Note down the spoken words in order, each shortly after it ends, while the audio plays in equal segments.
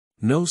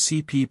No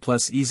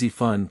CP+Easy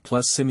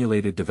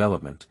Fun+Simulated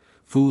development.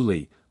 Fu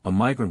Li, a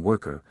migrant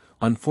worker,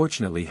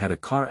 unfortunately had a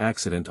car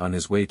accident on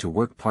his way to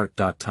work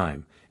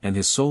part-time, and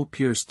his soul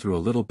pierced through a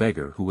little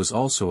beggar who was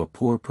also a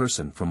poor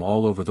person from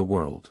all over the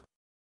world.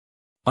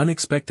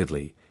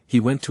 Unexpectedly, he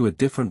went to a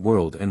different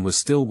world and was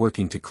still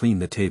working to clean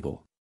the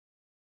table.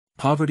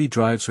 Poverty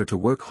drives her to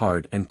work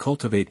hard and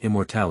cultivate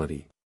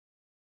immortality.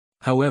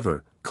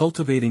 However,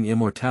 cultivating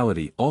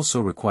immortality also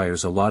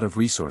requires a lot of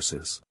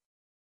resources.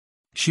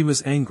 She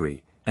was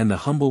angry, and the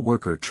humble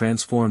worker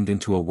transformed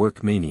into a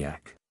work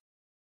maniac.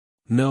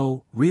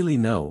 No, really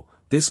no,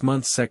 this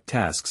month's sect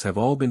tasks have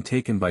all been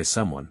taken by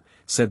someone,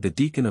 said the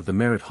deacon of the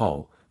merit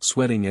hall,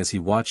 sweating as he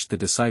watched the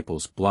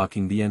disciples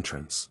blocking the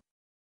entrance.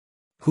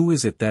 Who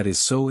is it that is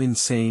so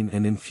insane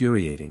and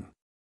infuriating?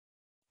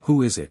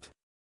 Who is it?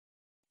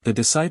 The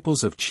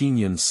disciples of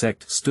Qingyun's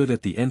sect stood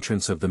at the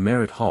entrance of the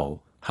merit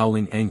hall,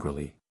 howling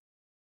angrily.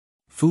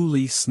 Fu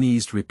Li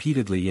sneezed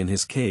repeatedly in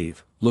his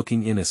cave,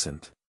 looking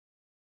innocent.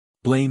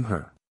 Blame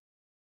her.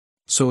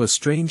 So a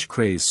strange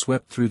craze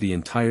swept through the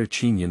entire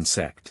Qingyun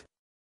sect.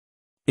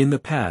 In the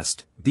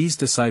past, these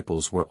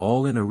disciples were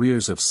all in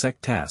arrears of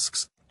sect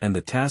tasks, and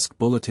the task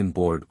bulletin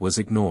board was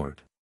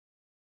ignored.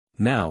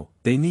 Now,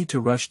 they need to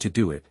rush to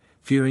do it,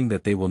 fearing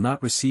that they will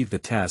not receive the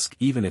task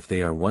even if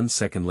they are 1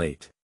 second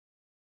late.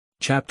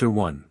 Chapter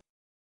 1.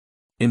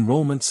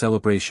 Enrollment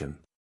Celebration.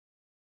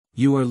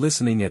 You are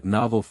listening at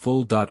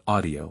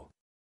novelfull.audio.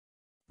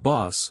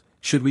 Boss,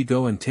 should we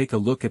go and take a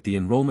look at the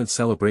enrollment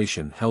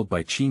celebration held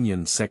by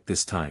Qingyun sect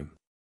this time?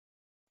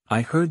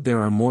 I heard there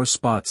are more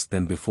spots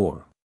than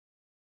before.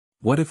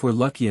 What if we're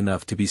lucky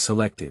enough to be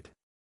selected?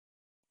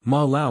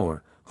 Ma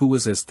Lauer, who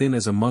was as thin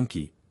as a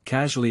monkey,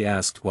 casually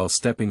asked while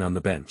stepping on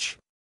the bench.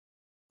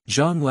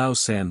 Zhang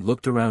Lao-san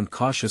looked around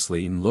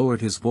cautiously and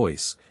lowered his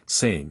voice,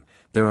 saying,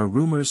 there are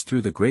rumors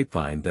through the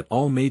grapevine that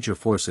all major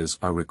forces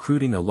are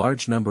recruiting a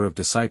large number of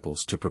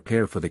disciples to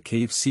prepare for the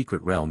cave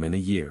secret realm in a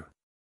year.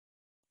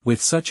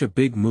 With such a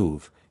big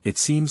move, it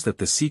seems that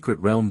the secret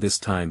realm this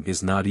time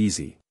is not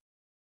easy.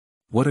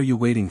 What are you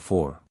waiting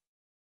for?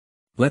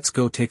 Let's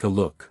go take a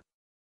look.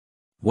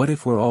 What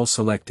if we're all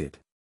selected?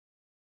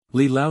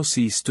 Li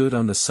Laosi stood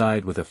on the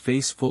side with a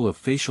face full of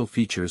facial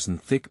features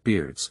and thick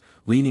beards,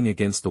 leaning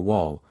against the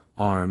wall,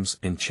 arms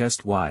and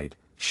chest wide,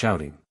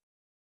 shouting.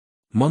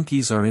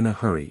 Monkeys are in a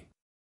hurry.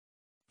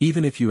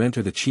 Even if you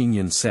enter the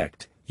Qingyun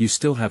sect, you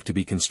still have to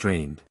be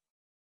constrained.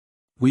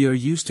 We are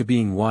used to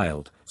being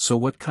wild, so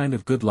what kind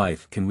of good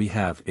life can we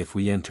have if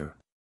we enter?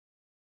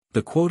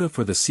 The quota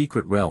for the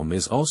secret realm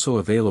is also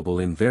available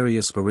in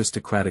various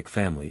aristocratic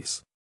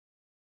families.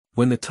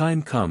 When the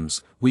time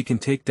comes, we can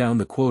take down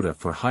the quota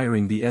for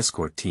hiring the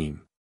escort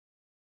team.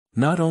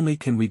 Not only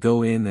can we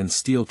go in and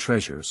steal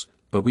treasures,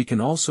 but we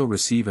can also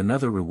receive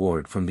another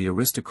reward from the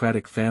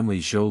aristocratic family.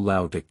 Zhou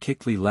Lao de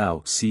Kikli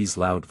Lao Si's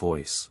loud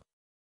voice.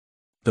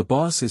 The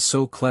boss is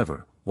so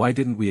clever, why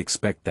didn't we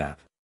expect that?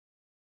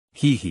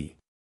 Hee hee.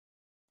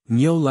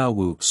 Niu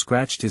Laowu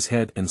scratched his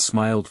head and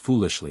smiled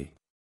foolishly.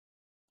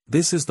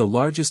 This is the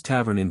largest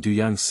tavern in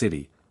Duyang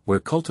City, where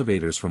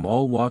cultivators from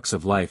all walks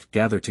of life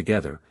gather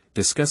together,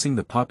 discussing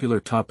the popular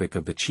topic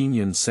of the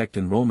Qingyun sect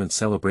enrollment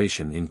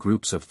celebration in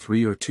groups of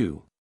 3 or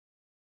 2.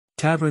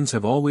 Taverns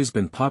have always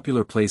been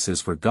popular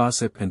places for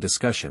gossip and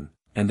discussion,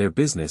 and their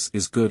business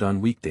is good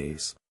on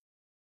weekdays.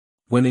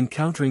 When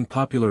encountering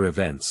popular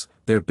events,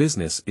 their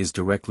business is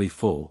directly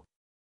full.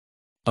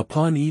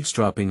 Upon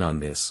eavesdropping on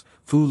this,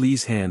 Fu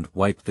Li's hand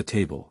wiped the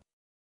table.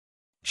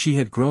 She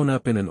had grown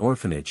up in an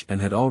orphanage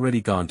and had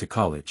already gone to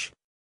college.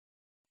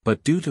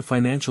 But due to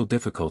financial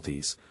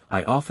difficulties,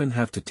 I often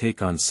have to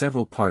take on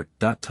several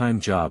part-time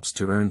jobs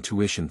to earn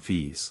tuition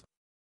fees.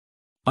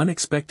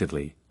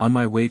 Unexpectedly, on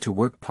my way to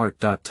work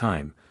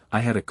part-time, I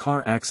had a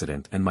car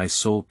accident and my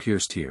soul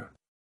pierced here.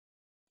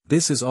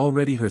 This is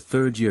already her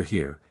 3rd year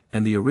here,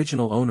 and the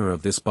original owner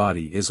of this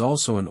body is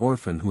also an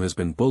orphan who has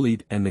been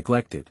bullied and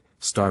neglected,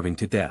 starving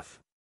to death.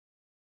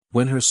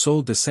 When her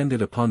soul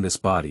descended upon this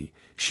body,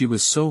 she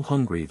was so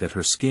hungry that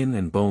her skin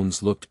and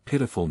bones looked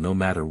pitiful no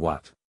matter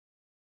what.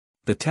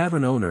 The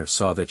tavern owner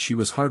saw that she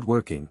was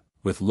hard-working,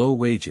 with low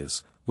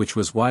wages, which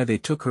was why they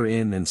took her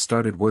in and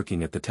started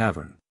working at the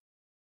tavern.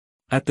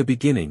 At the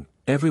beginning,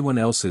 everyone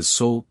else's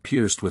soul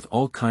pierced with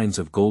all kinds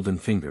of golden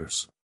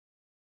fingers.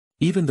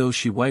 Even though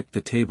she wiped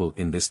the table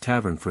in this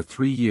tavern for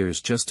 3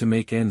 years just to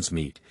make ends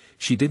meet,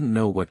 she didn't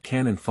know what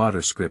cannon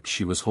fodder script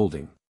she was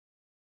holding.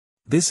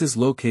 This is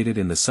located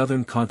in the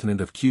southern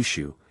continent of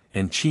Kyushu,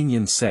 and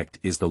Qingyun sect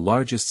is the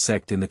largest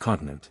sect in the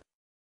continent.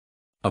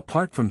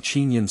 Apart from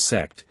Qingyun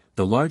sect,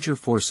 the larger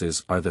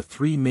forces are the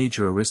 3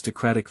 major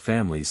aristocratic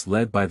families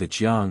led by the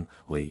Jiang,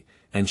 Li,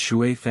 and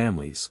Shui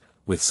families,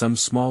 with some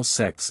small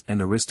sects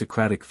and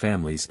aristocratic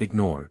families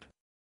ignored.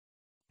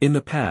 In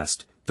the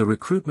past, the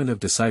recruitment of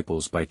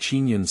disciples by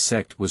Qingyun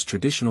sect was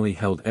traditionally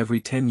held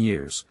every 10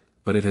 years,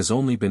 but it has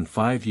only been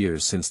 5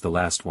 years since the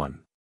last one.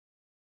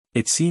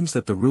 It seems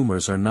that the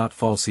rumors are not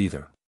false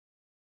either.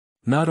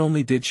 Not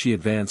only did she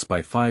advance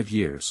by 5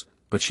 years,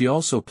 but she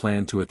also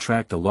planned to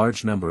attract a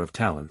large number of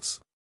talents.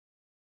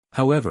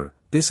 However,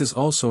 this is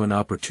also an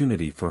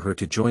opportunity for her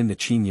to join the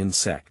Qinyan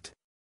sect.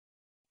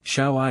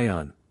 Xiao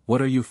Aiyan,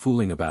 what are you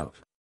fooling about?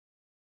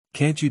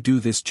 Can't you do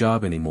this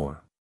job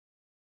anymore?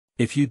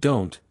 If you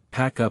don't,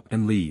 pack up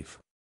and leave.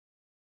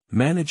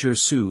 Manager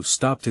Su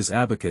stopped his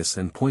abacus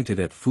and pointed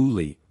at Fu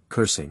Li,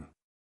 cursing.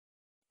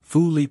 Fu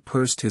Li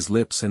pursed his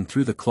lips and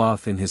threw the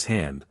cloth in his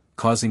hand,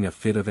 causing a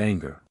fit of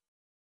anger.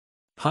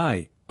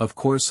 Hi, of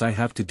course I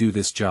have to do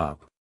this job.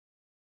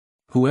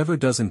 Whoever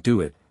doesn't do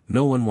it,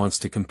 no one wants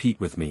to compete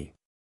with me.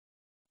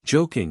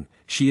 Joking,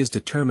 she is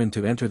determined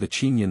to enter the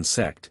Qinyan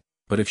sect,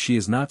 but if she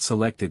is not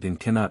selected and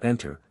cannot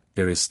enter,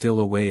 there is still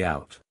a way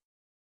out.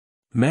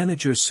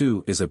 Manager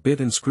Su is a bit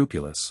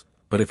unscrupulous,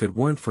 but if it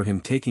weren't for him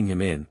taking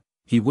him in,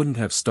 he wouldn't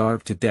have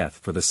starved to death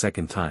for the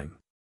second time.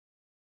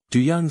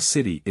 Duyang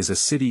City is a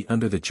city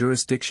under the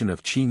jurisdiction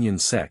of Qinyan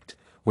sect,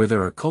 where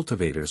there are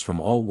cultivators from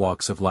all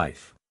walks of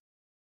life.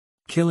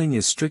 Killing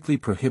is strictly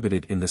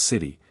prohibited in the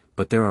city,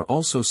 but there are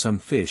also some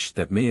fish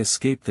that may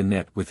escape the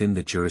net within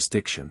the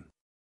jurisdiction.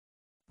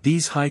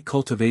 These high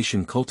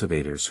cultivation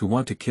cultivators who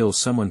want to kill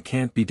someone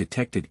can't be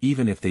detected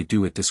even if they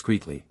do it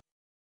discreetly.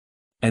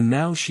 And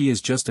now she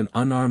is just an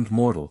unarmed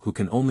mortal who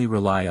can only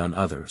rely on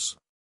others.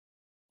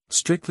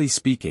 Strictly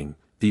speaking,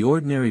 the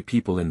ordinary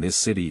people in this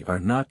city are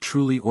not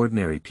truly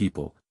ordinary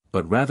people,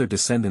 but rather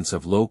descendants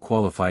of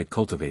low-qualified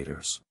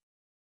cultivators.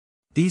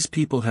 These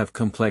people have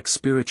complex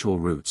spiritual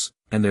roots,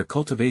 and their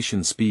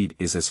cultivation speed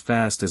is as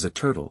fast as a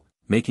turtle,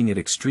 making it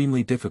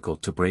extremely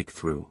difficult to break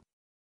through.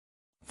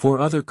 For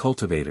other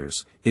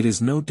cultivators, it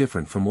is no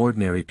different from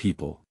ordinary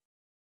people.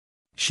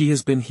 She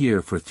has been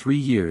here for 3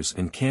 years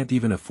and can't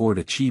even afford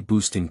a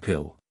chi-boosting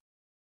pill.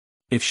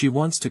 If she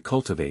wants to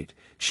cultivate,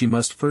 she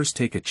must first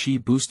take a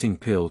chi-boosting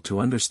pill to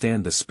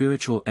understand the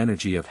spiritual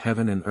energy of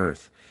heaven and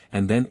earth,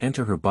 and then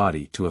enter her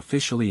body to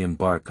officially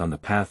embark on the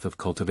path of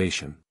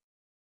cultivation.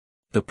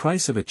 The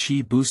price of a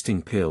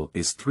chi-boosting pill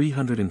is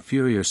 300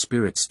 inferior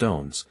spirit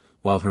stones,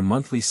 while her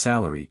monthly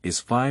salary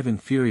is 5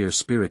 inferior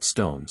spirit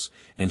stones,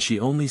 and she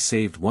only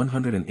saved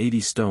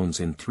 180 stones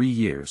in 3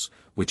 years,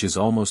 which is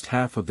almost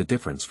half of the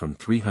difference from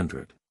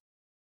 300.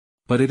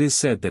 But it is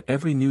said that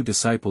every new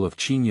disciple of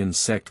Qinyan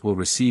sect will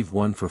receive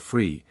one for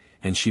free,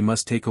 and she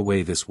must take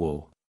away this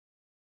wool.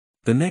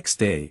 The next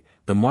day,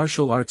 the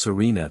martial arts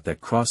arena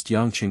that crossed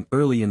Yangqing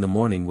early in the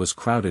morning was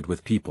crowded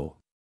with people.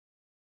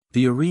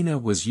 The arena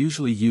was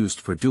usually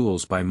used for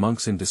duels by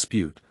monks in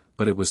dispute,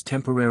 but it was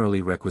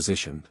temporarily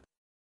requisitioned.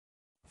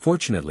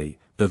 Fortunately,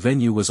 the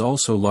venue was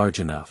also large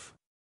enough.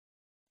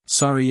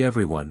 Sorry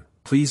everyone,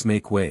 please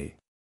make way.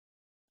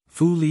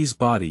 Fu Li's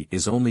body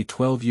is only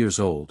 12 years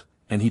old,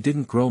 and he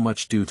didn't grow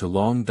much due to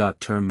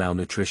long-term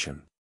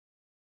malnutrition.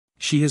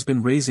 She has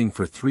been raising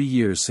for 3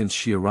 years since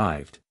she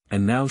arrived,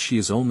 and now she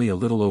is only a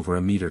little over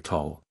a meter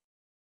tall.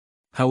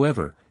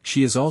 However,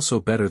 she is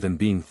also better than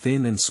being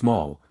thin and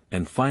small,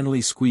 and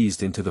finally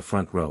squeezed into the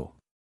front row.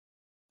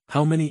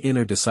 How many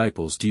inner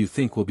disciples do you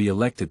think will be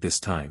elected this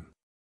time?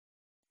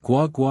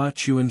 Gua Gua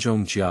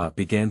Chuanzhongjia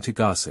began to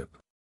gossip.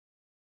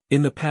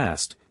 In the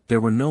past,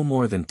 there were no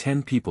more than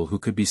 10 people who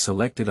could be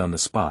selected on the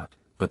spot,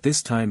 but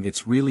this time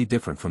it's really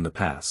different from the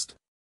past.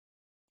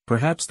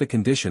 Perhaps the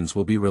conditions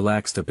will be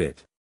relaxed a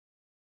bit.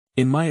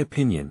 In my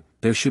opinion,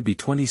 there should be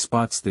 20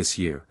 spots this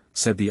year,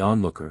 said the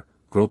onlooker,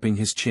 groping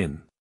his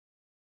chin.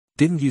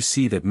 Didn't you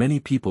see that many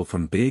people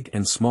from big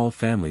and small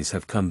families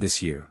have come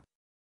this year?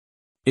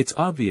 It's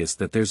obvious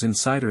that there's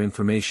insider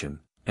information,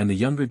 and the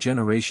younger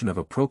generation of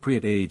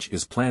appropriate age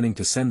is planning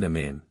to send them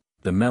in.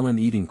 The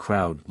melon-eating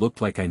crowd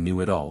looked like I knew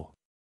it all.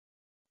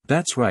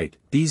 That's right,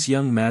 these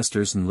young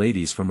masters and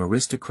ladies from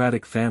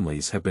aristocratic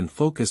families have been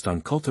focused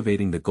on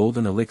cultivating the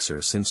golden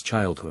elixir since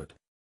childhood.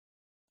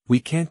 We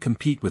can't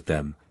compete with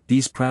them,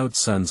 these proud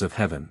sons of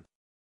heaven.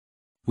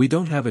 We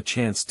don't have a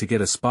chance to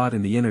get a spot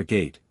in the inner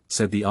gate,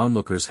 said the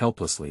onlookers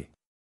helplessly.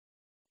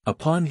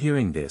 Upon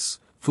hearing this,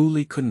 Fu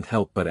Li couldn't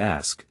help but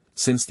ask,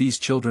 since these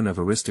children of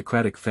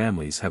aristocratic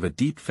families have a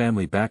deep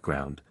family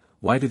background,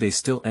 why do they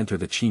still enter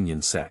the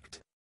Qinyan sect?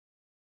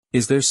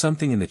 Is there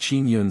something in the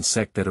Qinyan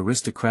sect that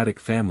aristocratic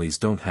families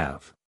don't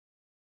have?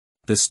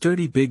 The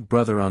sturdy big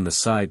brother on the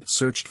side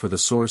searched for the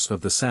source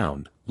of the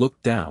sound,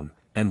 looked down,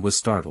 and was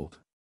startled.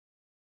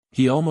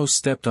 He almost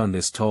stepped on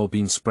this tall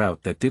bean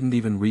sprout that didn't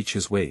even reach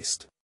his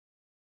waist.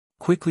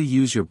 Quickly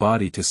use your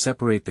body to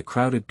separate the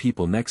crowded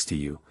people next to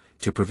you,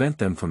 to prevent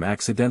them from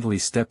accidentally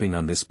stepping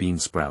on this bean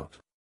sprout.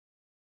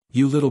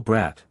 You little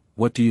brat,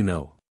 what do you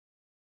know?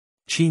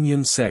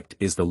 Qinyan sect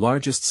is the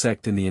largest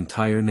sect in the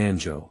entire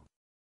Nanzhou.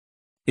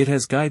 It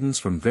has guidance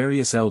from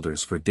various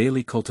elders for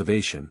daily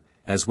cultivation,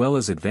 as well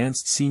as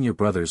advanced senior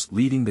brothers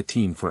leading the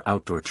team for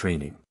outdoor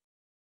training.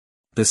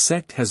 The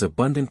sect has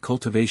abundant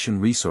cultivation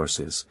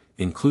resources,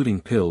 including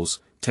pills,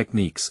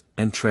 techniques,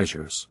 and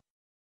treasures.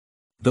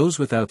 Those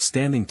with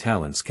outstanding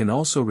talents can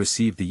also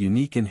receive the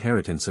unique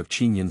inheritance of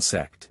Qinyan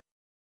sect.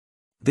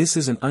 This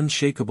is an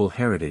unshakable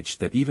heritage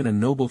that even a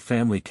noble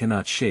family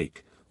cannot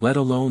shake, let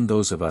alone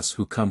those of us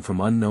who come from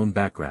unknown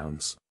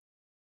backgrounds.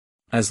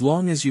 As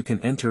long as you can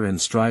enter and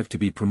strive to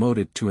be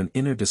promoted to an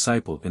inner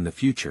disciple in the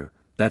future,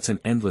 that's an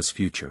endless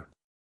future.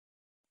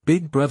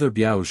 Big Brother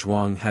Biao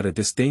Zhuang had a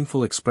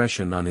disdainful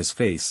expression on his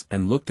face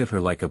and looked at her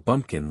like a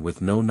bumpkin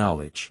with no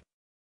knowledge.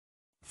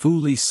 Fu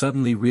Li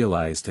suddenly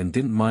realized and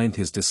didn't mind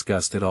his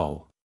disgust at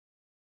all.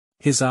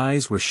 His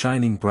eyes were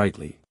shining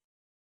brightly.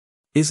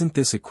 Isn't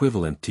this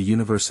equivalent to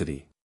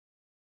university?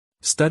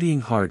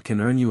 Studying hard can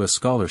earn you a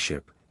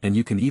scholarship, and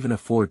you can even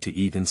afford to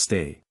eat and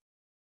stay.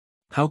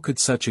 How could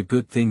such a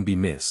good thing be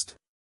missed?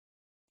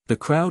 The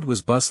crowd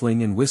was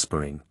bustling and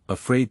whispering,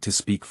 afraid to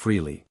speak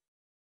freely.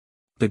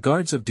 The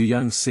guards of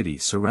Duyang City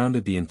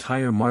surrounded the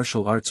entire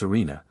martial arts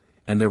arena,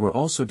 and there were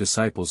also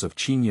disciples of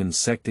Qingyun's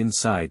sect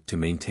inside to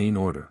maintain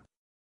order.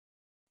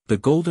 The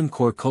Golden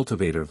Core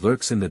cultivator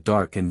lurks in the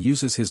dark and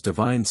uses his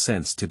divine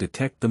sense to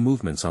detect the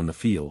movements on the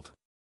field.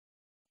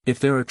 If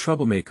there are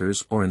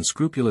troublemakers or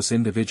unscrupulous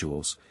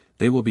individuals,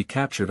 they will be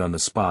captured on the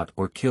spot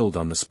or killed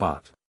on the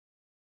spot.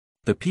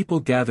 The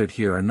people gathered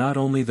here are not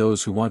only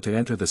those who want to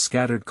enter the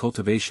scattered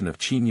cultivation of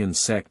Qingyun's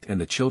sect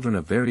and the children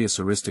of various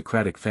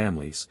aristocratic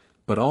families,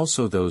 but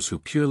also those who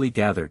purely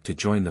gather to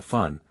join the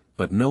fun,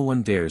 but no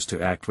one dares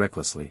to act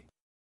recklessly.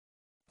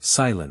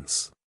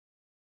 Silence.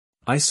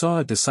 I saw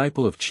a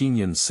disciple of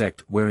Qingyun's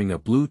sect wearing a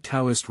blue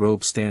Taoist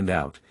robe stand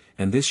out,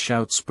 and this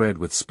shout spread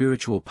with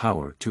spiritual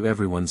power to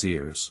everyone's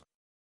ears.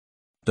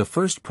 The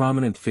first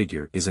prominent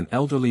figure is an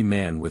elderly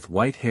man with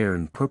white hair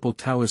and purple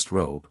Taoist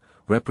robe,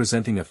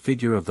 representing a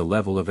figure of the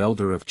level of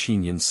elder of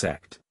Qingyun's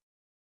sect.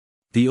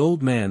 The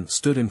old man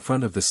stood in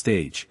front of the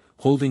stage,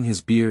 holding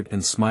his beard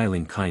and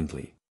smiling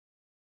kindly.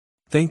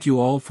 Thank you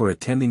all for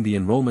attending the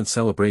enrollment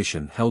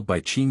celebration held by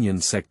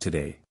Qingyun's sect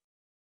today.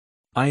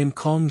 I am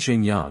Kong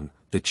Zhengyang,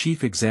 the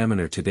chief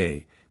examiner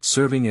today,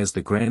 serving as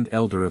the grand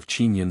elder of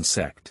Qingyun's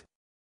sect.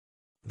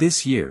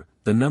 This year,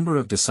 the number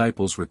of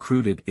disciples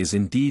recruited is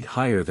indeed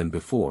higher than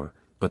before,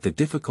 but the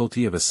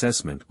difficulty of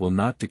assessment will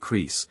not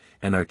decrease,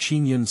 and our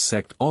Qingyun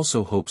sect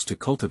also hopes to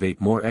cultivate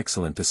more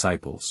excellent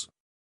disciples.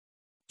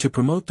 To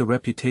promote the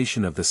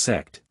reputation of the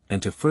sect,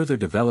 and to further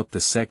develop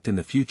the sect in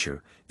the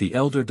future, the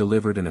elder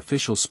delivered an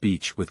official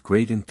speech with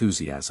great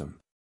enthusiasm.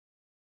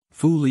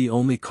 Fu Li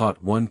only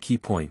caught one key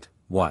point: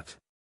 what?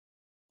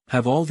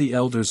 Have all the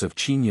elders of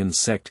Qingyun's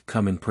sect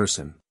come in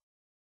person?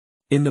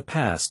 In the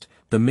past,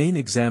 the main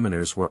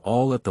examiners were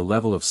all at the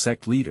level of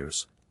sect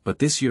leaders, but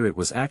this year it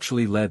was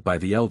actually led by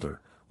the elder,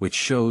 which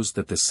shows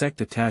that the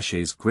sect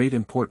attaches great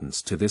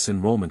importance to this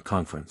enrollment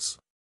conference.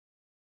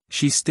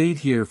 She stayed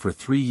here for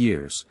 3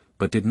 years,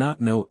 but did not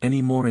know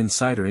any more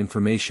insider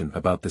information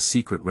about the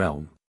secret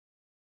realm.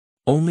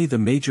 Only the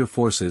major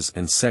forces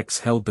and sects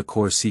held the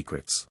core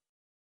secrets.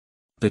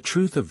 The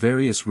truth of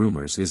various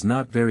rumors is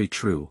not very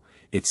true.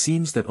 It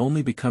seems that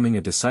only becoming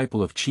a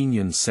disciple of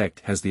Qingyun's sect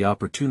has the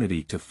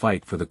opportunity to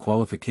fight for the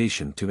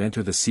qualification to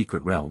enter the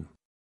secret realm.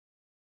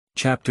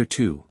 Chapter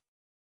 2.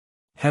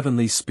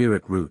 Heavenly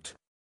Spirit Root.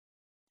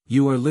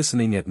 You are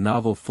listening at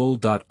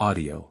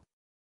novelfull.audio.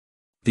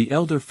 The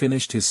elder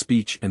finished his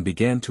speech and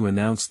began to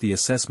announce the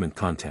assessment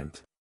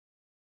content.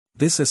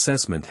 This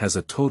assessment has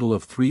a total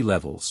of 3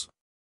 levels.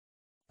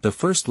 The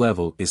first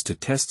level is to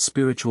test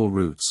spiritual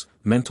roots,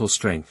 mental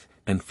strength,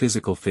 and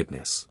physical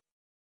fitness.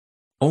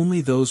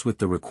 Only those with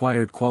the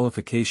required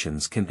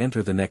qualifications can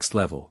enter the next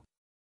level.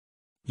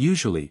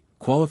 Usually,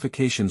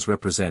 qualifications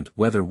represent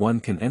whether one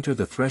can enter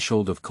the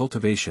threshold of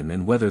cultivation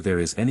and whether there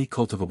is any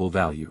cultivable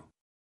value.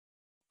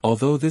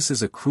 Although this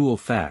is a cruel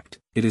fact,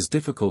 it is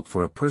difficult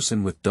for a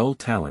person with dull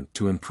talent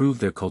to improve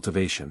their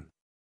cultivation.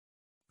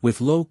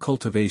 With low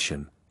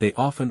cultivation, they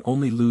often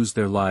only lose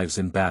their lives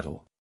in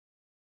battle.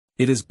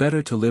 It is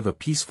better to live a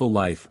peaceful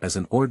life as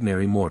an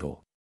ordinary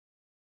mortal.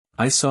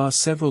 I saw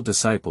several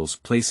disciples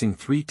placing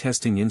 3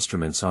 testing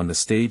instruments on the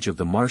stage of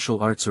the martial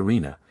arts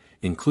arena,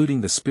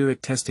 including the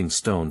spirit testing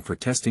stone for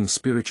testing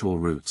spiritual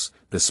roots,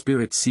 the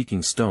spirit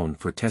seeking stone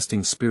for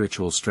testing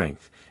spiritual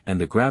strength, and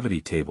the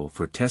gravity table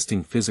for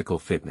testing physical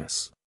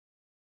fitness.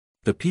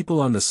 The people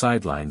on the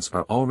sidelines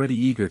are already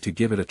eager to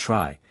give it a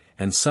try,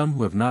 and some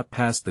who have not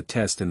passed the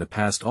test in the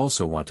past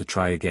also want to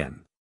try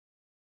again.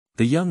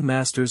 The young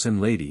masters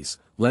and ladies,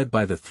 led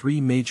by the 3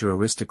 major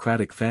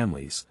aristocratic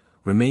families,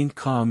 remained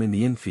calm in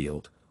the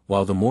infield,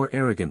 while the more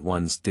arrogant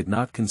ones did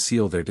not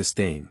conceal their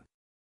disdain.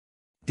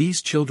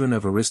 These children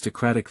of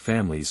aristocratic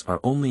families are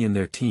only in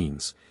their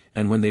teens,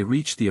 and when they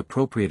reach the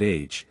appropriate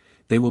age,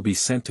 they will be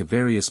sent to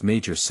various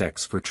major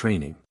sects for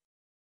training.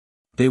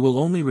 They will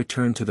only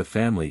return to the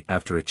family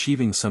after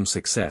achieving some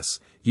success,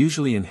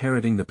 usually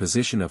inheriting the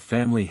position of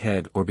family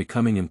head or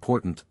becoming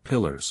important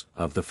pillars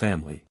of the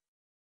family.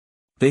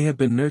 They have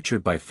been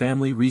nurtured by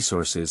family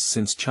resources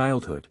since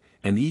childhood,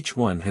 and each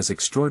one has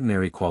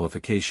extraordinary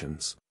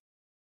qualifications.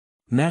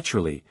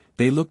 Naturally,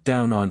 they look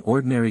down on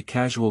ordinary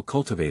casual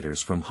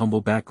cultivators from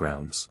humble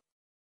backgrounds.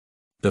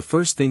 The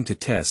first thing to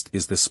test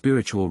is the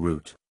spiritual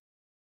root.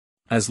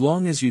 As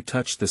long as you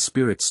touch the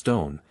spirit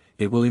stone,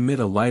 it will emit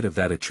a light of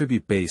that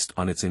attribute based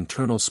on its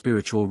internal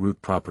spiritual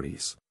root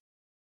properties.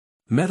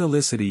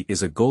 Metallicity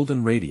is a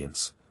golden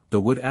radiance, the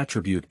wood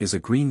attribute is a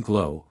green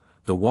glow,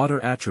 the water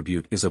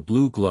attribute is a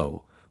blue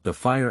glow, the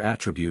fire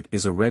attribute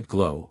is a red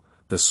glow,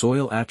 the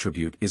soil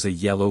attribute is a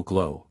yellow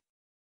glow.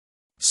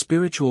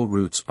 Spiritual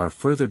roots are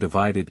further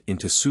divided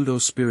into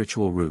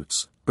pseudo-spiritual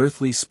roots,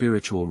 earthly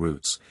spiritual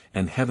roots,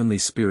 and heavenly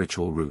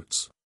spiritual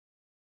roots.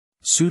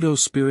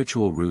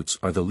 Pseudo-spiritual roots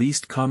are the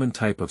least common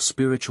type of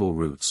spiritual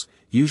roots,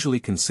 usually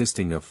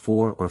consisting of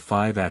 4 or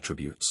 5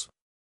 attributes.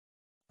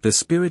 The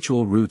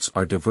spiritual roots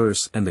are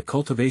diverse and the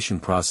cultivation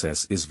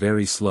process is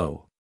very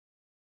slow.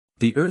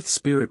 The earth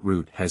spirit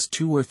root has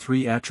 2 or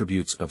 3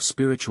 attributes of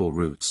spiritual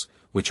roots,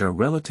 which are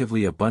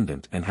relatively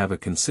abundant and have a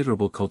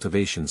considerable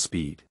cultivation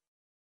speed.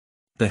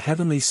 The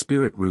heavenly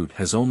spirit root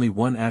has only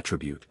 1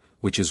 attribute,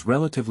 which is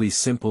relatively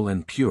simple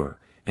and pure,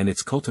 and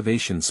its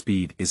cultivation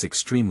speed is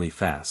extremely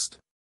fast.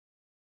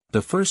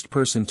 The first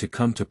person to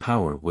come to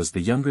power was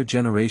the younger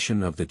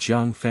generation of the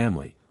Jiang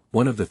family,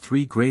 one of the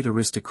 3 great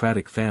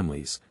aristocratic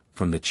families,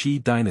 from the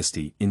Qi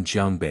dynasty in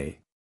Jiangbei.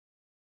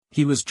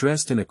 He was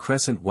dressed in a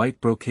crescent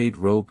white brocade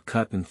robe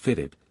cut and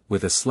fitted,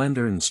 with a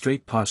slender and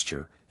straight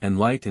posture, and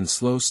light and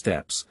slow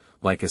steps,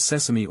 like a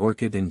sesame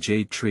orchid and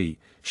jade tree,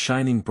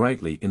 shining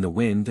brightly in the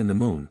wind and the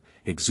moon,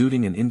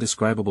 exuding an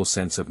indescribable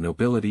sense of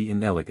nobility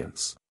and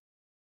elegance.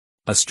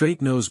 A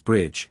straight nose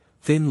bridge,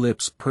 thin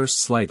lips pursed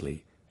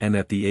slightly, and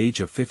at the age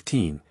of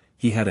 15,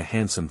 he had a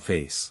handsome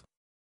face.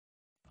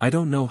 I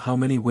don't know how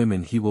many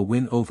women he will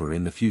win over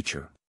in the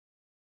future.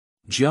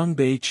 Jiang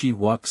Bei-Qi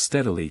walked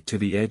steadily to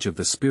the edge of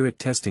the spirit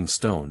testing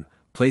stone,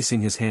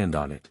 placing his hand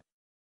on it.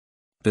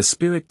 The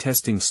spirit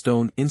testing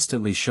stone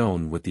instantly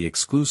shone with the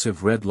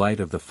exclusive red light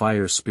of the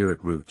fire spirit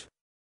root.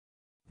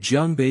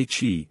 Jiang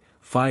Bei-Qi,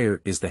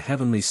 fire is the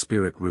heavenly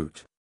spirit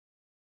root.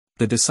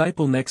 The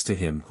disciple next to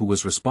him who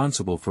was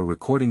responsible for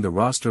recording the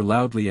roster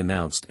loudly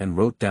announced and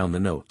wrote down the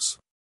notes.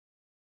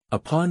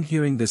 Upon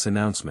hearing this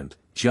announcement,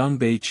 Jiang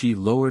Bei-Qi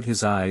lowered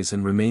his eyes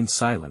and remained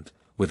silent,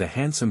 with a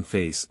handsome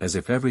face as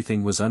if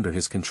everything was under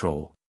his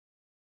control.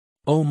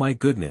 Oh my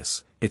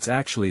goodness, it's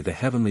actually the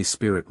heavenly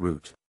spirit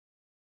root.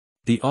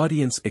 The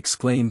audience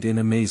exclaimed in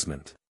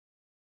amazement.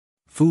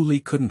 Fu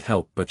Li couldn't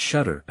help but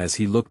shudder as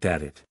he looked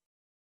at it.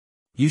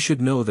 You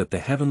should know that the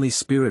heavenly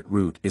spirit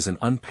root is an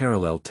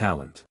unparalleled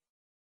talent.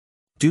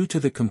 Due to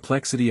the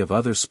complexity of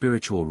other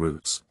spiritual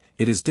roots,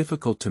 it is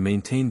difficult to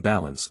maintain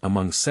balance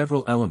among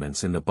several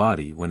elements in the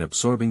body when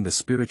absorbing the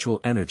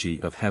spiritual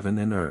energy of heaven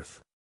and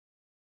earth.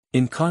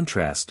 In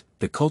contrast,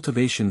 the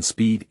cultivation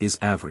speed is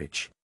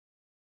average.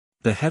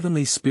 The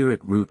heavenly spirit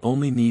root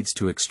only needs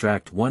to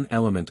extract 1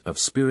 element of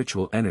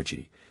spiritual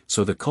energy,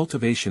 so the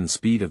cultivation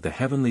speed of the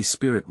heavenly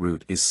spirit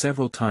root is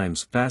several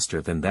times faster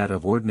than that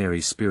of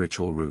ordinary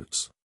spiritual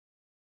roots.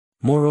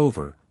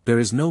 Moreover, there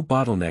is no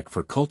bottleneck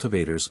for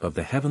cultivators of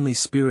the heavenly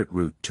spirit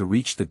root to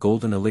reach the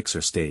golden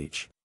elixir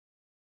stage.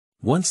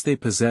 Once they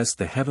possess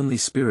the heavenly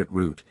spirit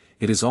root,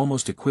 it is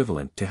almost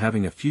equivalent to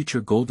having a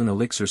future golden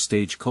elixir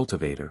stage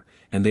cultivator,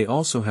 and they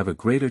also have a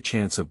greater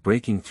chance of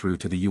breaking through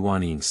to the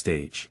yuanying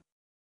stage.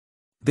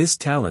 This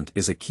talent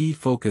is a key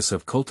focus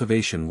of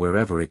cultivation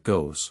wherever it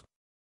goes.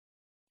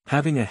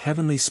 Having a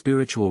heavenly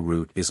spiritual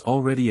root is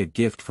already a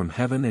gift from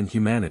heaven and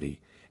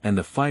humanity, and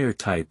the fire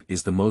type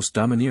is the most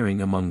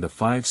domineering among the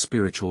 5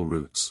 spiritual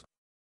roots.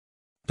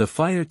 The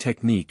fire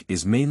technique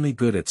is mainly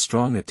good at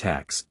strong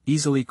attacks,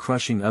 easily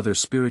crushing other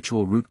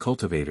spiritual root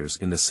cultivators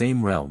in the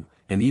same realm,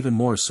 and even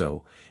more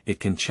so,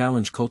 it can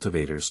challenge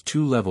cultivators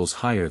 2 levels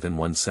higher than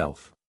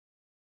oneself.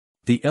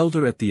 The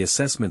elder at the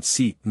assessment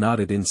seat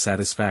nodded in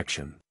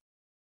satisfaction.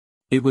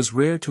 It was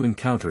rare to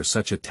encounter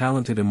such a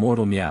talented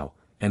immortal Miao,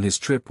 and his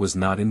trip was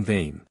not in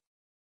vain.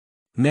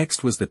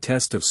 Next was the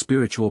test of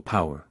spiritual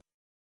power.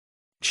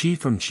 Qi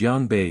from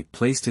Jiangbei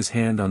placed his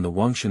hand on the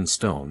Wangshan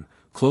stone,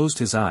 closed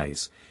his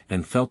eyes,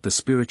 and felt the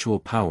spiritual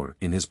power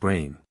in his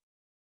brain.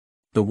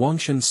 The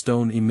Wangshan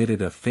stone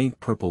emitted a faint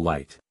purple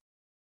light.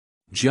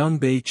 Jiang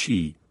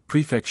Bei-Qi,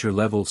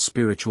 prefecture-level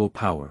spiritual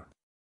power.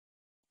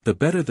 The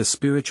better the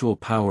spiritual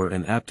power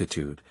and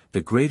aptitude, the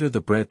greater the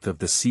breadth of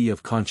the sea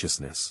of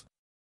consciousness.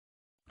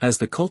 As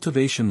the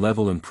cultivation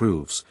level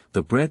improves,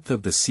 the breadth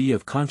of the sea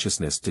of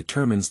consciousness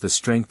determines the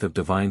strength of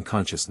divine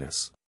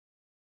consciousness.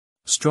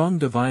 Strong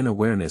divine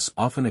awareness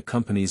often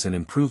accompanies an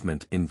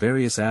improvement in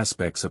various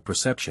aspects of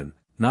perception,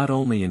 not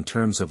only in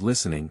terms of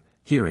listening,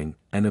 hearing,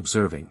 and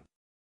observing.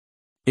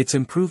 Its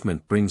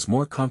improvement brings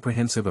more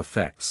comprehensive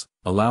effects,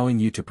 allowing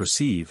you to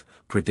perceive,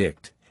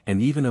 predict,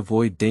 and even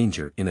avoid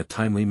danger in a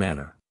timely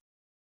manner.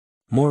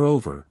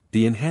 Moreover,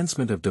 the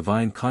enhancement of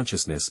divine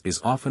consciousness is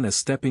often a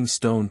stepping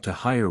stone to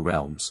higher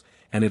realms,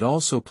 and it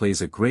also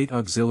plays a great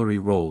auxiliary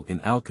role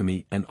in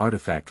alchemy and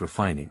artifact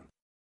refining.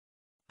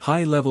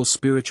 High-level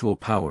spiritual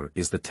power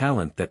is the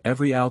talent that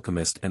every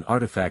alchemist and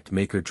artifact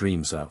maker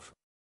dreams of.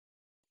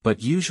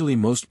 But usually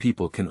most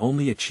people can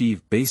only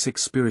achieve basic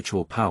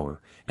spiritual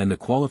power, and the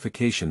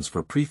qualifications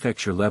for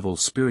prefecture-level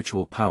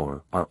spiritual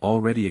power are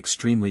already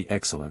extremely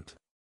excellent.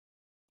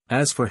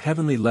 As for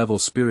heavenly-level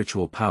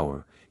spiritual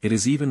power, it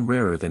is even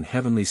rarer than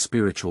heavenly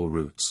spiritual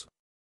roots.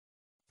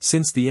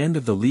 Since the end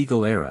of the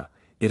legal era,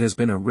 it has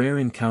been a rare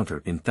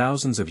encounter in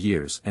thousands of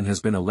years and has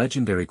been a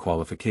legendary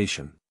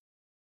qualification.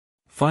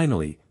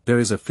 Finally, there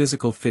is a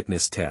physical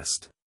fitness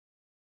test.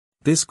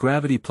 This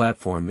gravity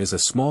platform is a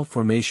small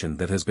formation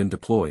that has been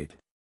deployed.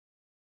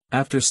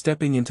 After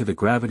stepping into the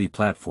gravity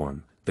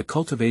platform, the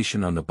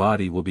cultivation on the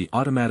body will be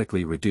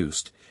automatically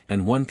reduced,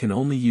 and one can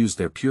only use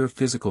their pure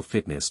physical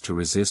fitness to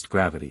resist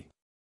gravity.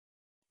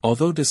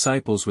 Although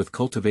disciples with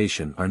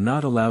cultivation are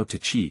not allowed to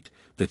cheat,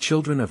 the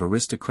children of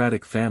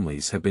aristocratic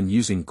families have been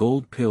using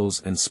gold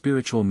pills and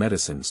spiritual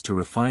medicines to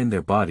refine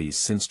their bodies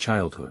since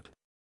childhood.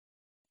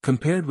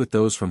 Compared with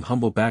those from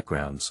humble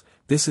backgrounds,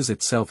 this is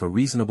itself a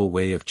reasonable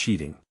way of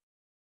cheating.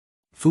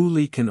 Fu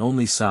Li can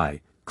only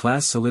sigh.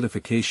 Class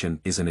solidification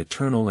is an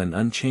eternal and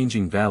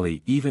unchanging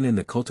valley even in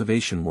the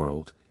cultivation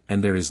world,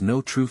 and there is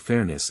no true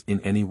fairness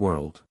in any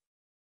world.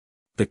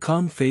 The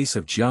calm face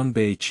of Jiang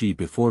Bei-chi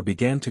before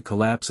began to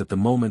collapse at the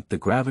moment the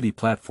gravity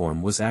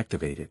platform was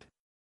activated.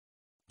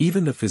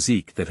 Even the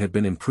physique that had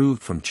been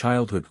improved from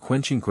childhood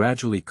quenching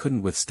gradually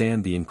couldn't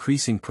withstand the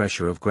increasing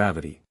pressure of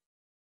gravity.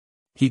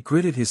 He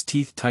gritted his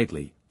teeth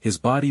tightly, his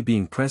body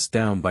being pressed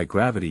down by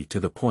gravity to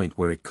the point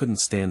where it couldn't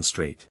stand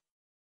straight.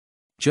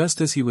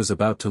 Just as he was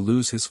about to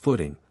lose his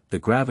footing, the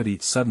gravity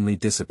suddenly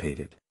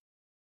dissipated.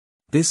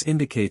 This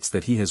indicates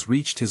that he has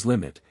reached his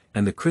limit,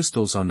 and the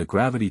crystals on the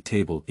gravity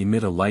table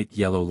emit a light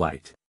yellow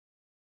light.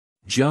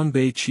 Jiang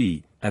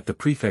Bei-chi, at the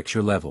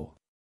prefecture level.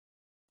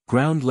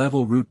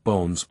 Ground-level root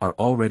bones are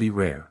already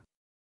rare.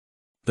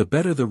 The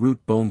better the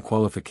root bone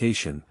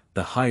qualification,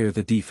 the higher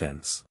the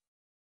defense.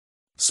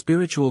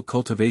 Spiritual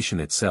cultivation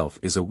itself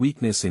is a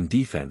weakness in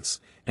defense,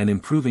 and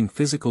improving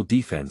physical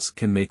defense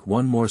can make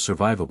one more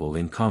survivable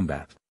in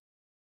combat.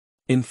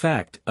 In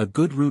fact, a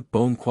good root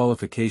bone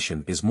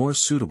qualification is more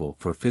suitable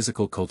for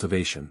physical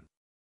cultivation.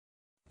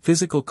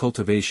 Physical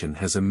cultivation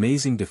has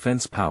amazing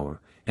defense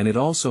power, and it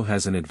also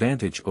has an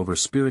advantage over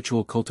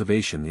spiritual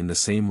cultivation in the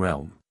same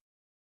realm.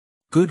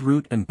 Good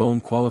root and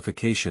bone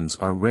qualifications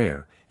are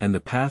rare, and the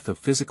path of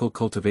physical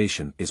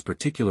cultivation is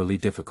particularly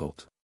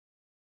difficult.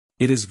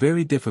 It is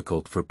very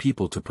difficult for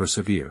people to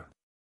persevere.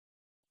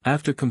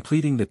 After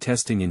completing the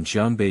testing in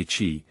Jiang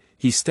Bei-chi,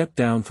 he stepped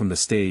down from the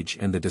stage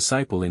and the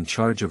disciple in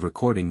charge of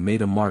recording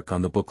made a mark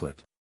on the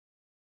booklet.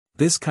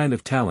 This kind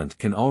of talent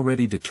can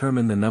already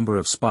determine the number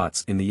of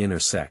spots in the inner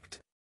sect.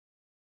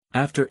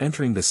 After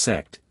entering the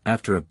sect,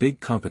 after a big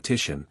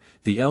competition,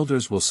 the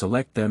elders will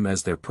select them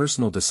as their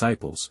personal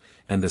disciples,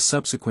 and the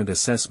subsequent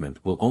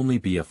assessment will only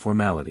be a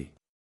formality.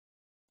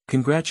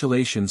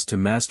 Congratulations to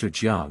Master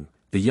Jiang,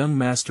 the young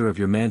master of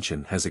your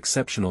mansion has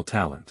exceptional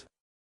talent.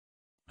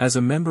 As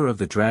a member of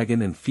the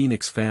Dragon and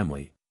Phoenix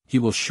family, he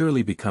will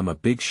surely become a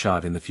big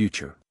shot in the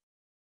future.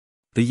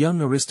 The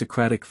young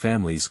aristocratic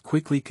families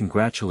quickly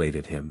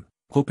congratulated him,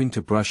 hoping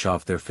to brush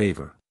off their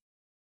favor.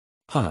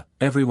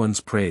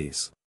 Everyone's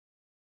praise.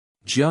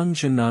 Jiang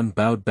Zhenan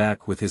bowed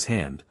back with his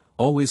hand,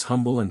 always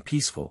humble and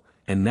peaceful,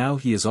 and now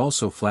he is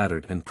also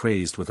flattered and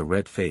praised with a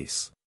red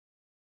face.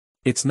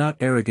 It's not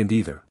arrogant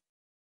either.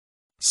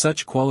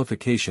 Such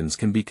qualifications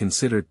can be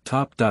considered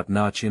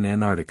top-notch in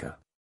Antarctica.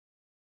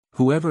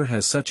 Whoever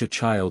has such a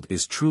child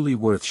is truly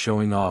worth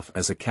showing off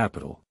as a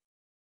capital.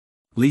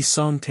 Li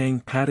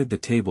Songtang patted the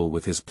table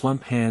with his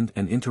plump hand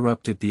and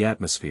interrupted the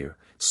atmosphere,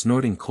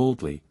 snorting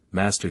coldly,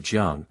 Master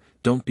Jiang,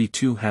 don't be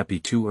too happy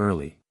too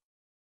early.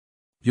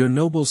 Your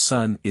noble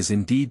son is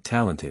indeed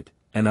talented,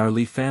 and our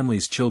Li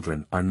family's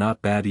children are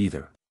not bad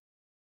either.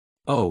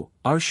 Oh,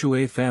 our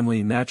Shui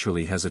family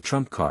naturally has a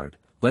trump card.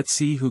 Let's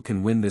see who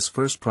can win this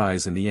first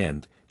prize in the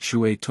end,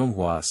 Shui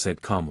Tonghua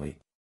said calmly.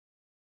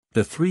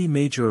 The three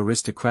major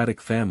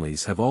aristocratic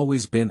families have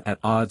always been at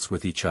odds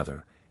with each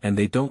other, and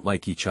they don't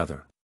like each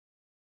other.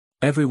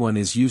 Everyone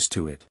is used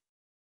to it.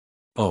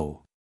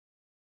 Oh.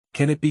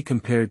 Can it be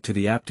compared to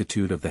the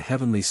aptitude of the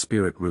heavenly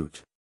spirit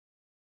root?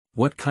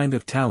 What kind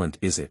of talent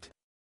is it?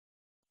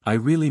 I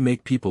really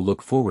make people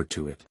look forward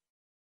to it.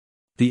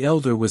 The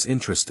elder was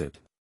interested.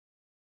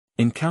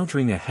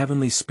 Encountering a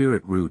heavenly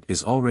spirit root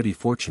is already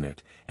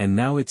fortunate, and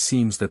now it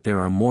seems that there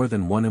are more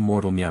than one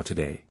immortal Miao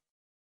today.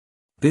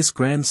 This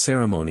grand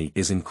ceremony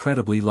is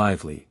incredibly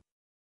lively.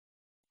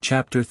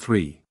 Chapter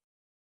 3.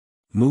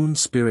 Moon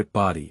Spirit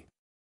Body.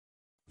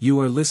 You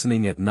are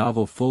listening at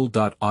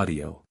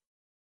novelfull.audio.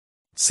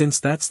 Since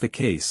that's the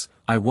case,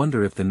 I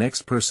wonder if the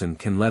next person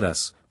can let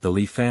us, the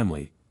Li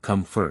family,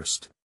 come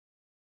first.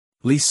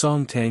 Li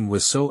Songtang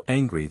was so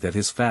angry that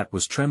his fat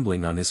was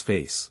trembling on his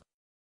face.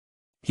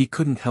 He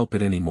couldn't help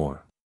it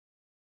anymore.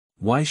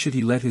 Why should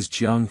he let his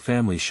Jiang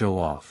family show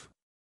off?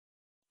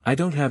 I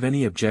don't have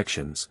any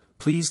objections,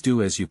 please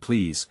do as you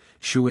please.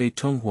 Shui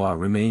Tonghua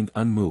remained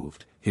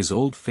unmoved, his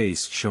old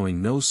face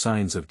showing no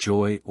signs of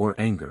joy or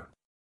anger.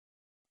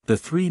 The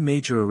three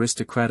major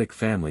aristocratic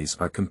families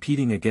are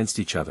competing against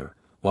each other,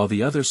 while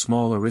the other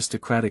small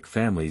aristocratic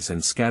families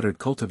and scattered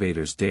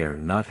cultivators dare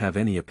not have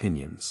any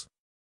opinions.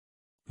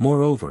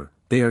 Moreover,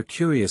 they are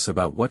curious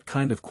about what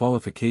kind of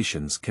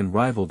qualifications can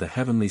rival the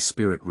heavenly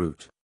spirit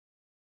root.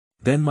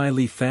 Then my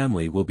Li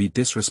family will be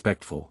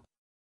disrespectful.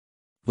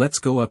 Let's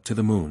go up to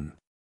the moon.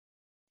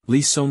 Li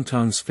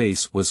Songtang's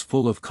face was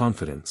full of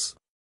confidence.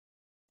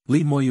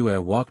 Li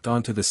Moyue walked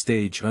onto the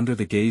stage under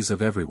the gaze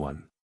of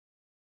everyone.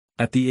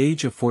 At the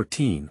age of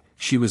 14,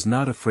 she was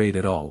not afraid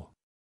at all.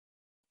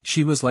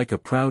 She was like a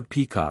proud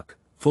peacock,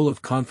 full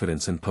of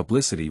confidence and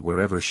publicity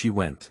wherever she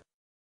went.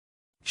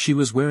 She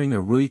was wearing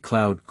a Rui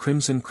Cloud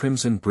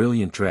crimson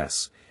brilliant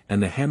dress,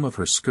 and the hem of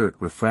her skirt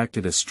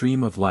refracted a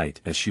stream of light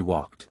as she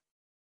walked.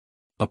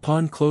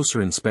 Upon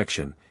closer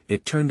inspection,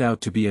 it turned out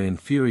to be an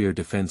inferior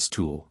defense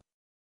tool.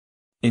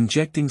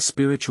 Injecting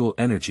spiritual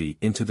energy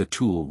into the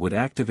tool would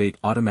activate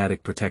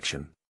automatic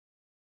protection.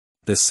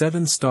 The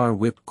 7-star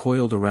whip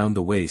coiled around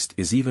the waist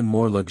is even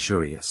more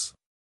luxurious.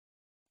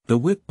 The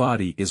whip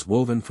body is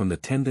woven from the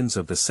tendons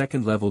of the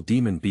 2nd-level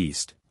demon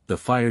beast, the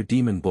fire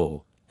demon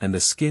bull, and the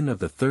skin of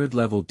the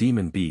 3rd-level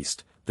demon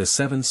beast, the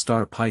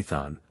 7-star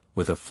python,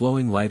 with a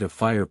flowing light of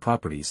fire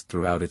properties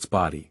throughout its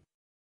body.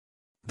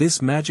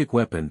 This magic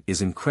weapon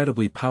is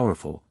incredibly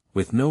powerful,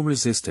 with no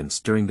resistance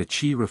during the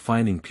chi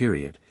refining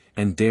period,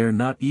 and dare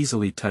not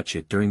easily touch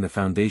it during the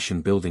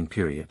foundation building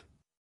period.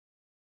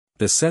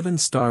 The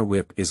 7-star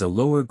whip is a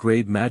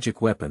lower-grade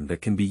magic weapon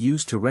that can be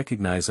used to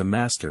recognize a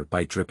master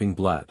by dripping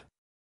blood.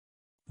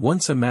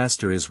 Once a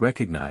master is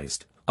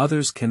recognized,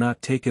 others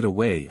cannot take it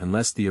away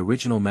unless the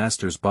original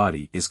master's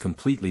body is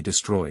completely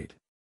destroyed.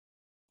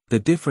 The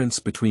difference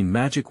between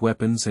magic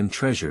weapons and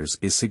treasures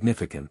is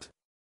significant.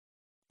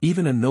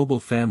 Even a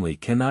noble family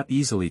cannot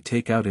easily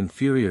take out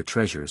inferior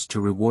treasures to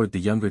reward the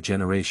younger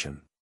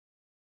generation.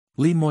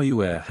 Li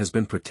Moyue has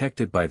been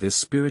protected by this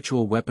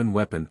spiritual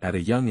weapon at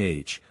a young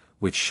age,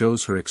 which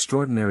shows her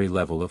extraordinary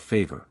level of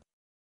favor.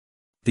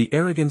 The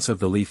arrogance of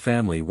the Li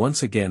family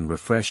once again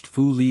refreshed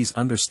Fu Li's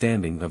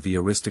understanding of the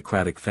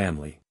aristocratic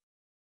family.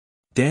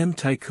 Damn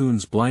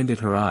tycoons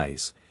blinded her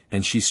eyes,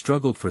 and she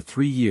struggled for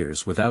 3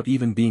 years without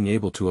even being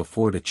able to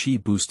afford a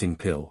chi-boosting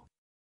pill.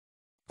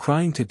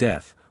 Crying to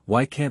death,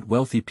 why can't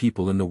wealthy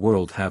people in the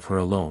world have her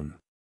alone?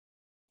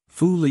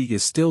 Fu Li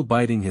is still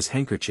biting his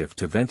handkerchief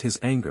to vent his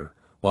anger,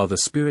 while the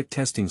spirit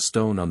testing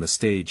stone on the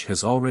stage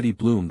has already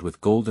bloomed with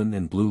golden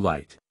and blue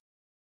light.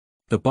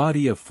 The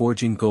body of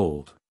forging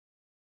gold.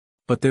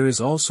 But there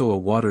is also a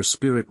water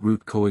spirit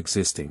root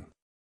coexisting.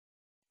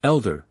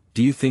 Elder,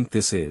 do you think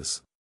this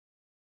is?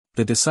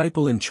 The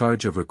disciple in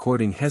charge of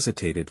recording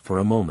hesitated for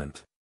a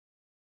moment.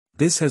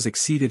 This has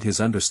exceeded his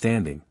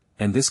understanding,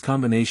 and this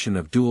combination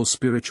of dual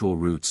spiritual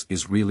roots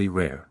is really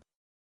rare.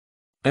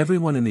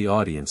 Everyone in the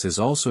audience is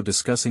also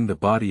discussing the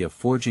body of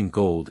forging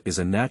gold is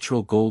a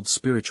natural gold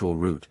spiritual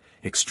root,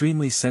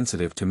 extremely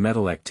sensitive to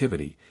metal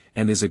activity,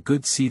 and is a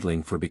good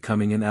seedling for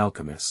becoming an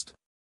alchemist.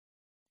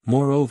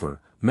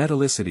 Moreover,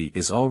 metallicity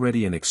is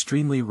already an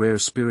extremely rare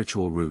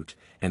spiritual root,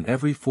 and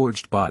every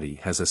forged body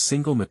has a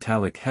single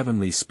metallic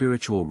heavenly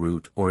spiritual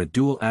root or a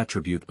dual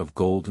attribute of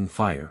gold and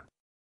fire.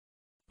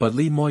 But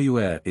Li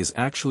Moyue is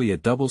actually a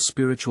double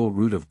spiritual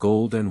root of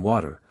gold and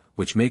water,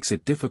 which makes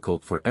it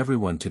difficult for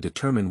everyone to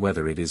determine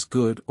whether it is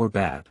good or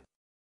bad.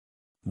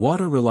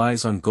 Water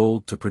relies on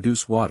gold to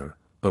produce water,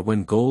 but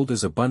when gold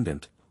is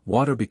abundant,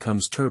 water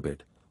becomes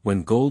turbid.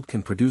 When gold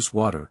can produce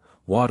water,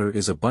 water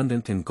is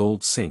abundant and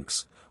gold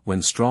sinks.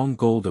 When strong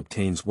gold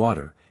obtains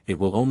water, it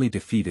will only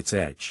defeat its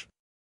edge.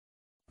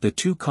 The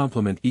two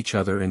complement each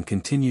other and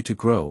continue to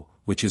grow,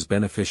 which is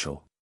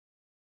beneficial.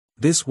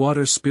 This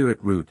water spirit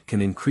root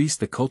can increase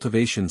the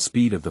cultivation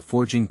speed of the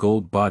forging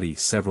gold body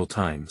several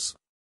times.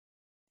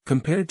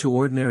 Compared to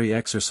ordinary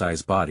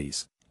exercise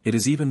bodies, it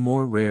is even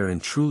more rare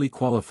and truly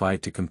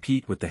qualified to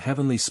compete with the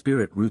heavenly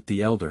spirit root.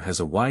 The elder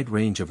has a wide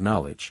range of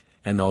knowledge,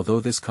 and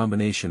although this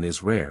combination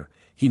is rare,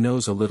 he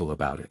knows a little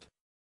about it.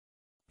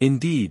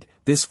 Indeed,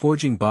 this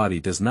forging body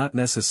does not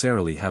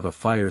necessarily have a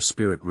fire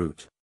spirit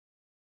root.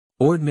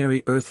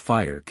 Ordinary earth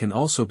fire can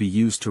also be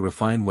used to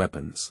refine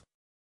weapons.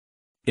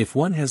 If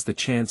one has the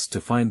chance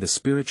to find the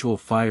spiritual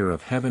fire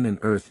of heaven and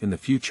earth in the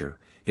future,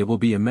 it will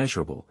be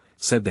immeasurable,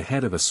 said the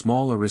head of a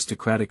small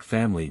aristocratic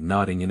family,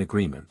 nodding in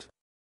agreement.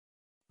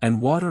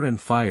 And water and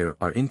fire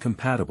are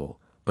incompatible,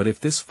 but if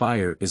this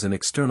fire is an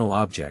external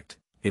object,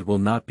 it will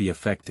not be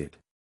affected.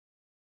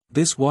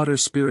 This water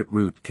spirit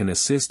root can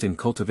assist in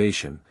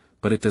cultivation,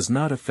 but it does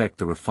not affect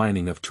the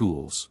refining of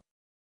tools.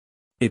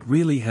 It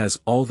really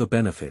has all the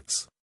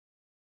benefits.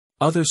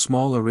 Other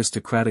small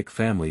aristocratic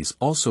families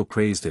also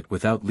praised it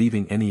without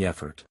leaving any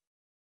effort.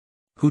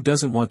 Who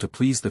doesn't want to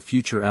please the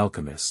future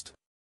alchemist?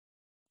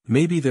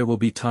 Maybe there will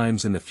be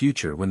times in the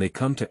future when they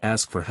come to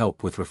ask for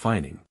help with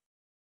refining.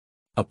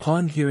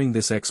 Upon hearing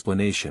this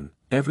explanation,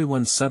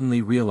 everyone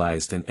suddenly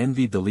realized and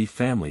envied the Li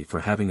family for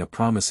having a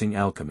promising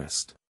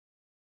alchemist.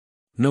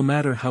 No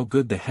matter how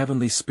good the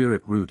heavenly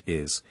spirit root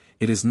is,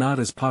 it is not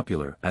as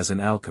popular as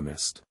an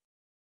alchemist.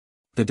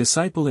 The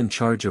disciple in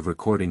charge of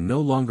recording no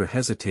longer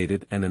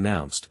hesitated and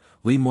announced,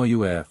 Li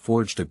Moyue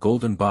forged a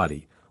golden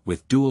body,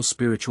 with dual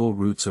spiritual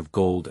roots of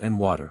gold and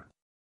water.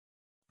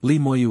 Li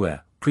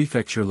Moyue,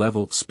 prefecture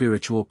level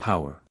spiritual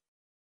power.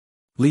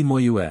 Li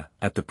Moyue,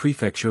 at the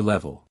prefecture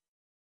level.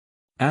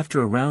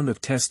 After a round of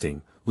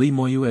testing, Li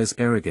Moyue's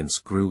arrogance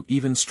grew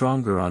even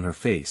stronger on her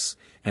face,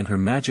 and her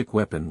magic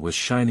weapon was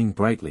shining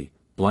brightly,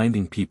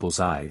 blinding people's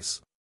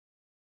eyes.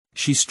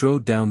 She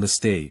strode down the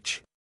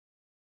stage.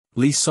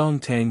 Li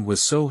Songtang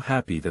was so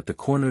happy that the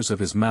corners of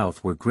his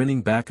mouth were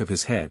grinning back of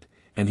his head,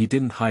 and he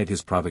didn't hide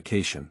his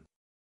provocation.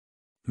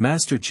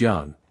 Master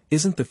Jiang,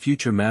 Isn't the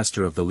future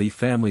master of the Li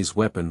family's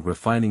weapon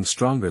refining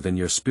stronger than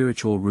your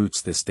spiritual roots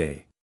this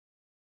day?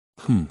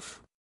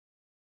 Humph.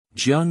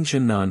 Jiang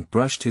Zhennan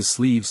brushed his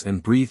sleeves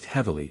and breathed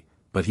heavily,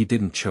 but he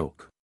didn't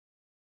choke.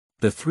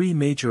 The three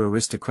major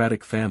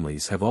aristocratic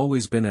families have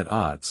always been at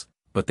odds,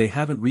 but they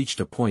haven't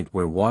reached a point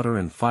where water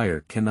and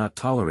fire cannot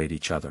tolerate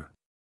each other.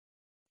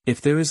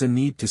 If there is a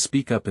need to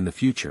speak up in the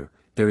future,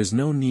 there is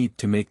no need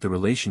to make the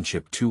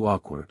relationship too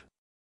awkward.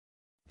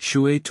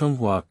 Shui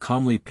Tonghua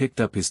calmly picked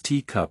up his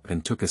teacup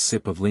and took a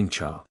sip of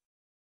Lingcha.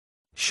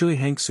 Shui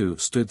Hangsu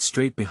stood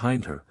straight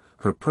behind her,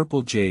 her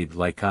purple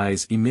jade-like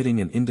eyes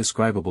emitting an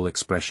indescribable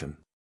expression.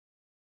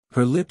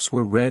 Her lips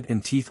were red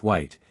and teeth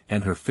white,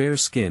 and her fair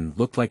skin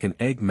looked like an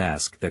egg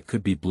mask that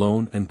could be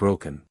blown and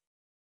broken.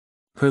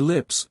 Her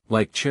lips,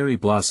 like cherry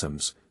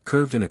blossoms,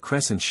 curved in a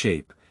crescent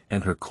shape,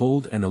 and her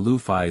cold and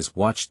aloof eyes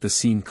watched the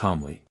scene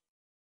calmly.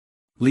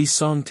 Li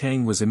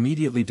Songtang was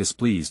immediately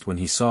displeased when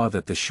he saw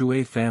that the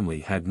Shui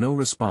family had no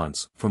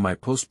response. For my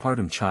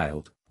postpartum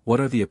child, what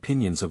are the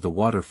opinions of the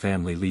water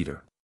family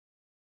leader?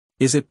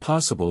 Is it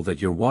possible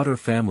that your water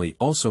family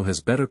also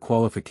has better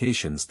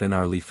qualifications than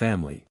our Li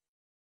family?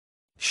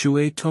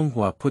 Shui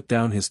Tonghua put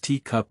down his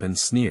teacup and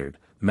sneered,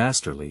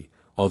 masterly,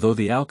 although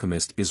the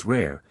alchemist is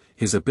rare,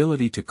 his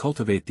ability to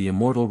cultivate the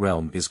immortal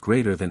realm is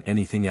greater than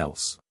anything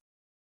else.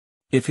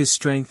 If his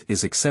strength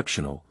is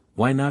exceptional,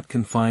 why not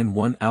confine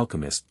one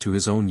alchemist to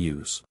his own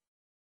use?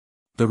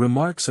 The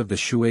remarks of the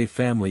Shui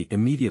family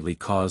immediately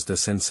caused a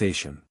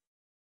sensation.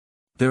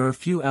 There are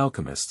few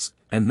alchemists,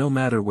 and no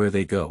matter where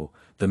they go,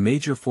 the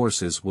major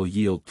forces will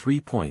yield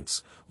 3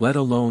 points, let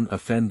alone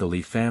offend the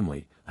Li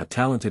family, a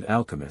talented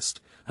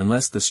alchemist,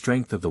 unless the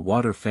strength of the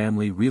water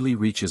family really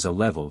reaches a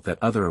level that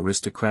other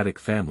aristocratic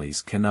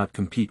families cannot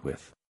compete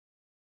with.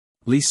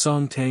 Li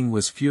Songtang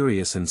was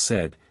furious and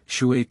said,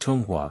 Shui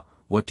Tonghua,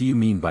 what do you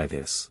mean by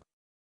this?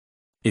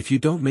 If you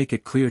don't make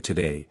it clear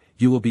today,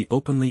 you will be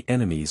openly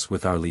enemies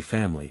with our Li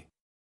family.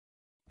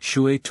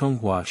 Shui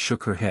Tonghua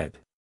shook her head.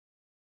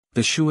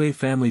 The Shui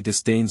family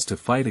disdains to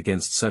fight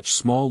against such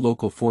small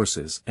local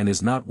forces and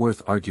is not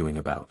worth arguing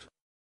about.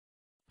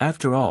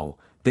 After all,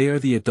 they are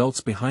the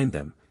adults behind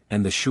them,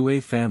 and the Shui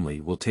family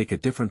will take a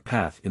different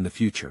path in the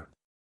future.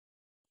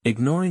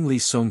 Ignoring Li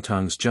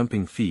Songtang's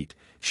jumping feet,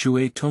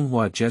 Shui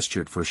Tonghua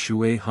gestured for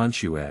Shui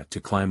Hanxue to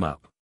climb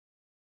up.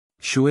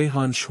 Shui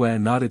Hanxue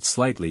nodded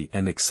slightly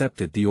and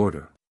accepted the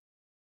order.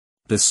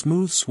 The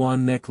smooth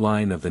swan neck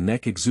line of the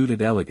neck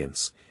exuded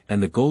elegance,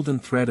 and the golden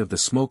thread of the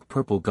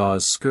smoke-purple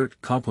gauze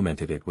skirt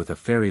complemented it with a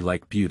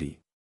fairy-like beauty.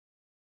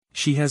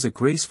 She has a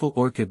graceful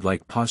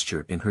orchid-like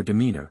posture in her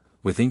demeanor,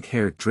 with ink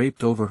hair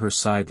draped over her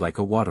side like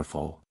a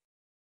waterfall.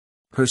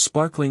 Her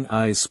sparkling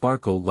eyes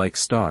sparkle like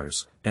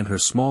stars, and her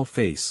small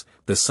face,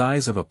 the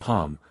size of a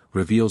palm,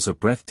 reveals a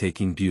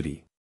breathtaking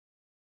beauty.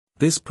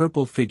 This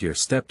purple figure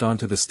stepped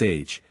onto the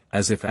stage,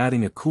 as if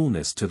adding a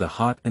coolness to the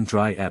hot and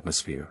dry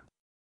atmosphere.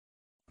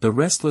 The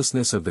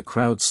restlessness of the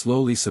crowd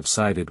slowly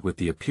subsided with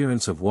the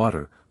appearance of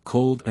water,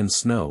 cold and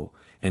snow,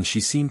 and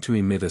she seemed to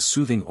emit a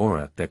soothing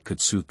aura that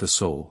could soothe the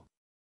soul.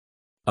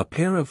 A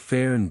pair of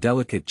fair and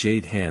delicate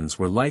jade hands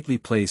were lightly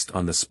placed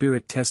on the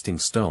spirit testing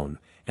stone,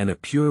 and a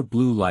pure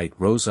blue light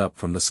rose up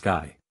from the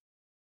sky.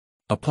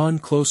 Upon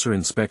closer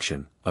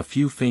inspection, a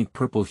few faint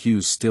purple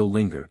hues still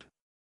lingered.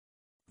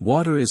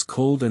 Water is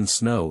cold and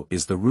snow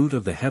is the root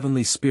of the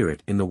heavenly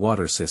spirit in the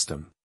water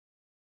system.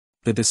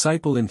 The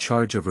disciple in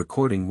charge of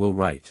recording will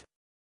write.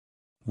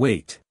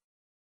 Wait.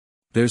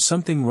 There's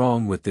something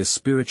wrong with this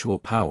spiritual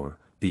power,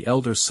 the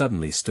elder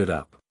suddenly stood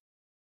up.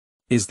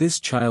 Is this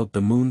child the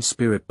moon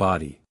spirit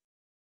body?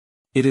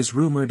 It is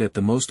rumored that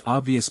the most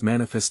obvious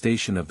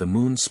manifestation of the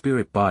moon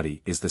spirit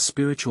body is the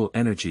spiritual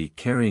energy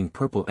carrying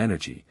purple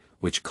energy,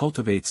 which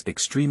cultivates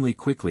extremely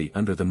quickly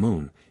under the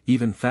moon,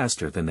 even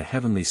faster than the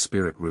heavenly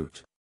spirit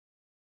root.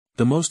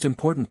 The most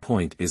important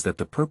point is that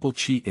the purple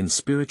chi in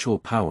spiritual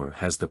power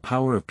has the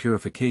power of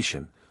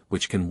purification,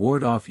 which can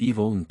ward off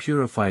evil and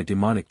purify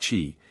demonic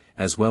chi,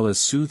 as well as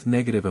soothe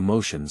negative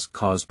emotions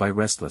caused by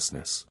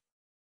restlessness.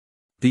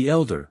 The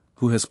elder,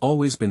 who has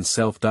always been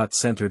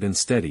self-centered and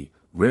steady,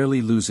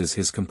 rarely loses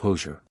his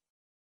composure.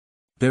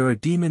 There are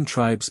demon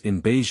tribes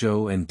in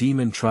Beizhou and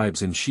demon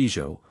tribes in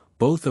Shizhou,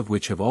 both of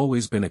which have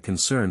always been a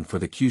concern for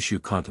the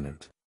Kyushu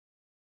continent.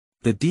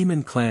 The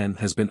demon clan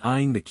has been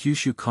eyeing the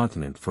Kyushu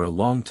continent for a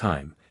long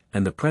time,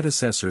 and the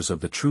predecessors of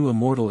the true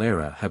immortal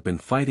era have been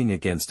fighting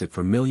against it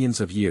for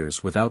millions of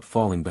years without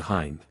falling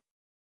behind.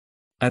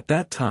 At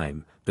that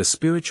time, the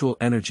spiritual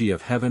energy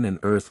of heaven and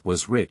earth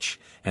was rich,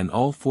 and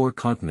all 4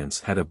 continents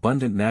had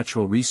abundant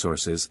natural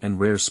resources and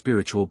rare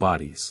spiritual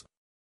bodies.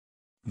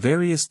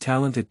 Various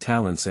talented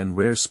talents and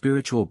rare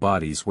spiritual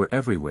bodies were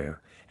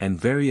everywhere, and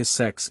various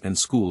sects and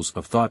schools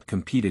of thought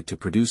competed to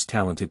produce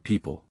talented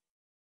people.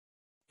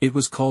 It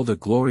was called a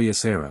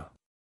glorious era.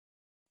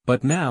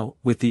 But now,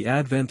 with the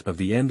advent of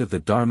the end of the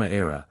Dharma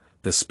era,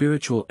 the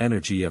spiritual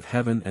energy of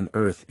heaven and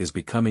earth is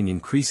becoming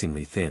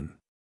increasingly thin.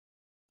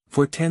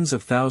 For tens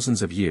of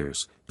thousands of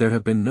years, there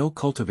have been no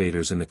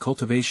cultivators in the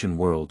cultivation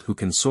world who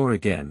can soar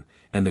again,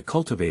 and the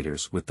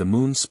cultivators with the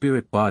moon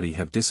spirit body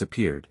have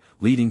disappeared,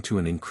 leading to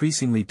an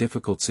increasingly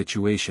difficult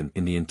situation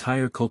in the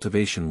entire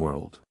cultivation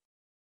world.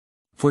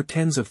 For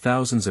tens of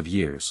thousands of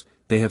years,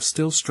 they have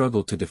still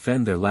struggled to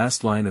defend their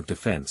last line of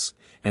defense,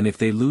 and if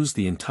they lose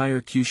the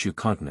entire Kyushu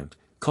continent,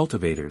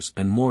 cultivators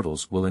and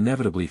mortals will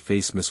inevitably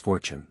face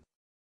misfortune.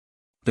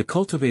 The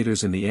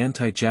cultivators in the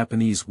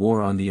anti-Japanese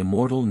war on the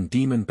immortal and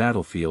demon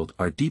battlefield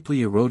are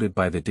deeply eroded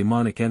by the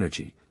demonic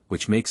energy,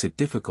 which makes it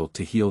difficult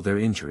to heal their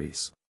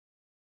injuries.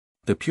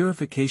 The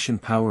purification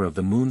power of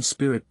the moon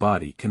spirit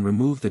body can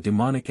remove the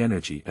demonic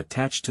energy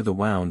attached to the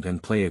wound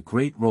and play a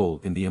great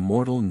role in the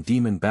immortal and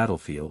demon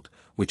battlefield,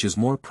 which is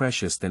more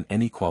precious than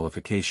any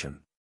qualification.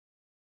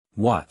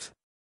 What?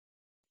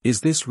 Is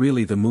this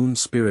really the moon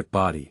spirit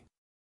body?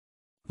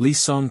 Li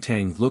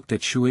Songtang looked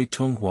at Shui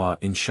Tonghua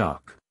in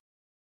shock.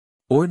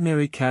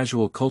 Ordinary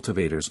casual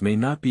cultivators may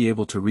not be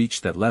able to reach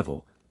that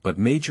level, but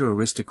major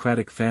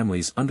aristocratic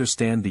families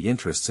understand the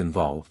interests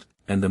involved,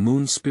 and the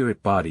moon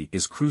spirit body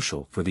is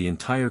crucial for the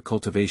entire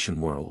cultivation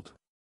world.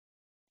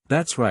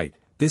 That's right,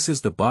 this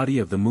is the body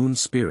of the moon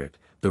spirit,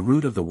 the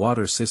root of the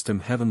water system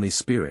heavenly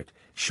spirit,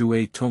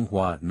 Shui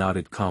Tonghua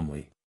nodded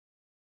calmly.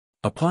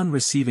 Upon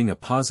receiving a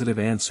positive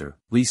answer,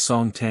 Li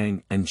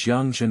Songtang and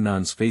Jiang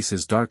Zhennan's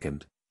faces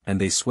darkened,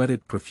 and they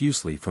sweated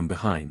profusely from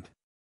behind.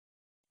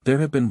 There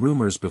have been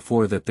rumors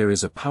before that there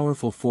is a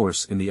powerful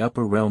force in the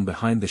upper realm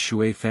behind the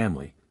Shui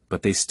family,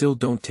 but they still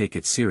don't take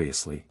it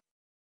seriously.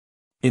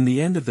 In the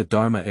end of the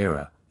Dharma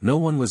era, no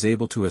one was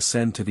able to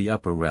ascend to the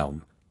upper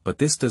realm, but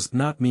this does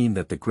not mean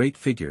that the great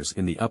figures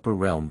in the upper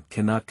realm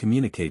cannot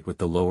communicate with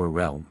the lower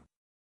realm.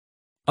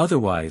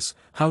 Otherwise,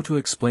 how to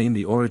explain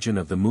the origin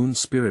of the moon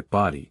spirit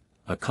body,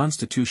 a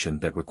constitution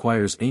that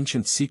requires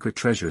ancient secret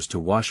treasures to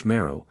wash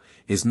marrow,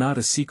 is not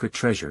a secret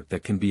treasure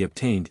that can be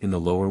obtained in the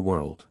lower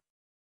world.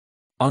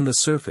 On the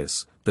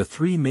surface, the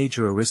three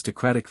major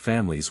aristocratic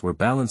families were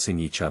balancing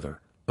each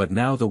other, but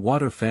now the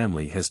water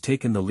family has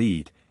taken the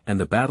lead, and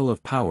the battle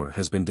of power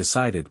has been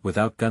decided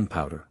without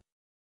gunpowder.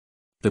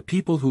 The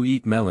people who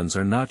eat melons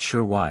are not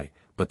sure why,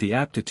 but the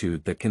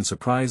aptitude that can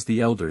surprise the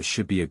elders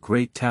should be a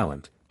great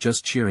talent,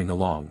 just cheering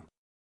along.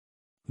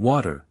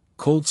 Water,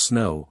 cold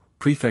snow,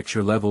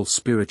 prefecture-level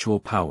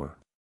spiritual power.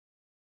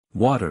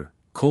 Water,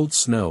 cold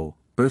snow,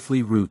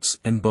 earthly roots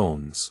and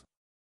bones.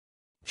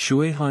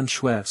 Shui Han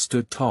Shui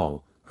stood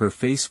tall, her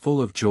face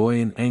full of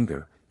joy and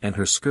anger, and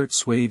her skirt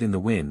swayed in the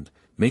wind,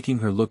 making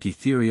her look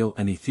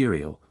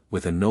ethereal,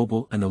 with a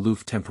noble and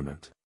aloof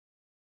temperament.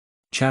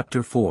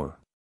 Chapter 4.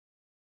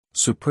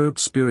 Superb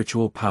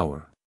Spiritual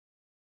Power.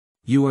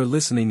 You are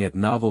listening at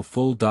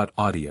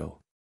novelfull.audio.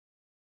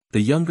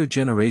 The younger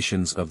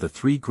generations of the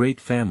three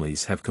great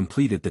families have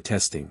completed the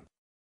testing.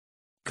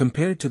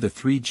 Compared to the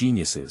three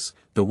geniuses,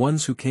 the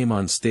ones who came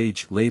on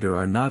stage later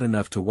are not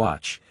enough to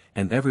watch,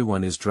 and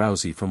everyone is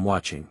drowsy from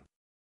watching.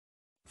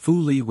 Fu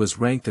Li was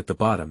ranked at the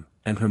bottom,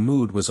 and her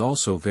mood was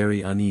also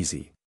very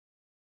uneasy.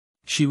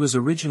 She was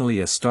originally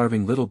a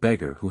starving little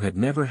beggar who had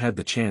never had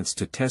the chance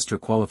to test her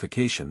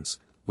qualifications,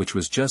 which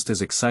was just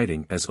as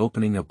exciting as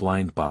opening a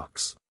blind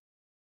box.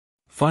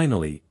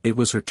 Finally, it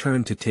was her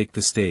turn to take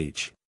the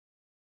stage.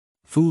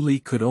 Fu Li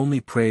could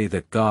only pray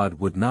that God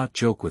would not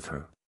joke with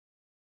her.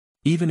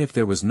 Even if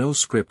there was no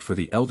script for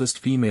the eldest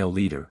female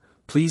leader,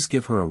 please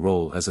give her a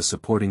role as a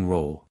supporting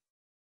role.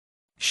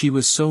 She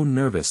was so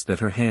nervous that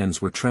her hands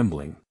were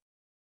trembling.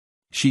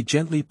 She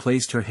gently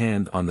placed her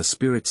hand on the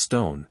spirit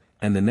stone,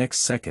 and the next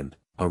second,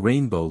 a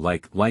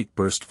rainbow-like light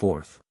burst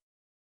forth.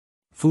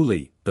 Fu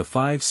Li, the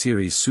 5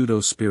 series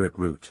pseudo-spirit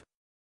root.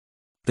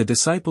 The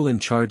disciple in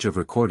charge of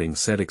recording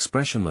said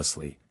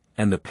expressionlessly,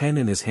 and the pen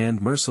in his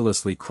hand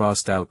mercilessly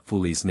crossed out Fu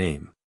Li's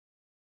name.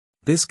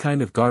 This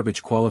kind of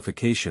garbage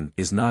qualification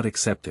is not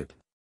accepted.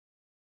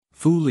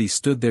 Fu Li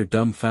stood there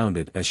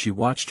dumbfounded as she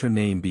watched her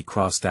name be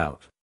crossed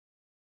out.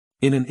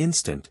 In an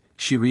instant,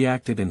 she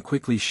reacted and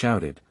quickly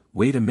shouted,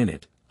 "Wait a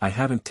minute, I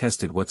haven't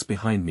tested what's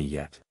behind me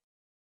yet.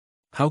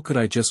 How could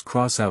I just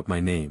cross out my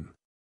name?"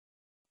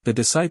 The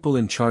disciple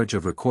in charge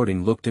of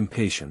recording looked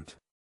impatient.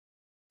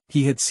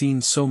 He had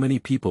seen so many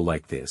people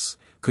like this,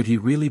 could he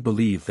really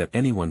believe that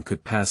anyone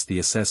could pass the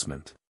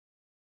assessment?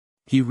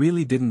 He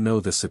really didn't know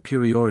the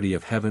superiority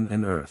of heaven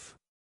and earth.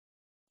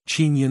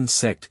 Qingyun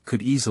sect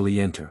could easily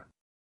enter.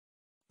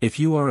 If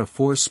you are a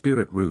 4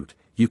 spirit root,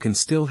 you can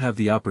still have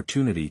the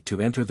opportunity to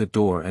enter the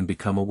door and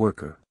become a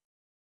worker.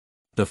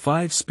 The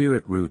 5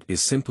 spirit root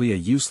is simply a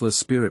useless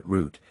spirit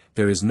root,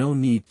 there is no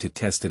need to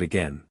test it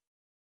again.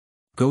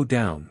 Go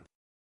down.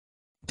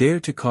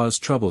 Dare to cause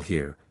trouble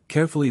here,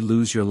 carefully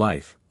lose your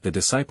life, the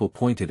disciple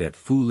pointed at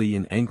Fu Li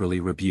and angrily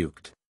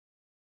rebuked.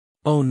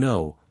 Oh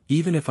no,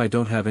 even if I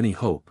don't have any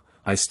hope,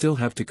 I still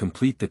have to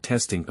complete the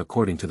testing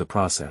according to the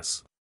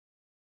process.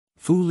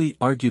 Fu Li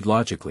argued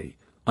logically,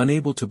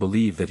 unable to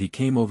believe that he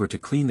came over to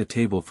clean the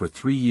table for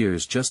 3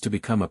 years just to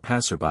become a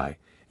passerby,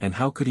 and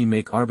how could he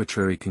make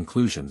arbitrary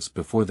conclusions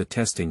before the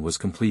testing was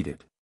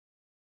completed?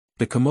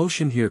 The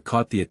commotion here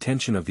caught the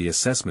attention of the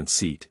assessment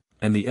seat,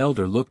 and the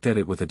elder looked at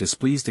it with a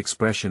displeased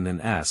expression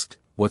and asked,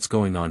 "What's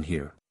going on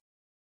here?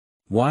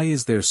 Why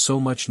is there so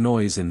much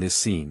noise in this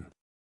scene?"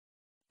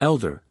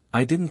 "Elder,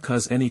 I didn't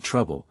cause any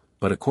trouble,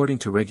 but according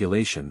to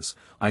regulations,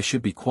 I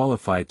should be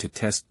qualified to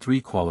test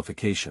 3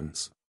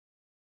 qualifications.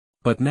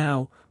 But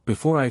now,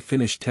 before I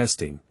finish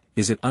testing,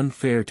 is it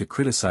unfair to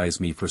criticize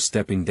me for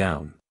stepping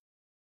down?"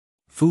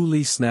 Fu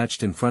Li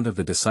snatched in front of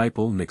the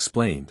disciple and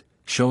explained,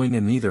 showing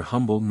a neither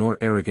humble nor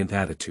arrogant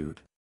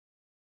attitude.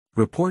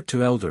 "Report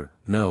to elder,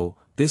 no,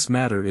 this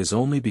matter is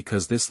only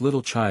because this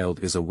little child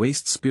is a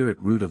waste spirit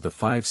root of the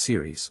 5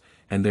 series,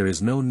 and there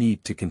is no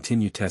need to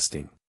continue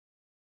testing."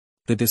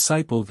 The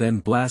disciple then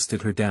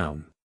blasted her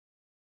down.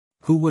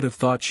 Who would have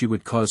thought she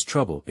would cause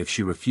trouble if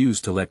she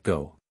refused to let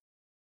go?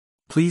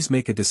 "Please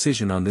make a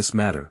decision on this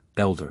matter,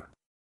 elder."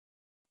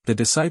 The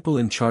disciple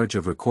in charge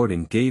of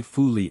recording gave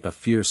Fu Li a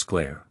fierce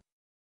glare.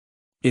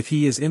 "If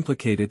he is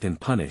implicated and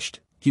punished,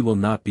 he will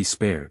not be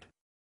spared."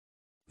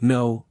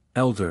 "No,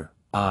 elder,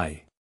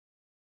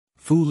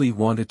 Fu Li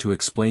wanted to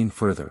explain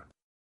further.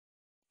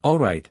 All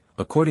right,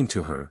 according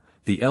to her,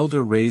 the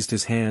elder raised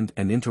his hand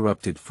and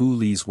interrupted Fu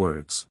Li's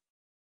words.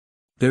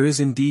 "There is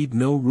indeed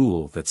no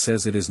rule that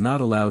says it is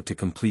not allowed to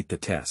complete the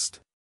test.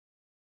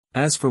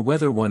 As for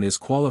whether one is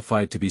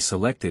qualified to be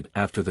selected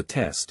after the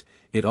test,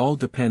 it all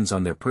depends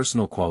on their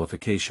personal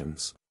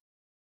qualifications.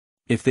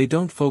 If they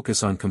don't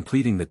focus on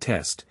completing the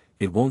test,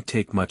 it won't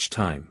take much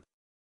time."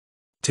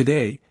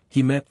 Today,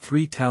 he met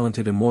 3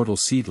 talented immortal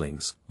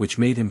seedlings, which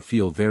made him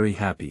feel very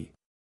happy.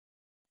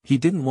 He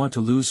didn't want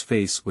to lose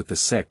face with the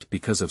sect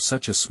because of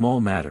such a small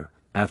matter.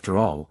 After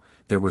all,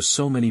 there were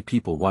so many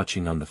people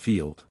watching on the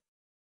field.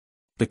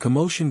 The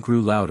commotion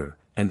grew louder,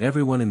 and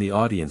everyone in the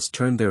audience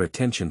turned their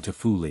attention to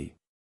Fu Li.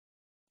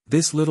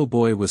 This little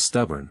boy was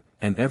stubborn,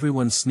 and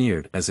everyone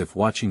sneered as if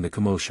watching the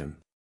commotion.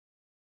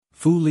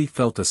 Fu Li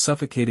felt a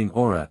suffocating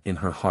aura in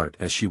her heart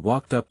as she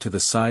walked up to the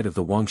side of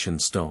the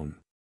Wangshan stone.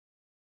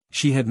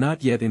 She had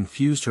not yet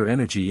infused her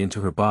energy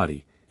into her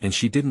body, and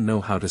she didn't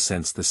know how to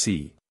sense the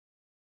sea.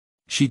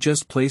 She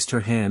just placed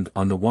her hand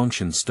on the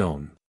Wangshan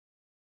stone.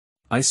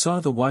 I saw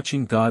the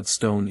watching god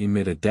stone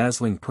emit a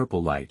dazzling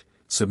purple light,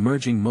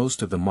 submerging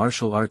most of the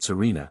martial arts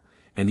arena,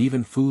 and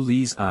even Fu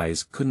Li's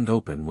eyes couldn't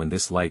open when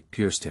this light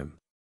pierced him.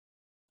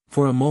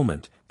 For a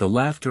moment, the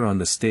laughter on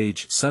the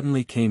stage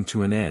suddenly came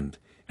to an end,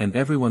 and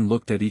everyone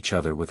looked at each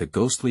other with a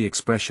ghostly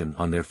expression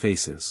on their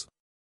faces.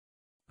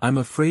 "I'm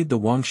afraid the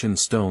Wangshan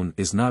stone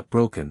is not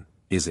broken,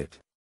 is it?"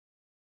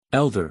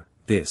 "Elder,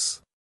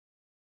 this."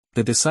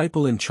 The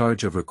disciple in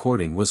charge of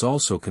recording was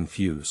also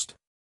confused.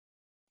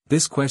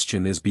 "This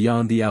question is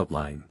beyond the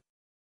outline.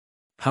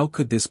 How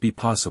could this be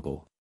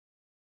possible?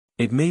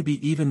 It may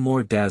be even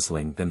more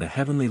dazzling than the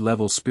heavenly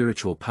level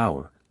spiritual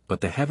power,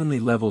 but the heavenly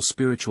level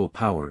spiritual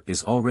power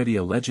is already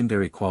a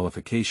legendary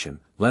qualification,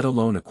 let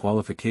alone a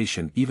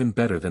qualification even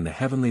better than the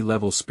heavenly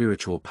level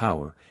spiritual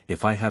power,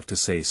 if I have to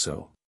say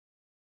so.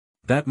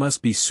 That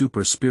must be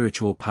super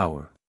spiritual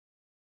power."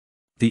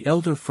 The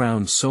elder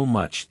frowned so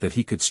much that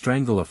he could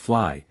strangle a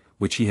fly,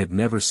 which he had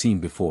never seen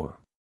before.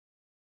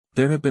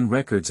 There have been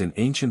records in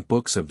ancient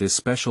books of this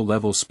special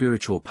level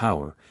spiritual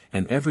power,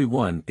 and every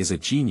one is a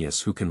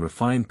genius who can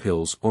refine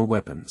pills or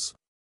weapons.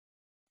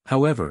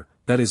 However,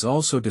 that is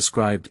also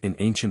described in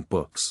ancient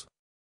books.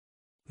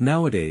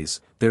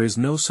 Nowadays, there is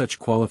no such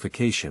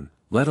qualification,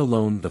 let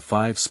alone the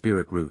 5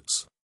 spirit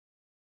roots.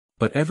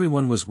 But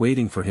everyone was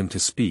waiting for him to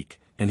speak,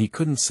 and he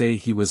couldn't say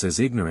he was as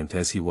ignorant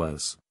as he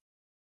was.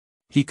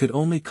 He could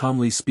only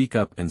calmly speak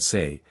up and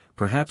say,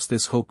 "Perhaps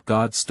this hope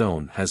god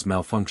stone has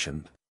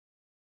malfunctioned.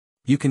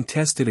 You can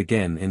test it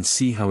again and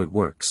see how it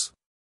works."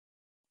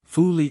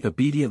 Fu Li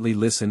obediently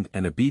listened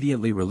and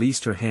obediently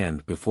released her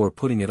hand before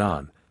putting it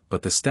on,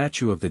 but the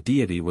statue of the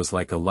deity was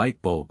like a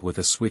light bulb with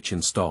a switch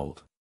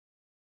installed.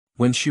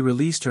 When she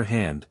released her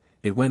hand,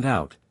 it went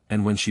out,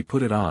 and when she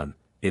put it on,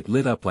 it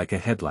lit up like a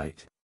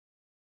headlight.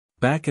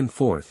 Back and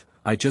forth,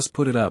 I just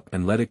put it up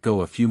and let it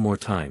go a few more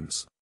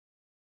times.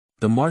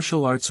 The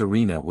martial arts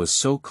arena was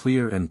so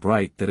clear and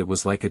bright that it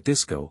was like a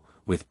disco,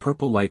 with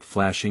purple light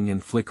flashing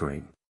and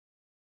flickering.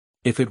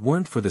 If it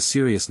weren't for the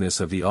seriousness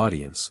of the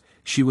audience,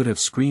 she would have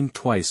screamed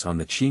twice on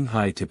the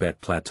Qinghai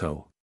Tibet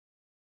plateau.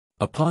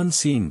 Upon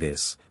seeing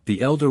this,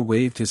 the elder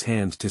waved his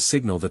hand to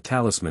signal the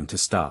talisman to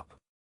stop.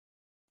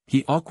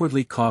 He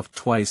awkwardly coughed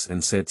twice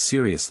and said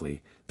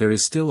seriously, "There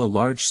is still a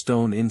large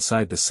stone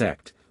inside the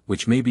sect,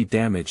 which may be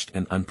damaged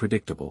and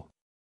unpredictable.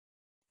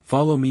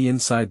 Follow me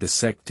inside the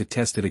sect to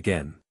test it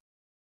again.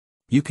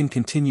 You can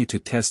continue to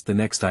test the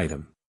next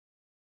item."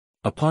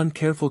 Upon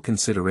careful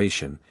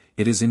consideration,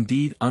 it is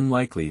indeed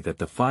unlikely that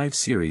the 5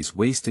 series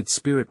wasted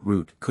spirit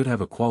root could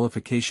have a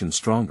qualification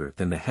stronger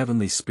than the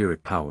heavenly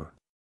spirit power.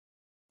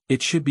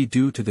 It should be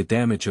due to the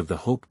damage of the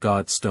Hope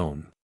God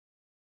Stone.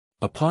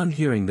 Upon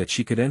hearing that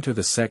she could enter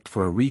the sect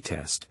for a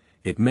retest,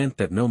 it meant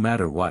that no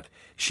matter what,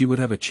 she would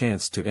have a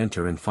chance to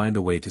enter and find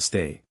a way to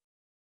stay.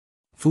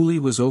 Fu Li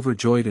was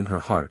overjoyed in her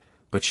heart,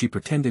 but she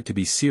pretended to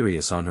be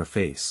serious on her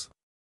face.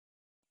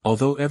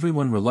 Although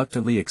everyone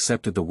reluctantly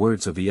accepted the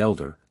words of the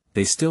elder,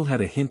 they still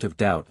had a hint of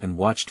doubt and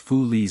watched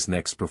Fu Li's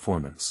next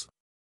performance.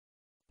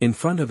 In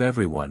front of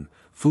everyone,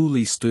 Fu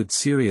Li stood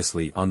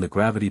seriously on the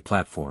gravity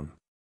platform.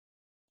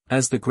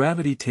 As the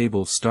gravity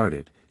table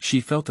started,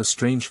 she felt a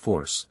strange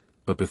force,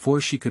 but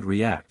before she could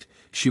react,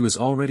 she was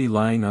already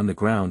lying on the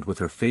ground with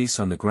her face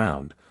on the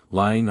ground,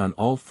 lying on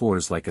all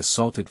fours like a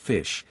salted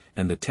fish,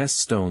 and the test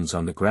stones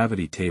on the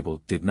gravity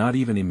table did not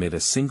even emit a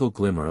single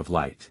glimmer of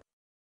light.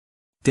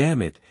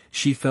 Damn it,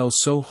 she fell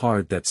so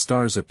hard that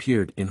stars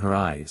appeared in her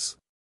eyes.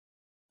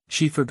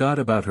 She forgot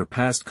about her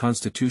past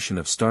constitution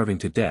of starving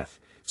to death,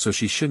 so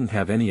she shouldn't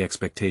have any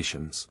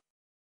expectations.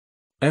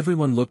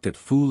 Everyone looked at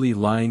Fu Li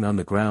lying on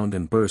the ground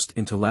and burst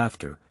into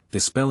laughter,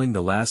 dispelling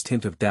the last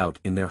hint of doubt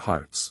in their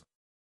hearts.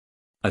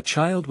 A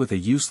child with a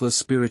useless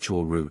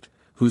spiritual root,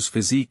 whose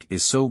physique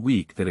is so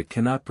weak that it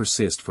cannot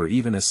persist for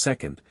even a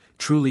second,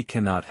 truly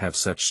cannot have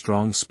such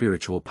strong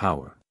spiritual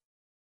power.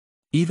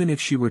 Even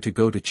if she were to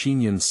go to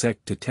Qingyun's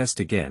sect to test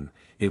again,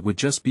 it would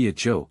just be a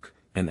joke,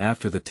 and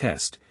after the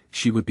test,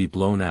 she would be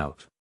blown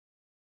out.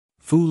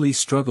 Fu Li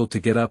struggled to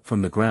get up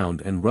from the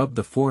ground and rubbed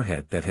the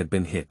forehead that had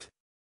been hit.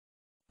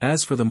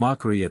 As for the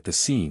mockery at the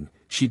scene,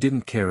 she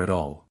didn't care at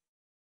all.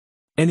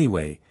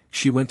 Anyway,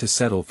 she went to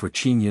settle for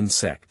Qingyun's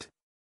sect.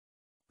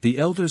 The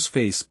elder's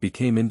face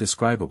became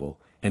indescribable,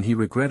 and he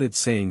regretted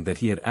saying that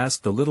he had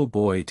asked the little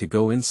boy to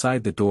go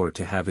inside the door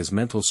to have his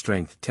mental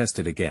strength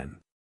tested again.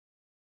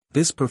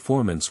 This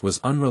performance was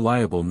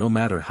unreliable no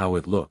matter how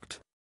it looked.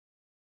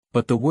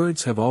 But the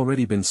words have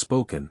already been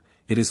spoken,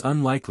 it is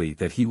unlikely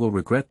that he will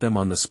regret them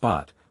on the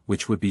spot,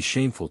 which would be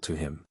shameful to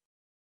him.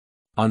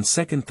 On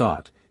second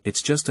thought,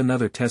 it's just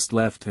another test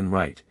left and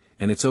right,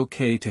 and it's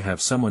okay to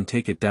have someone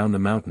take it down the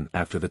mountain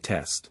after the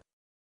test.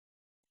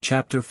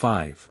 Chapter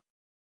 5.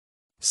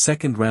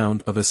 Second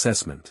Round of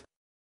Assessment.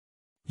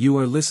 You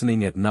are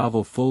listening at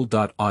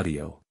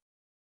novelfull.audio.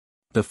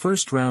 The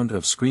first round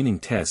of screening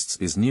tests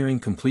is nearing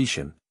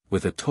completion,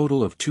 with a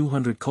total of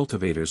 200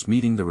 cultivators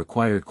meeting the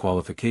required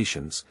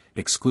qualifications,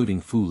 excluding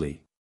Fu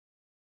Li.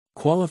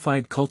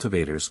 Qualified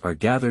cultivators are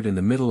gathered in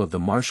the middle of the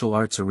martial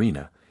arts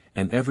arena,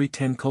 and every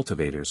 10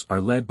 cultivators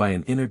are led by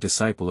an inner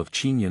disciple of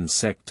Qingyun's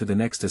sect to the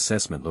next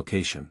assessment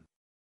location.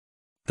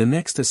 The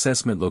next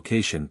assessment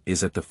location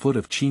is at the foot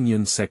of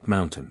Qingyun's sect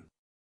mountain.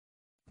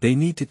 They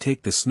need to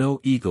take the snow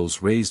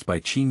eagles raised by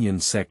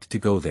Qingyun's sect to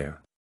go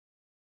there.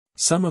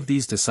 Some of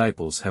these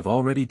disciples have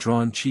already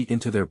drawn qi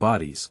into their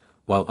bodies,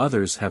 while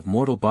others have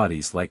mortal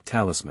bodies like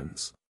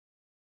talismans.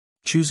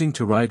 Choosing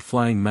to ride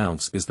flying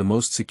mounts is the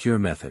most secure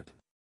method.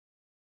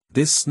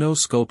 This snow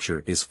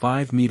sculpture is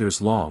 5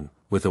 meters long,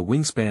 with a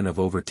wingspan of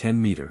over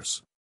 10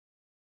 meters.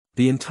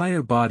 The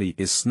entire body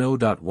is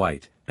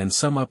snow-white, and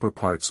some upper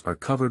parts are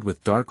covered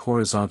with dark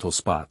horizontal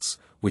spots,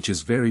 which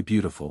is very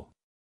beautiful.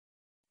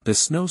 The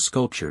snow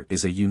sculpture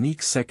is a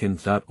unique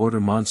second-order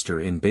monster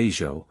in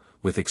Beizhou,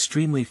 with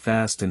extremely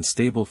fast and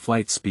stable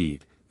flight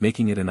speed,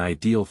 making it an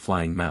ideal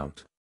flying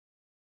mount.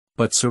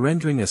 But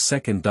surrendering a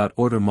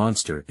second-order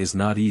monster is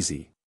not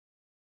easy.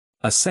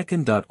 A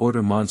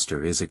second-order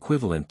monster is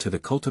equivalent to the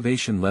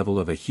cultivation level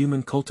of a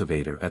human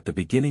cultivator at the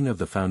beginning of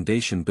the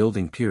foundation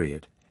building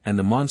period, and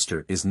the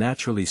monster is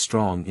naturally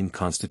strong in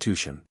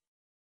constitution.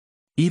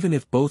 Even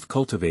if both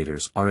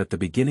cultivators are at the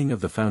beginning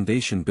of the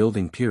foundation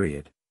building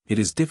period, it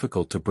is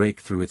difficult to break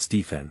through its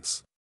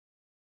defense.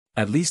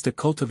 At least a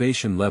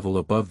cultivation level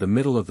above the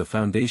middle of the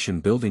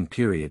foundation building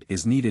period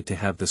is needed to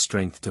have the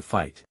strength to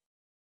fight.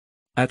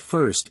 At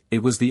first,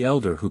 it was the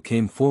elder who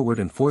came forward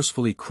and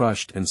forcefully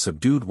crushed and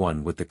subdued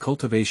one with the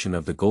cultivation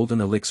of the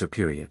golden elixir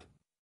period.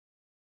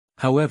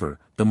 However,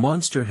 the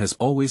monster has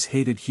always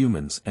hated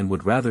humans and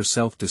would rather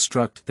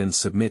self-destruct than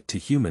submit to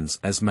humans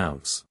as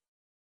mounts.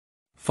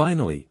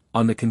 Finally,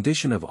 on the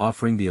condition of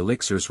offering the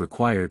elixirs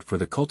required for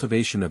the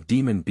cultivation of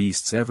demon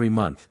beasts every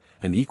month,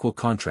 an equal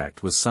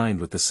contract was signed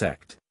with the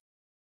sect.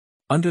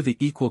 Under the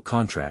equal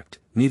contract,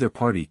 neither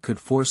party could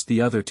force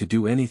the other to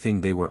do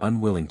anything they were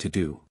unwilling to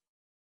do.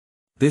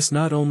 This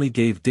not only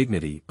gave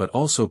dignity but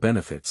also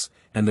benefits,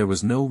 and there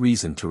was no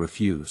reason to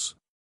refuse.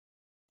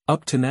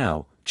 Up to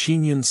now,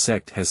 Qingyun's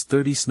sect has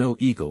 30 snow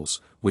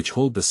eagles, which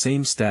hold the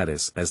same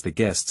status as the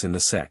guests in the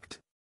sect.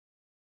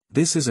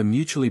 This is a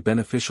mutually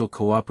beneficial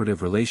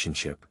cooperative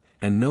relationship,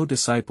 and no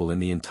disciple in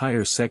the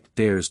entire sect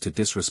dares to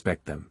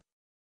disrespect them.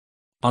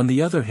 On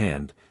the other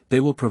hand, they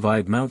will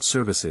provide mount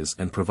services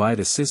and provide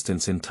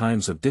assistance in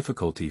times of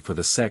difficulty for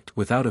the sect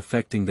without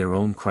affecting their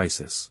own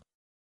crisis.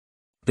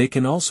 They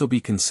can also be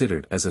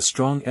considered as a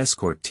strong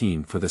escort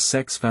team for the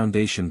sect's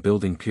foundation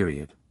building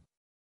period.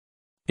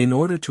 In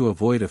order to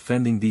avoid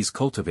offending these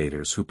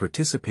cultivators who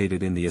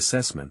participated in the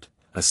assessment,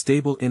 a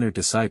stable inner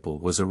disciple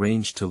was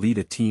arranged to lead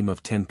a team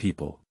of 10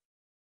 people.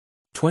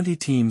 20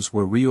 teams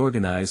were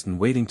reorganized and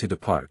waiting to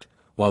depart,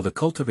 while the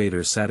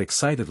cultivators sat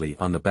excitedly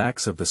on the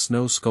backs of the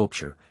snow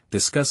sculpture,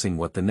 discussing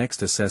what the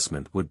next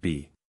assessment would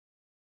be.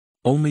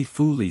 Only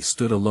Fu Li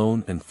stood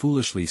alone and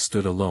foolishly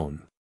stood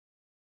alone.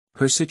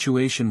 Her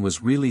situation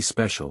was really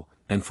special,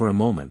 and for a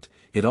moment,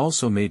 it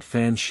also made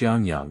Fan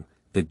Xiangyang,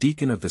 the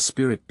deacon of the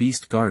Spirit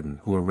Beast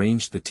Garden who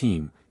arranged the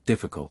team,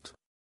 difficult.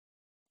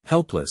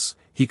 Helpless,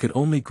 he could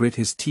only grit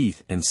his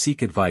teeth and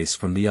seek advice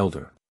from the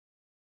elder.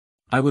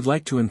 I would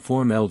like to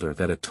inform Elder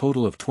that a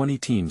total of 20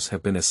 teams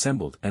have been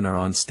assembled and are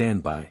on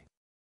standby.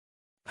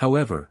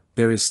 However,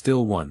 there is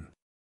still one.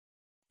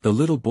 The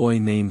little boy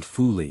named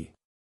Fu-Li.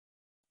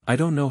 I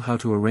don't know how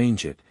to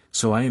arrange it,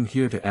 so I am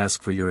here to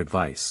ask for your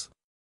advice.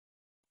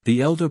 The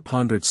elder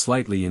pondered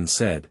slightly and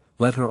said,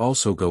 let her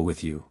also go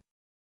with you.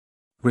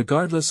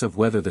 Regardless of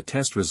whether the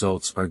test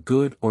results are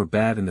good or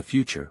bad in the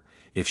future,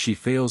 if she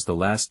fails the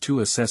last 2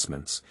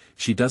 assessments,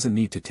 she doesn't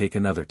need to take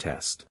another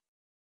test.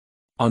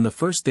 On the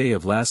first day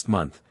of last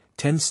month,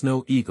 10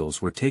 snow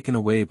eagles were taken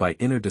away by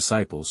inner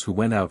disciples who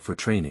went out for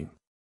training.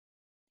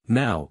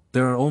 Now,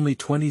 there are only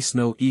 20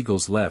 snow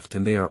eagles left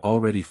and they are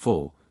already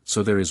full,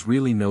 so there is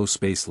really no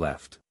space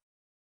left.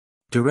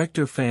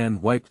 Director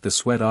Fan wiped the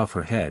sweat off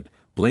her head,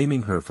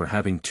 blaming her for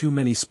having too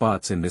many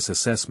spots in this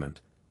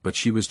assessment, but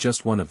she was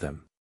just one of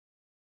them.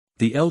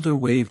 The elder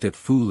waved at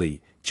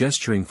Fu-Li,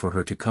 gesturing for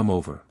her to come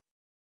over.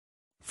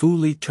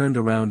 Fu-Li turned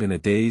around in a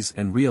daze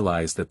and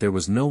realized that there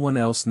was no one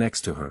else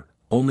next to her.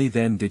 Only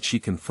then did she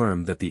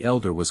confirm that the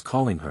elder was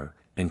calling her,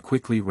 and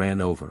quickly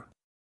ran over.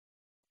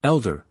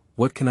 Elder,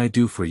 what can I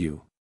do for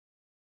you?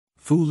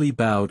 Fu-Li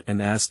bowed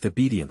and asked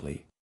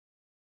obediently.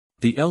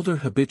 The elder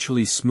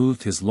habitually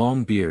smoothed his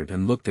long beard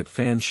and looked at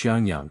Fan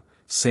Xiangyang,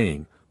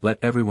 saying, let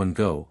everyone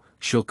go,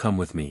 she'll come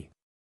with me.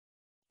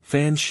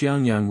 Fan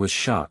Xiangyang was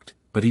shocked,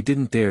 but he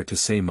didn't dare to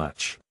say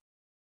much.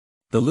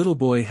 The little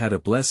boy had a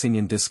blessing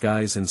in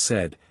disguise and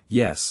said,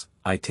 yes,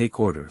 I take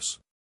orders.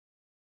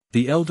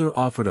 The elder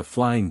offered a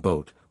flying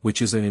boat,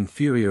 which is an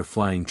inferior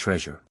flying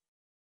treasure.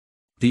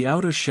 The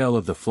outer shell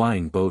of the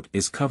flying boat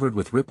is covered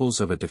with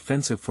ripples of a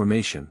defensive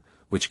formation,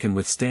 which can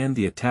withstand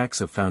the attacks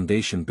of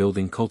foundation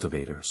building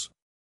cultivators.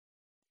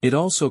 It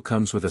also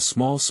comes with a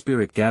small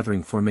spirit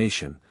gathering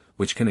formation,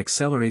 which can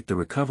accelerate the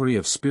recovery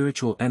of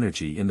spiritual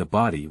energy in the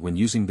body when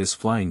using this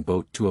flying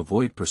boat to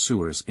avoid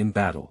pursuers in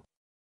battle.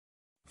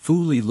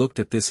 Fu-Li looked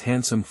at this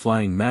handsome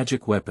flying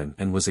magic weapon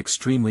and was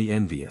extremely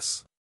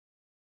envious.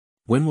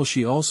 When will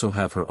she also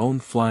have her own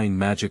flying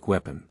magic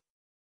weapon?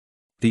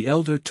 The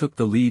elder took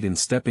the lead in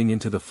stepping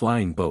into the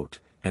flying boat,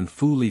 and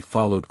Fu-Li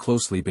followed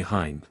closely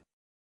behind.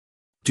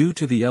 Due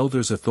to the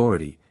elder's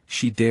authority,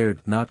 she dared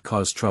not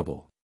cause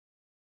trouble.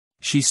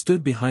 She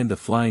stood behind the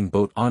flying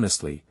boat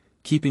honestly,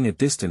 keeping a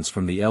distance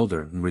from the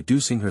elder and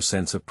reducing her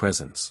sense of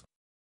presence.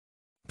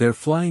 Their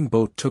flying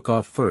boat took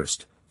off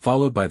first,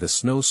 followed by the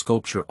snow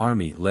sculpture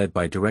army led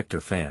by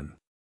Director Fan.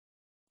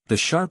 The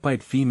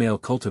sharp-eyed female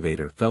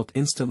cultivator felt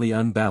instantly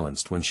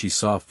unbalanced when she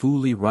saw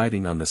Fu-Li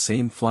riding on the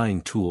same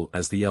flying tool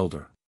as the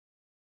elder.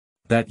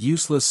 That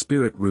useless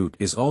spirit root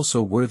is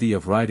also worthy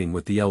of riding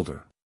with the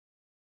elder.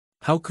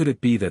 How could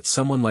it be that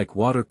someone like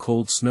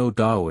water-cold snow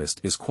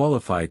Daoist is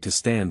qualified to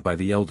stand by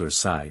the elder's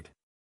side?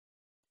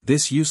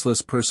 This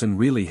useless person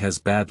really has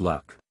bad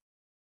luck.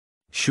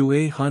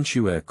 Shui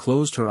Hanshue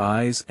closed her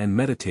eyes and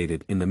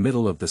meditated in the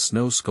middle of the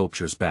snow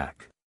sculpture's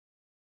back.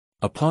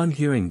 Upon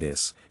hearing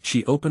this,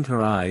 she opened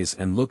her eyes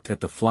and looked at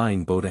the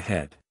flying boat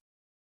ahead.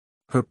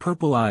 Her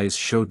purple eyes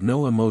showed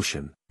no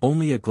emotion,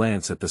 only a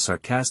glance at the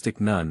sarcastic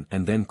nun,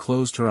 and then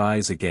closed her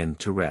eyes again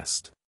to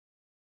rest.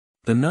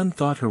 The nun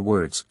thought her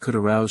words could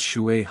arouse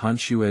Shui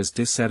Hanshue's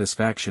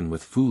dissatisfaction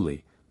with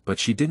Fu-Li, but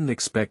she didn't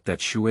expect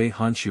that Shui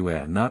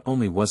Hanshue not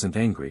only wasn't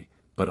angry,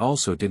 but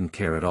also didn't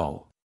care at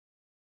all.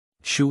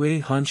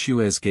 Shui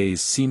Hanshue's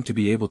gaze seemed to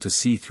be able to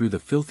see through the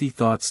filthy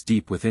thoughts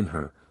deep within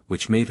her,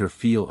 which made her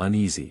feel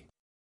uneasy.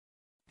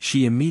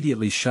 She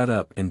immediately shut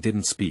up and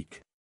didn't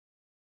speak.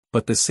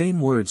 But the same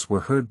words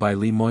were heard by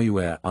Li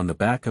Moyue on the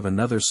back of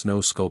another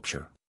snow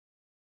sculpture.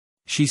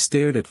 She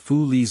stared at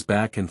Fu-Li's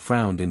back and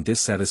frowned in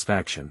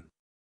dissatisfaction.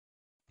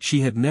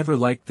 She had never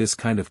liked this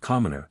kind of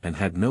commoner and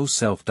had no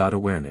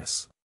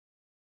self-awareness.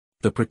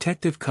 The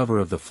protective cover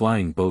of the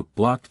flying boat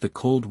blocked the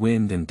cold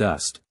wind and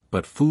dust,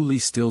 but Fu-Li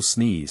still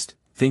sneezed,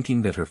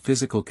 thinking that her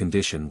physical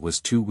condition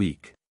was too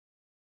weak.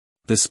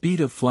 The speed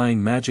of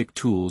flying magic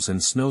tools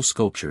and snow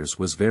sculptures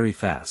was very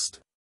fast.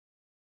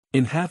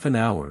 In half an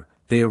hour,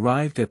 they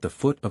arrived at the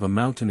foot of a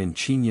mountain in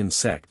Qinyan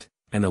sect,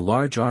 and a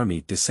large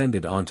army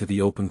descended onto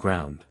the open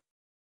ground.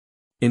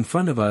 In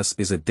front of us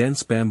is a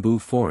dense bamboo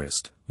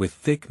forest, with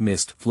thick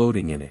mist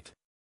floating in it.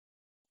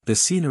 The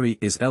scenery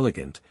is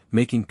elegant,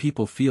 making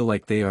people feel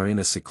like they are in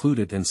a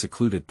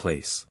secluded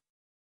place.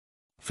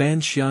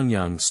 Fan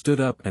Xiangyang stood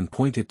up and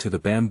pointed to the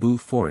bamboo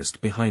forest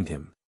behind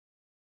him.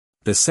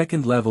 The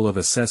second level of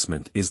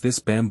assessment is this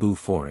bamboo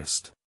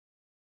forest.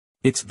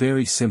 It's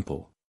very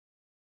simple.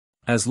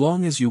 As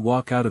long as you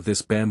walk out of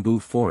this bamboo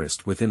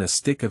forest within a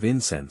stick of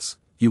incense,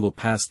 you will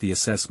pass the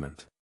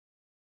assessment.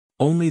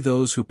 Only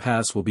those who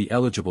pass will be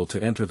eligible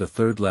to enter the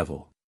third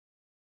level.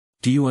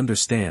 Do you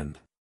understand?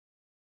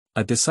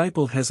 A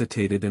disciple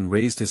hesitated and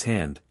raised his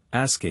hand,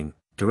 asking,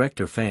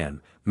 Director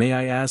Fan, may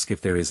I ask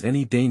if there is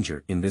any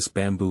danger in this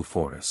bamboo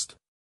forest?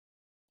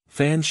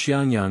 Fan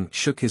Xiangyang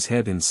shook his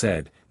head and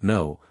said,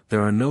 no,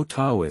 there are no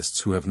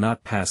Taoists who have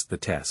not passed the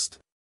test.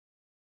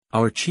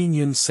 Our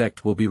Qinyan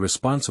sect will be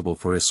responsible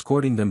for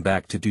escorting them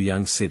back to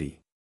Duyang City.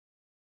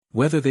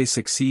 Whether they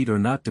succeed or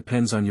not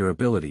depends on your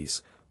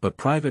abilities, but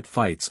private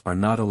fights are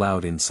not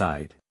allowed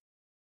inside.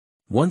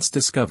 Once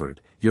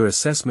discovered, your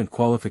assessment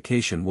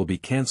qualification will be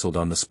cancelled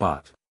on the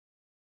spot.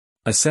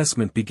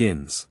 Assessment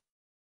begins.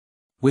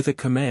 With a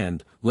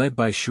command, led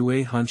by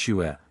Shui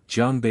Hanxue,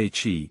 Jiang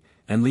Beiqi,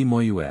 and Li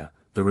Moyue,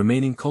 the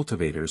remaining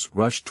cultivators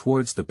rushed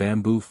towards the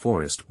bamboo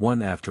forest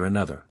one after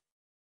another.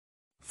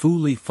 Fu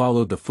Li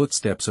followed the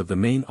footsteps of the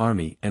main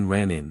army and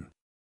ran in.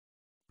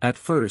 At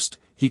first,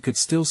 he could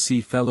still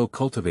see fellow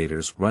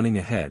cultivators running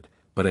ahead,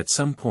 but at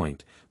some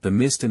point, the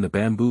mist in the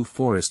bamboo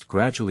forest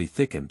gradually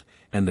thickened,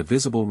 and the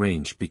visible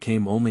range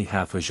became only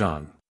half a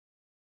zhang.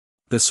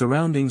 The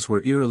surroundings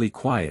were eerily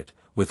quiet,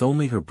 with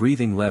only her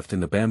breathing left in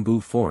the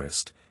bamboo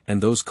forest,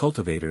 and those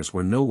cultivators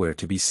were nowhere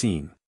to be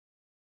seen.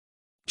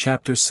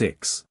 Chapter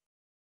 6.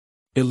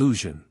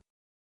 Illusion.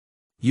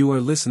 You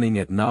are listening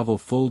at Novel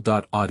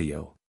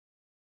Full.audio.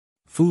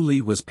 Fu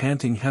Li was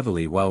panting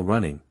heavily while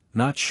running,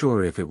 not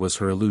sure if it was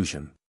her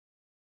illusion.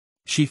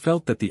 She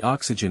felt that the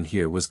oxygen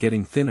here was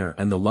getting thinner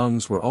and the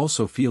lungs were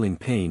also feeling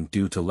pain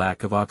due to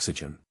lack of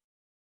oxygen.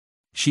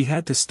 She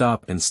had to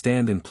stop and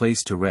stand in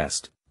place to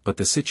rest, but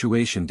the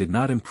situation did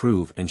not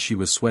improve and she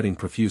was sweating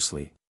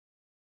profusely.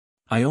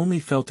 I only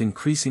felt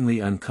increasingly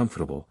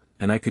uncomfortable,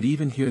 and I could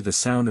even hear the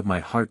sound of my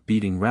heart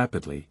beating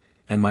rapidly,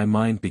 and my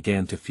mind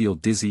began to feel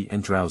dizzy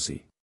and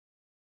drowsy.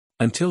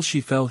 Until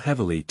she fell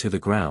heavily to the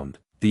ground,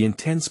 the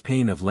intense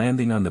pain of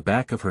landing on the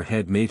back of her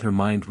head made her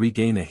mind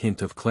regain a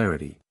hint of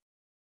clarity.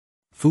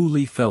 Fu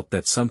Li felt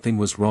that something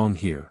was wrong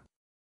here.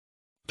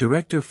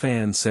 Director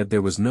Fan said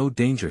there was no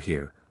danger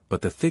here,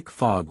 but the thick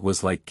fog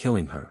was like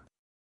killing her.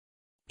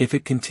 If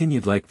it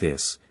continued like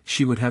this,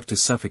 she would have to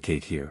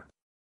suffocate here.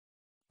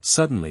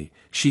 Suddenly,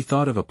 she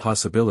thought of a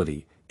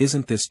possibility.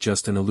 Isn't this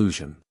just an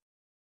illusion?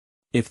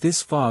 If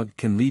this fog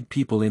can lead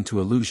people into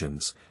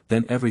illusions,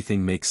 then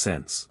everything makes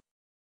sense.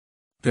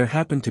 There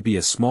happened to be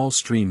a small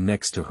stream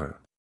next to her.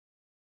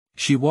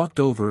 She walked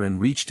over and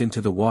reached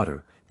into the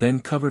water, then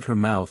covered her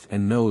mouth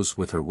and nose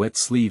with her wet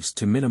sleeves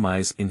to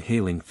minimize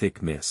inhaling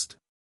thick mist.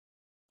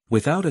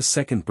 Without a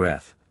second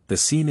breath, the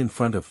scene in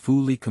front of Fu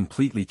Li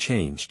completely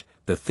changed,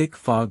 the thick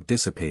fog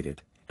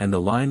dissipated, and the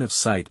line of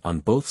sight on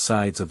both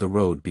sides of the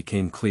road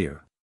became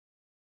clear.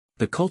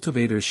 The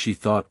cultivators she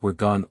thought were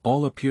gone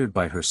all appeared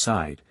by her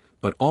side,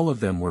 but all of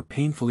them were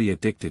painfully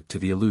addicted to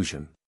the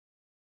illusion.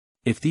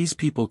 If these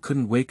people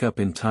couldn't wake up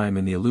in time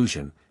in the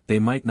illusion, they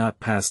might not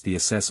pass the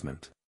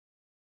assessment.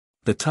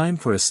 The time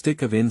for a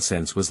stick of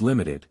incense was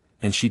limited,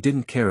 and she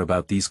didn't care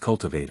about these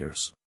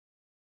cultivators.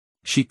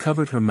 She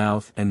covered her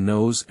mouth and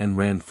nose and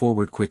ran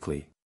forward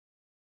quickly.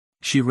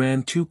 She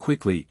ran too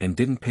quickly and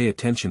didn't pay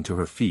attention to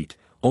her feet,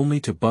 only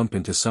to bump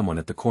into someone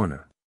at the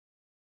corner.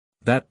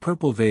 That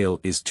purple veil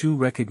is too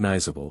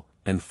recognizable,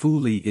 and Fu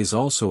Li is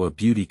also a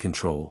beauty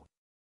control.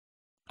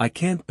 I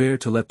can't bear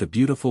to let the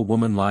beautiful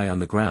woman lie on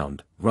the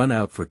ground, run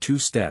out for 2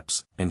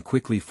 steps, and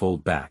quickly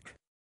fold back.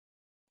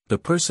 The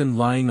person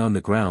lying on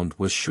the ground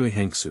was Shui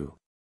Hengsu.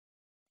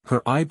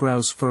 Her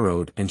eyebrows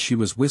furrowed and she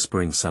was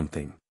whispering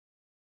something.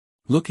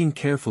 Looking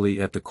carefully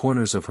at the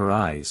corners of her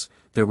eyes,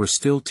 there were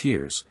still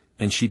tears,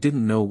 and she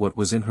didn't know what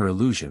was in her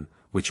illusion,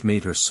 which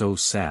made her so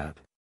sad.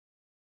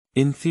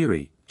 In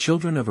theory,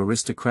 children of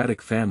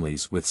aristocratic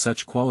families with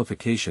such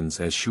qualifications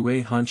as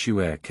Shui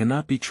Hanxue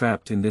cannot be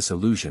trapped in this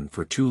illusion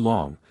for too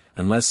long,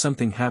 unless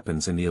something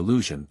happens in the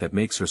illusion that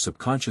makes her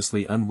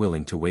subconsciously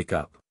unwilling to wake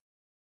up.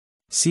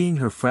 Seeing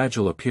her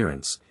fragile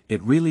appearance,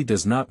 it really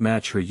does not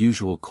match her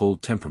usual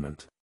cold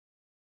temperament.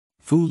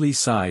 Fu Li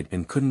sighed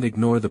and couldn't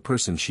ignore the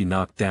person she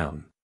knocked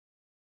down.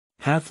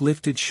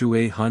 Half-lifted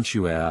Shui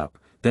Hanxue up,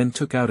 then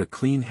took out a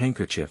clean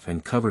handkerchief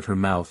and covered her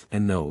mouth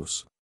and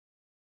nose.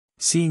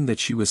 Seeing that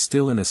she was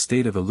still in a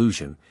state of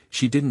illusion,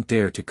 she didn't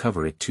dare to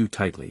cover it too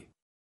tightly.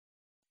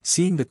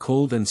 Seeing the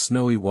cold and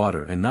snowy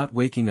water and not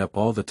waking up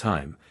all the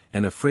time,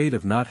 and afraid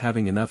of not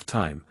having enough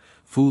time,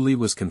 Fu Li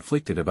was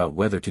conflicted about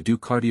whether to do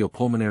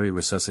cardiopulmonary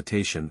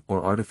resuscitation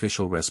or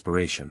artificial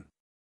respiration.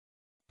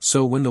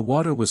 So when the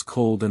water was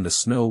cold and the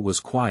snow was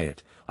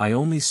quiet, I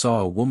only saw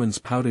a woman's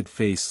pouted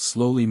face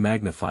slowly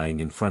magnifying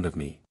in front of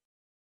me.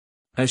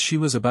 As she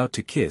was about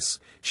to kiss,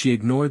 she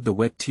ignored the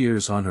wet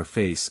tears on her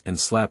face and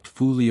slapped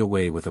Fu Li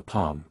away with a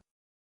palm.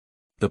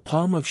 The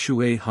palm of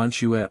Shui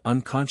Hanxue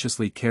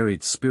unconsciously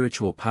carried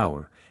spiritual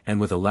power, and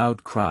with a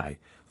loud cry,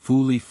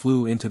 Fu Li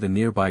flew into the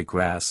nearby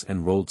grass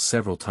and rolled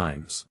several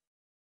times.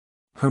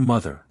 Her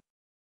mother.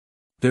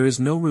 There is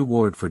no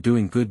reward for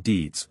doing good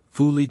deeds.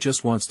 Fu Li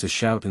just wants to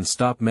shout and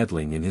stop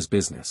meddling in his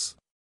business.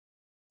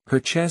 Her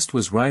chest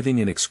was writhing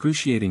in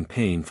excruciating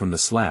pain from the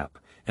slap,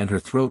 and her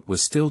throat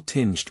was still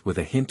tinged with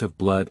a hint of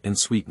blood and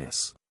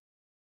sweetness.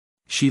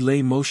 She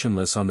lay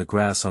motionless on the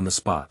grass on the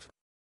spot.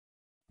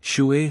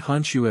 Shui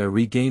Hanxue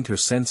regained her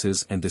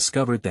senses and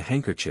discovered the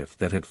handkerchief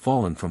that had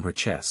fallen from her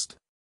chest.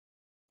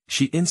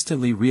 She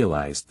instantly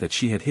realized that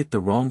she had hit the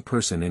wrong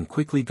person and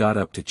quickly got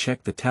up to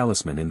check the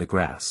talisman in the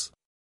grass.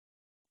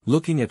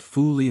 Looking at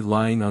Fu Li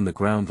lying on the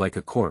ground like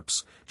a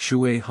corpse,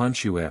 Shui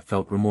Hanxue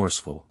felt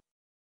remorseful.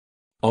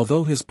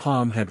 Although his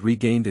palm had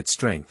regained its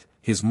strength,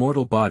 his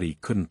mortal body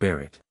couldn't bear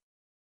it.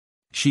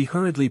 She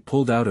hurriedly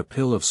pulled out a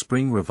pill of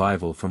Spring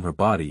Revival from her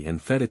body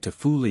and fed it to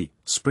Fu Li.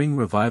 Spring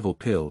Revival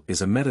pill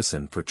is a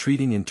medicine for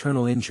treating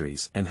internal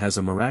injuries and has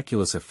a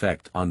miraculous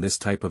effect on this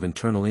type of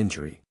internal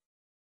injury.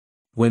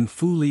 When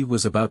Fu Li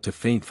was about to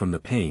faint from the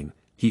pain,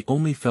 he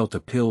only felt a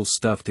pill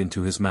stuffed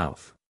into his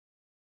mouth.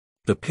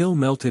 The pill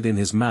melted in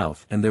his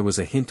mouth and there was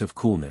a hint of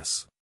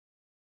coolness.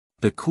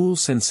 The cool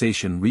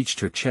sensation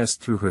reached her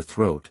chest through her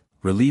throat,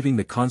 relieving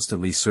the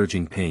constantly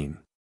surging pain.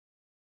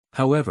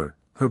 However,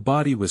 her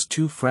body was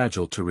too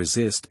fragile to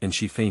resist and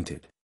she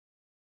fainted.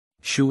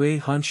 Shui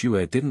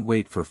Hanshue didn't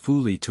wait for Fu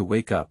Li to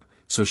wake up,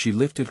 so she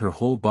lifted her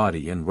whole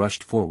body and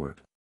rushed forward.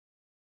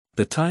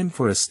 The time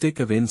for a stick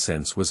of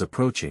incense was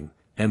approaching,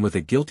 and with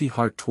a guilty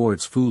heart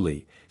towards Fu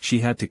Li, she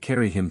had to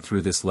carry him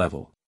through this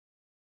level.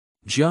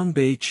 Jiang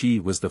Bei-chi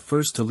was the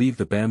first to leave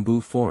the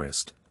bamboo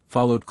forest,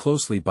 followed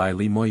closely by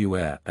Li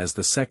Moyue as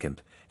the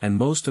second, and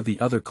most of the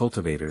other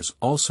cultivators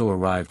also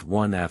arrived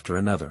one after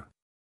another.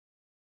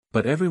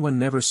 But everyone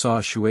never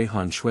saw Shui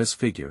Hanshue's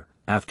figure.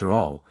 After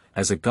all,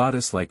 as a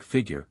goddess-like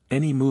figure,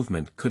 any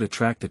movement could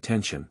attract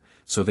attention,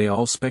 so they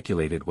all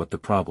speculated what the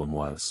problem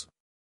was.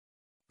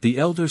 The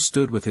elder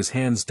stood with his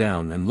hands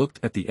down and looked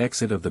at the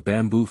exit of the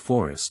bamboo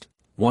forest,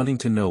 wanting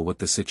to know what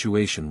the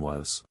situation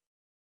was.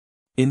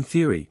 In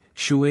theory,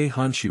 Shui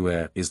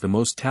Hanshue is the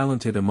most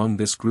talented among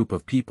this group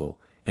of people,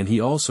 and he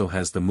also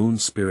has the moon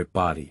spirit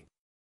body.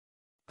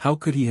 How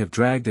could he have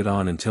dragged it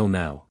on until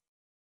now?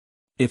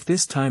 If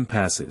this time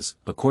passes,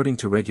 according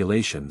to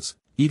regulations,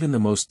 even the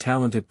most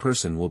talented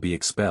person will be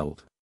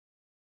expelled.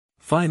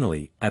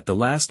 Finally, at the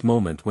last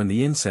moment when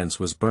the incense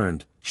was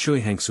burned,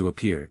 Shui Hangsu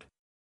appeared.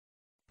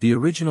 The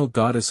original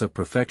goddess of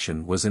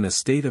perfection was in a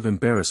state of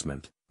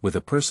embarrassment, with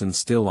a person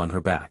still on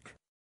her back.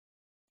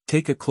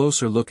 Take a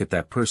closer look at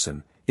that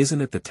person,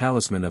 isn't it the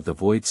talisman of the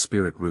void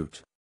spirit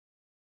root?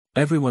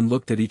 Everyone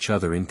looked at each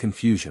other in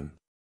confusion.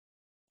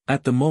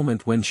 At the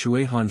moment when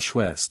Shui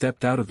Hanshue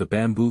stepped out of the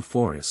bamboo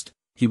forest,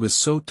 he was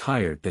so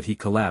tired that he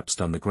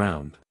collapsed on the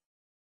ground.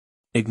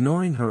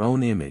 Ignoring her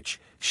own image,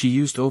 she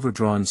used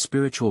overdrawn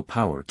spiritual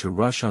power to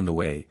rush on the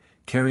way,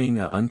 carrying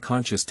an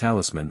unconscious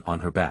talisman on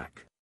her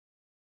back.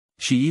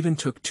 She even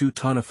took 2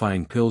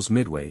 tonifying pills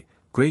midway,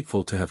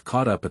 grateful to have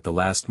caught up at the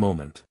last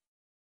moment.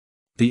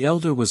 The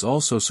elder was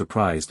also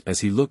surprised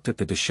as he looked at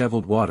the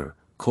disheveled water,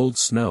 cold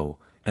snow,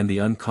 and the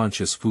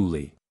unconscious Fu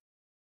Li.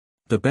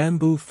 The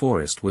bamboo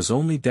forest was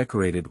only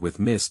decorated with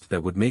mist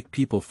that would make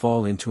people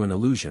fall into an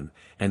illusion,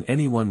 and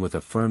anyone with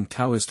a firm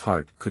Taoist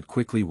heart could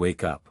quickly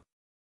wake up.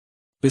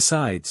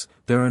 Besides,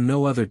 there are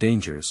no other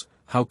dangers,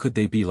 how could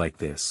they be like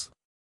this?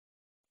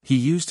 He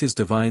used his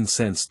divine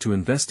sense to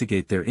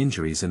investigate their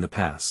injuries in the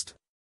past.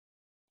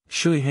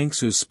 Shui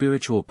Hangsu's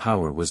spiritual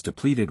power was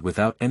depleted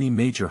without any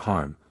major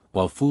harm,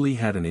 while Fu Li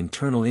had an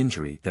internal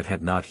injury that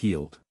had not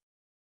healed.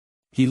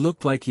 He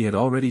looked like he had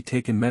already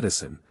taken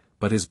medicine,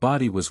 but his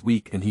body was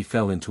weak and he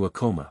fell into a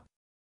coma.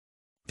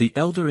 The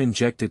elder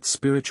injected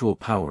spiritual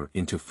power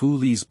into Fu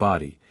Li's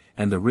body,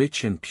 and the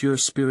rich and pure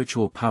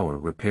spiritual power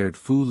repaired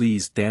Fu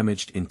Li's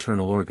damaged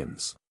internal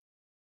organs.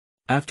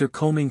 After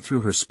combing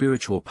through her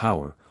spiritual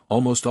power,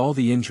 almost all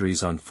the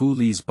injuries on Fu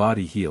Li's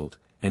body healed,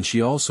 and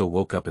she also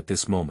woke up at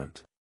this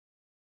moment.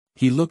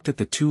 He looked at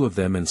the two of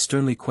them and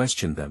sternly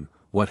questioned them,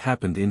 "What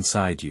happened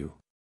inside you?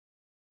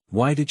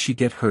 Why did she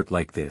get hurt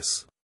like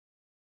this?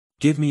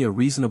 Give me a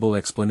reasonable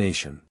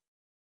explanation.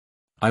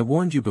 I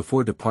warned you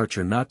before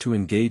departure not to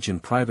engage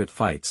in private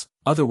fights,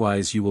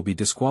 otherwise you will be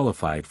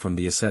disqualified from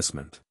the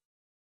assessment."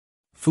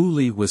 Fu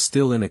Li was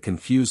still in a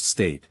confused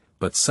state,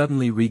 but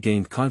suddenly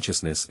regained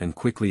consciousness and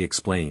quickly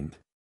explained.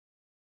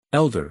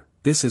 "Elder,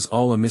 this is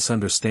all a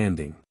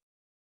misunderstanding.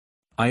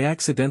 I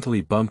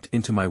accidentally bumped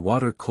into my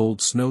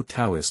water-cold snow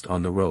Taoist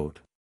on the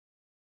road.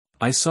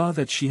 I saw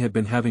that she had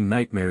been having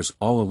nightmares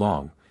all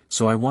along,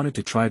 so I wanted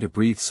to try to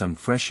breathe some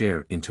fresh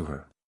air into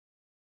her.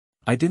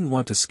 I didn't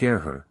want to scare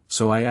her,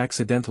 so I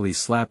accidentally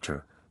slapped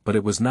her, but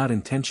it was not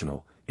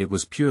intentional, it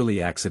was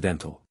purely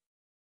accidental."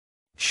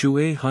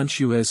 Shui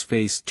Hanshue's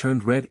face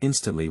turned red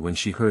instantly when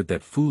she heard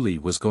that Fu Li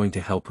was going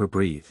to help her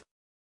breathe.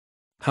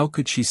 How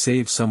could she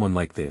save someone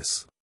like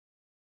this?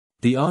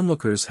 The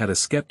onlookers had a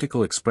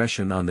skeptical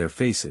expression on their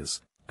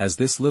faces, as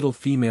this little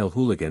female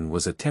hooligan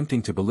was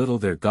attempting to belittle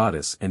their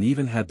goddess and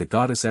even had the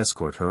goddess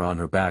escort her on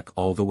her back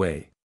all the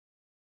way.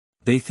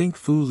 They think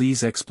Fu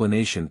Li's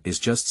explanation is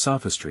just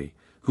sophistry,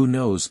 who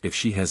knows if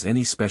she has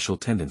any special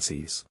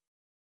tendencies.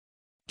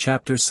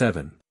 Chapter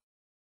 7.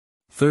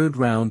 Third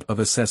Round of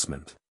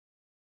Assessment.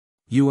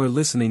 You are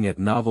listening at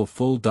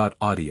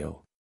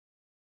novelfull.audio.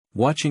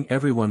 Watching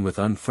everyone with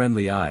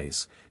unfriendly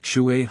eyes,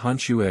 Shui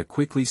Hanshue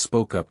quickly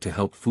spoke up to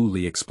help Fu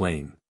Li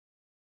explain.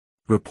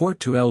 "Report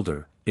to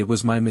Elder, it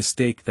was my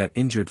mistake that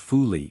injured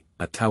Fu Li,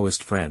 a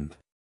Taoist friend.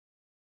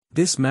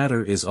 This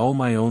matter is all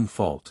my own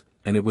fault,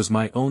 and it was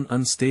my own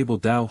unstable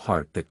Tao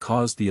heart that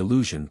caused the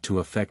illusion to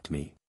affect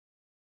me.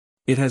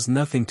 It has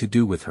nothing to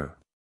do with her."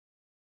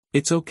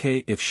 It's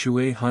okay if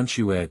Shui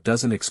Hanshue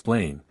doesn't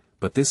explain,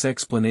 but this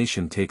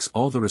explanation takes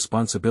all the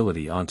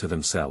responsibility onto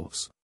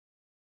themselves.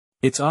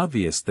 It's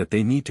obvious that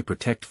they need to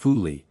protect Fu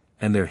Li,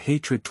 and their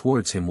hatred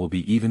towards him will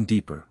be even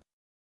deeper.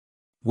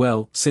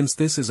 Well, since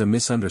this is a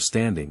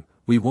misunderstanding,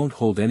 we won't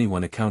hold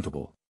anyone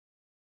accountable.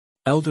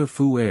 Elder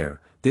Fu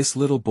Er, this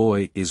little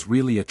boy is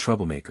really a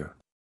troublemaker.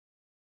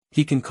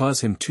 He can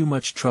cause him too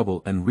much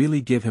trouble and really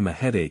give him a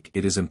headache.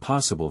 It is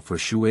impossible for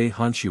Shui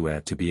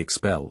Hanxue to be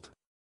expelled.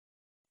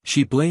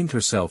 She blamed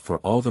herself for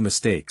all the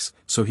mistakes,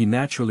 so he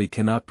naturally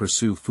cannot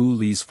pursue Fu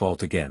Li's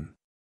fault again.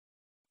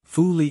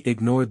 Fu Li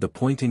ignored the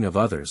pointing of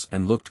others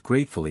and looked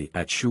gratefully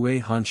at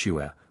Shui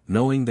Hanxue,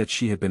 knowing that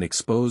she had been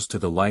exposed to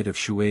the light of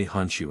Shui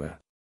Hanxue.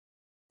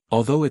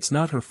 Although it's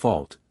not her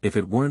fault, if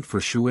it weren't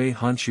for Shui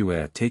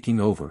Hanxue taking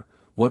over,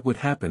 what would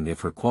happen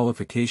if her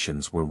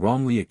qualifications were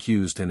wrongly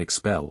accused and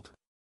expelled?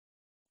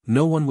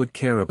 No one would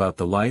care about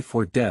the life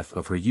or death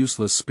of her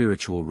useless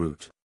spiritual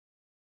root.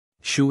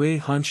 Shui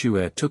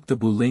Hanxue took the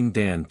Buling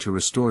Dan to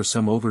restore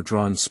some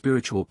overdrawn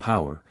spiritual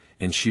power,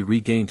 and she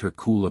regained her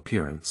cool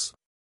appearance.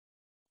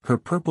 Her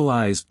purple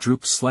eyes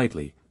drooped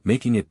slightly,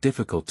 making it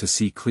difficult to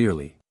see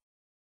clearly.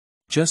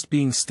 Just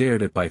being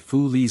stared at by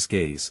Fu Li's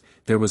gaze,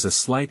 there was a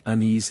slight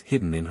unease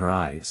hidden in her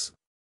eyes.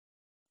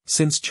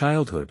 Since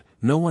childhood,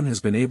 no one has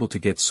been able to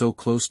get so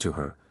close to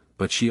her,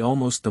 but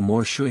the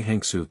more Shui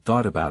Hengsu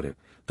thought about it,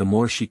 the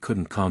more she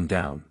couldn't calm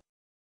down.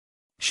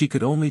 She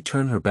could only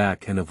turn her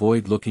back and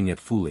avoid looking at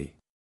Fu Li.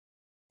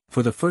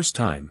 For the first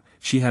time,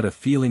 she had a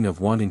feeling of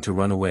wanting to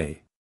run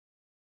away.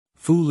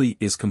 Fu Li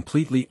is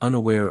completely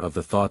unaware of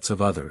the thoughts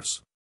of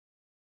others.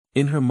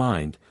 In her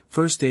mind,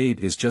 first aid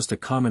is just a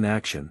common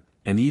action,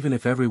 and even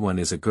if everyone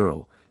is a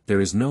girl,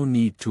 there is no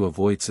need to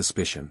avoid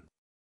suspicion.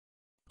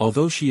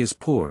 Although she is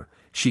poor,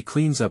 she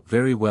cleans up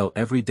very well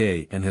every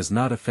day and has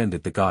not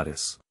offended the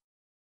goddess.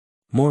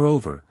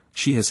 Moreover,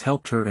 she has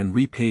helped her and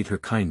repaid her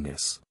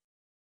kindness.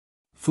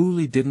 Fu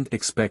Li didn't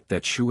expect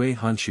that Shui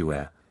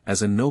Hanxue,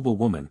 as a noble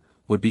woman,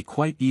 would be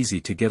quite easy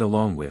to get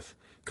along with,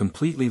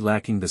 completely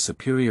lacking the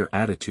superior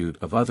attitude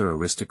of other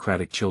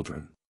aristocratic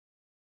children.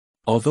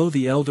 Although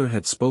the elder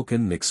had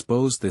spoken and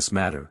exposed this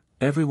matter,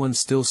 everyone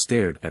still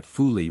stared at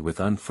Fu Li with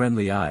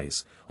unfriendly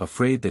eyes,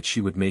 afraid that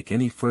she would make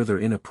any further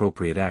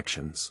inappropriate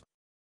actions.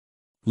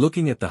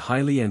 Looking at the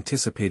highly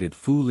anticipated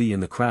Fu Li in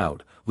the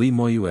crowd, Li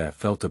Moyue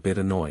felt a bit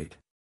annoyed.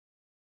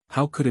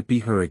 How could it be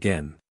her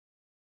again?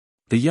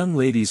 The young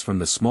ladies from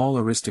the small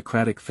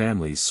aristocratic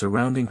families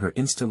surrounding her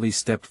instantly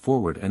stepped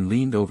forward and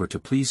leaned over to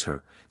please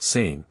her,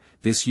 saying,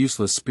 "This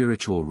useless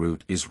spiritual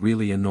root is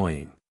really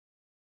annoying.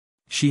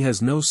 She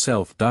has no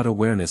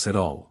self-awareness at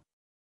all.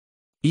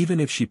 Even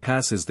if she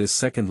passes this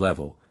second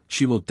level,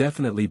 she will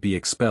definitely be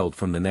expelled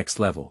from the next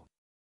level.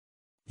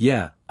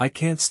 Yeah, I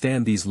can't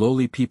stand these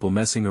lowly people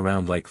messing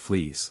around like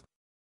fleas.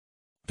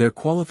 Their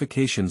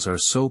qualifications are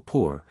so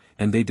poor,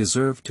 and they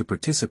deserve to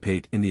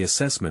participate in the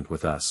assessment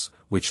with us,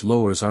 which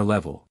lowers our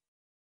level.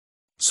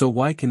 So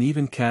why can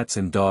even cats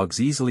and dogs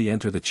easily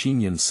enter the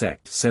Qinyan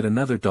sect?" said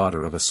another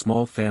daughter of a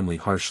small family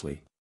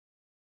harshly.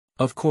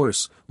 Of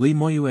course, Li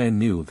Moyuan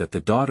knew that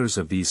the daughters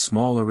of these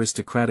small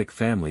aristocratic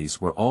families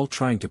were all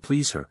trying to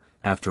please her.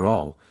 After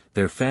all,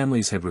 their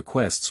families had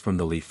requests from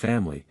the Li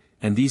family,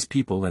 and these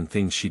people and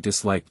things she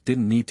disliked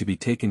didn't need to be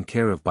taken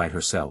care of by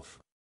herself.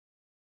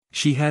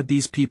 She had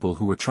these people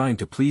who were trying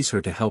to please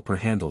her to help her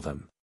handle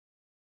them.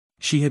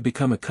 She had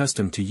become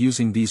accustomed to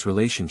using these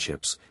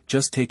relationships,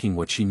 just taking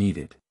what she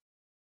needed.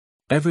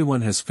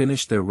 Everyone has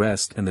finished their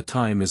rest and the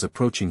time is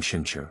approaching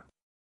Shinshur.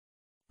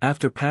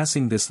 After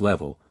passing this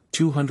level,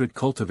 200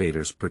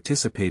 cultivators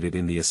participated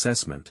in the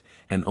assessment,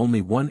 and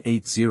only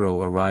 180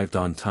 arrived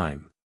on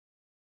time.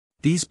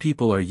 These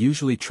people are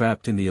usually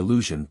trapped in the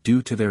illusion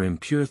due to their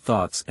impure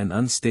thoughts and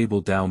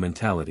unstable Tao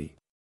mentality.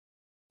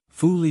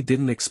 Fu Li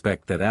didn't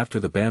expect that after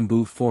the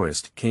bamboo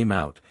forest came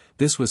out,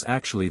 this was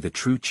actually the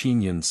true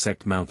Qinyan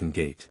sect mountain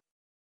gate.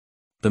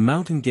 The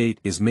mountain gate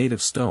is made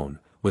of stone,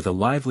 with a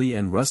lively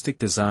and rustic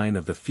design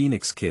of the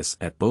phoenix kiss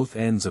at both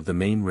ends of the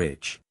main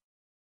ridge.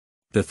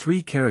 The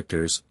three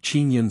characters,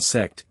 Qinyan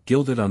sect,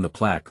 gilded on the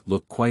plaque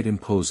look quite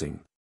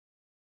imposing.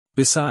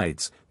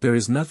 Besides, there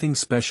is nothing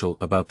special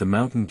about the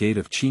mountain gate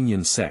of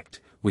Qinyan sect,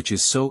 which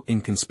is so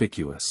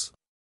inconspicuous.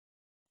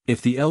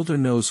 If the elder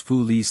knows Fu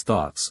Li's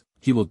thoughts,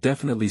 he will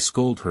definitely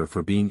scold her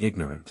for being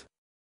ignorant.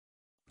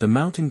 The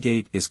mountain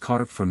gate is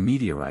carved from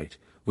meteorite,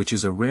 which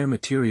is a rare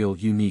material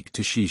unique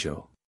to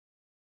Shizhou.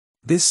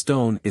 This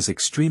stone is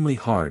extremely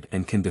hard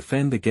and can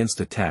defend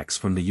against attacks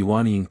from the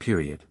Yuanying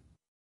period.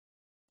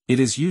 It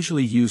is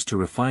usually used to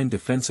refine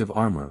defensive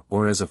armor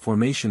or as a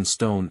formation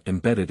stone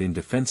embedded in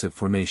defensive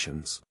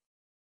formations.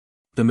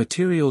 The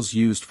materials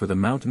used for the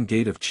mountain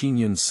gate of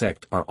Qinyan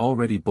sect are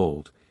already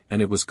bold,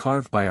 and it was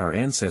carved by our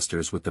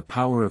ancestors with the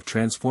power of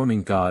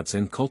transforming gods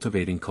and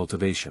cultivating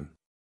cultivation.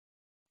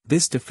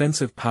 This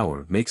defensive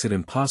power makes it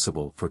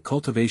impossible for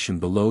cultivation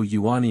below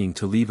Yuanying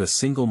to leave a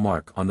single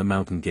mark on the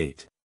mountain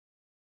gate.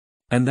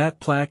 And that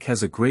plaque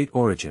has a great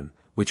origin,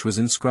 which was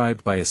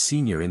inscribed by a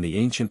senior in the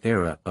ancient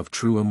era of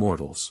true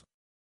immortals.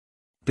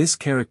 This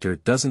character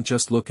doesn't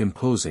just look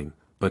imposing,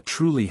 but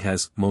truly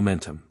has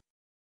momentum.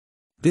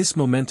 This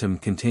momentum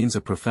contains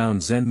a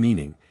profound Zen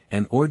meaning,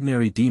 and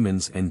ordinary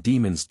demons and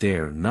demons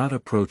dare not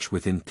approach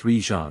within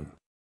 3 zhang.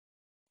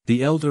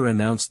 The elder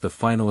announced the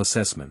final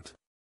assessment.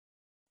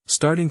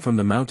 Starting from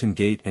the mountain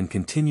gate and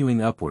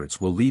continuing upwards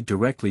will lead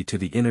directly to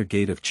the inner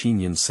gate of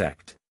Qinyan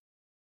sect.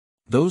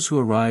 Those who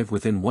arrive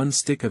within 1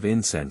 stick of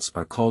incense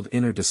are called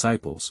inner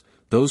disciples,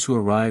 those who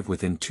arrive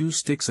within 2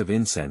 sticks of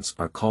incense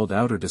are called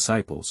outer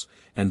disciples,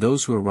 and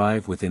those who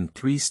arrive within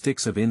 3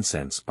 sticks of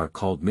incense are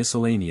called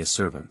miscellaneous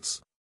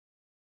servants.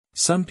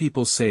 Some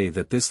people say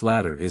that this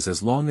ladder is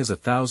as long as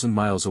 1,000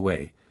 miles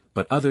away,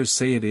 but others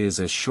say it is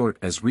as short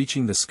as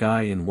reaching the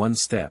sky in 1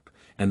 step,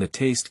 and the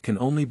taste can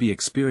only be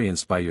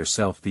experienced by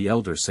yourself. The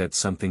elder said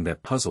something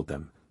that puzzled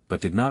them,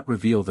 but did not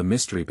reveal the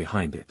mystery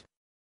behind it.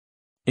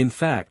 In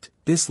fact,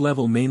 this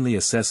level mainly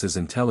assesses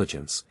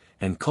intelligence,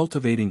 and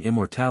cultivating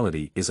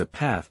immortality is a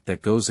path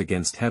that goes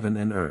against heaven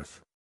and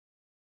earth.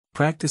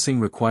 Practicing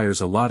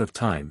requires a lot of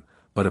time,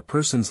 but a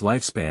person's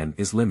lifespan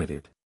is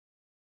limited.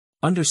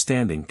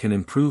 Understanding can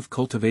improve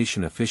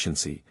cultivation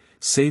efficiency,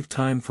 save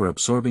time for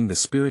absorbing the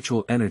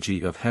spiritual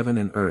energy of heaven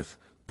and earth,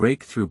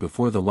 break through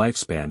before the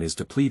lifespan is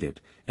depleted,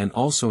 and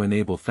also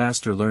enable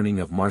faster learning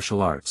of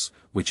martial arts,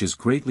 which is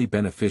greatly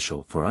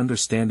beneficial for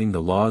understanding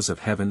the laws of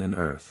heaven and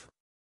earth.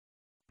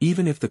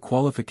 Even if the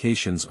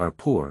qualifications are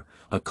poor,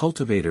 a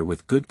cultivator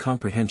with good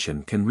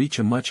comprehension can reach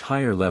a much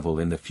higher level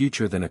in the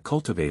future than a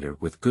cultivator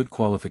with good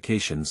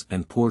qualifications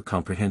and poor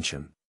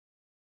comprehension.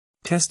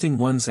 Testing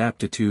one's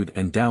aptitude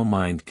and Tao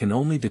mind can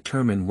only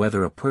determine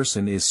whether a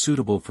person is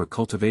suitable for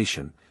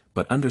cultivation,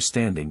 but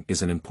understanding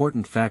is an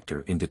important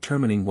factor in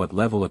determining what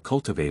level a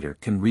cultivator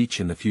can reach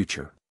in the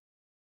future.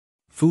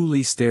 Fu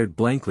Li stared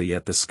blankly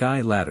at the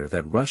sky ladder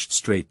that rushed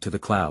straight to the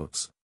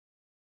clouds.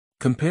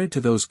 Compared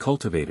to those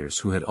cultivators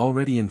who had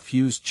already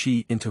infused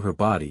qi into her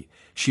body,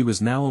 she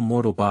was now a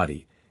mortal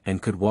body,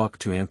 and could walk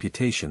to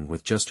amputation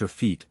with just her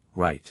feet,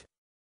 right?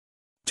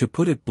 To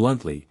put it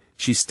bluntly,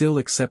 she still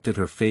accepted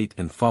her fate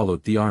and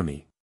followed the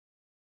army.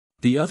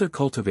 The other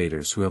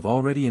cultivators who have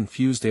already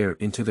infused air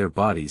into their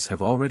bodies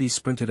have already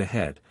sprinted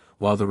ahead,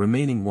 while the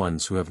remaining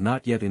ones who have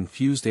not yet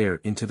infused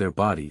air into their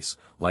bodies,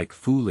 like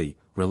Fu Li,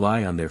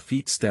 rely on their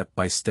feet step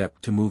by step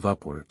to move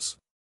upwards.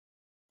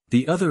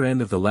 The other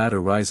end of the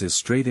ladder rises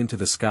straight into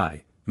the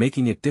sky,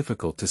 making it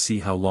difficult to see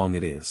how long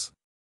it is.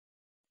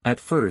 At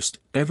first,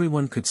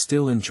 everyone could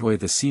still enjoy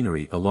the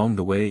scenery along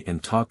the way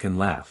and talk and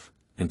laugh,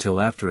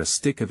 until after a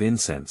stick of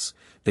incense,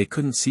 they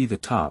couldn't see the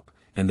top,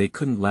 and they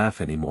couldn't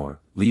laugh anymore,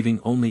 leaving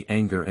only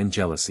anger and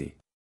jealousy.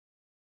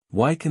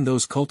 Why can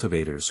those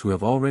cultivators who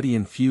have already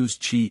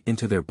infused qi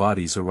into their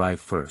bodies arrive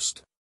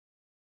first?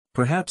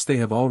 Perhaps they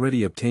have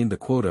already obtained the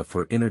quota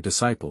for inner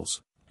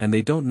disciples, and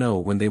they don't know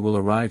when they will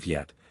arrive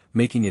yet,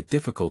 making it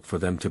difficult for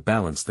them to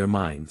balance their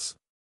minds.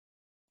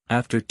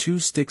 After 2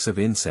 sticks of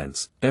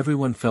incense,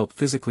 everyone felt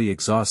physically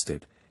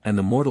exhausted, and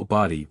the mortal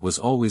body was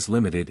always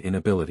limited in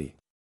ability.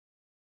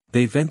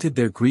 They vented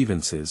their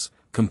grievances,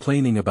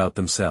 complaining about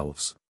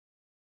themselves.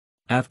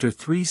 After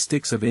 3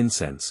 sticks of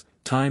incense,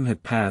 time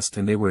had passed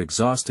and they were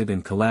exhausted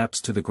and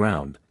collapsed to the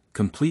ground,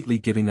 completely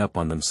giving up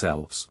on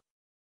themselves.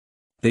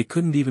 They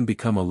couldn't even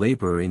become a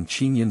laborer in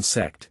Qinyan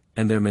sect,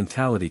 and their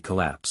mentality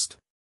collapsed.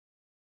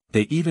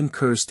 They even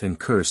cursed and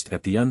cursed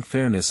at the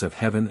unfairness of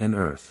heaven and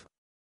earth.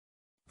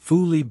 Fu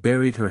Li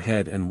buried her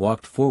head and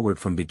walked forward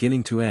from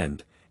beginning to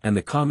end, and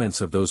the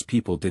comments of those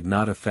people did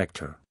not affect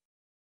her.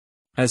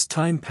 As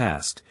time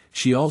passed,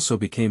 she also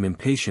became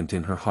impatient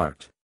in her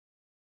heart.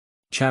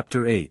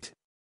 Chapter 8.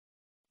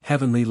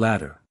 Heavenly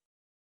Ladder.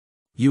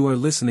 You are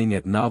listening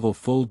at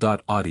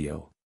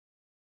novelfull.audio.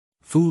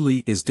 Fu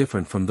Li is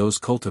different from those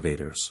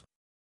cultivators.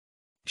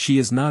 She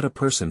is not a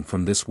person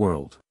from this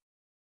world.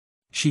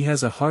 She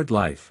has a hard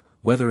life,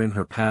 whether in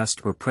her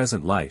past or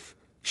present life,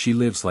 she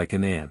lives like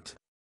an ant.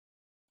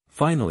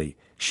 Finally,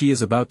 she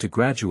is about to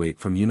graduate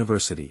from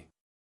university.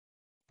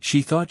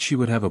 She thought she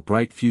would have a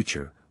bright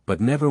future,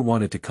 but never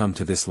wanted to come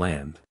to this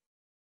land.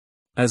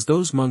 As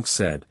those monks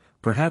said,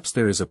 perhaps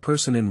there is a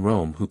person in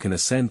Rome who can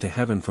ascend to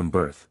heaven from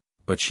birth,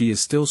 but she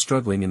is still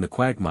struggling in the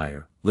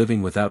quagmire,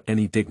 living without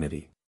any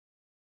dignity.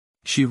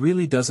 She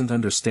really doesn't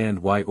understand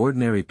why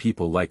ordinary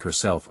people like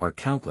herself are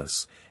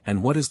countless,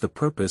 and what is the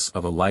purpose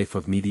of a life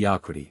of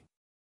mediocrity.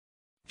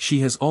 She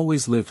has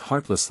always lived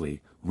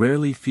heartlessly,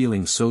 rarely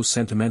feeling so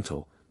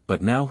sentimental,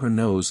 but now her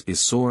nose is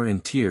sore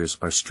and tears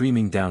are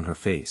streaming down her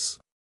face.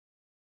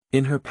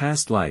 In her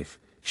past life,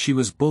 she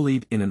was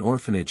bullied in an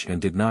orphanage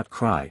and did not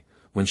cry.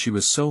 When she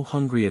was so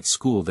hungry at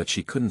school that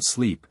she couldn't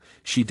sleep,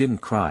 she didn't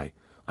cry.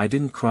 I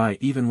didn't cry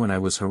even when I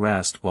was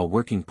harassed while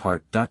working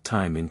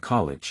part-time in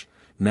college.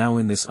 Now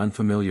in this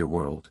unfamiliar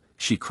world,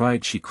 she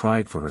cried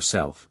for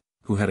herself,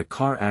 who had a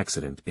car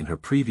accident in her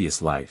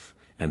previous life,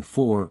 and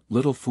for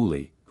little Fu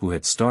Li, who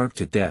had starved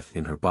to death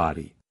in her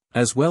body,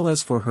 as well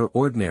as for her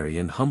ordinary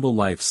and humble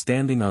life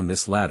standing on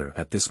this ladder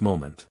at this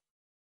moment.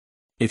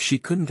 If she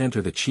couldn't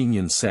enter the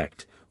Qinyan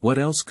sect, what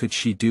else could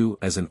she do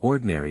as an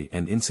ordinary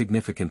and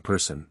insignificant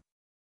person?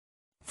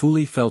 Fu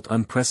Li felt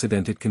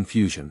unprecedented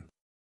confusion.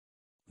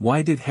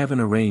 Why did heaven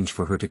arrange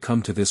for her to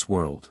come to this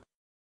world?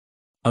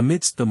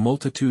 Amidst the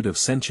multitude of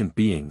sentient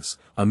beings,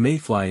 a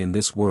mayfly in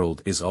this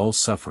world is all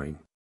suffering.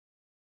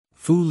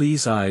 Fu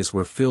Li's eyes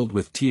were filled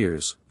with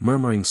tears,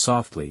 murmuring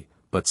softly,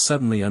 but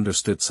suddenly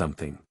understood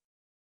something.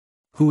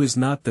 Who is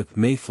not the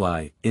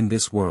mayfly in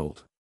this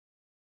world?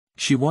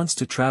 She wants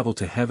to travel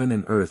to heaven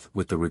and earth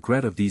with the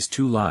regret of these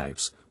two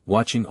lives,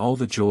 watching all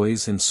the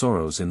joys and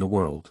sorrows in the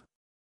world.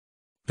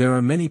 There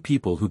are many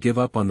people who give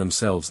up on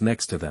themselves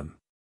next to them.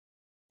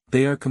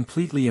 They are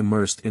completely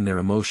immersed in their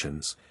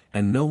emotions,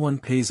 and no one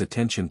pays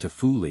attention to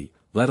Fu Li,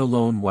 let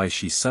alone why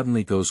she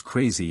suddenly goes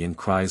crazy and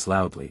cries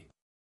loudly.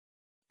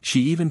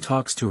 She even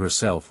talks to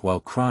herself while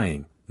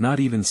crying,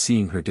 not even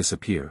seeing her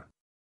disappear.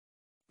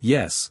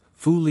 Yes,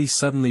 Fu Li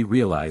suddenly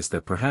realized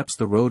that perhaps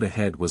the road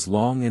ahead was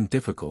long and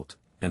difficult,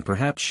 and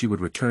perhaps she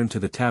would return to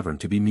the tavern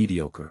to be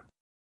mediocre.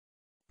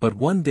 But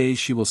one day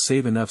she will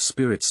save enough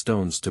spirit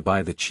stones to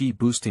buy the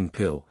chi-boosting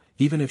pill.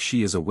 Even if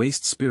she is a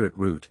waste spirit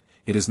root,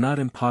 it is not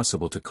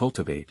impossible to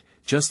cultivate,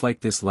 just like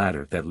this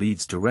ladder that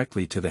leads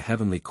directly to the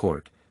heavenly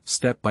court.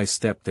 Step by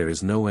step there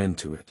is no end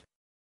to it.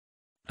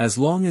 As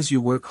long as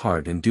you work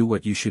hard and do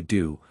what you should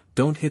do,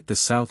 don't hit the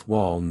south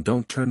wall and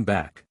don't turn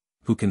back,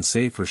 who can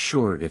say for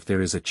sure if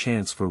there is a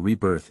chance for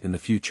rebirth in the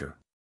future?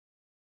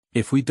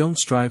 If we don't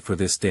strive for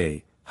this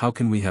day, how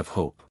can we have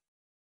hope?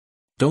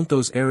 Don't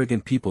those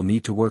arrogant people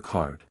need to work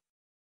hard?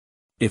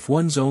 If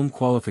one's own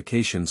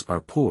qualifications are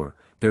poor,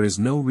 there is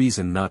no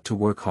reason not to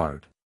work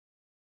hard.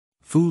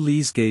 Fu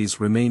Li's gaze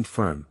remained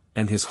firm,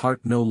 and his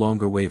heart no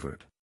longer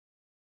wavered.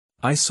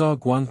 I saw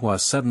Guanghua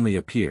suddenly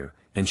appear,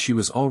 and she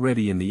was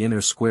already in the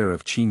inner square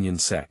of Qinyan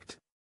sect.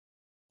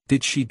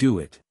 Did she do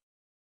it?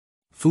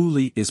 Fu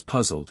Li is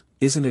puzzled.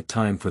 Isn't it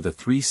time for the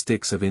 3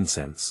 sticks of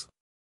incense?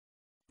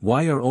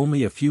 Why are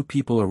only a few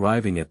people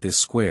arriving at this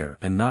square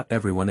and not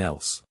everyone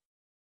else?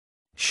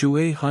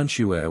 Shui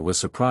Hanxue was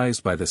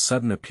surprised by the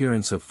sudden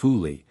appearance of Fu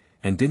Li,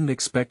 and didn't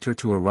expect her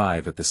to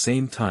arrive at the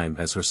same time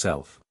as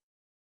herself.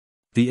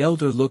 The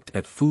elder looked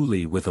at Fu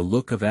Li with a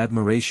look of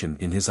admiration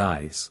in his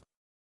eyes.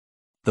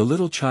 The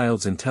little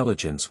child's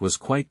intelligence was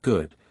quite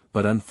good,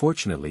 but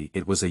unfortunately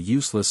it was a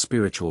useless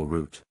spiritual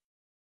root.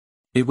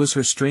 It was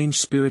her strange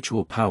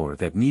spiritual power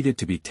that needed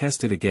to be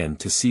tested again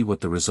to see what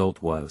the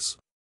result was.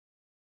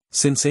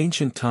 Since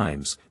ancient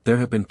times, there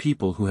have been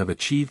people who have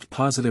achieved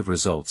positive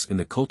results in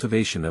the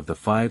cultivation of the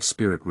 5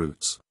 spirit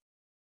roots.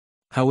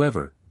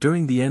 However,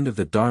 during the end of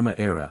the Dharma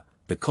era,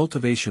 the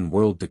cultivation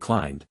world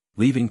declined,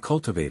 leaving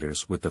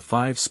cultivators with the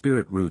 5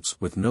 spirit roots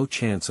with no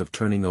chance of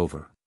turning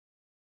over.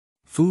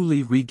 Fu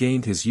Li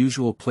regained his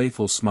usual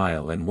playful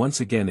smile and once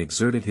again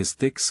exerted his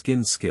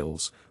thick-skinned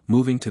skills,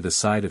 moving to the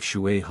side of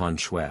Shui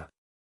Hanxue.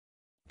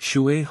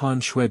 Shui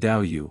Hanxue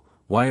Daoyu,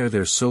 why are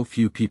there so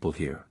few people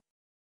here?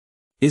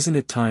 Isn't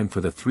it time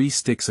for the 3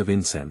 sticks of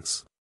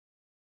incense?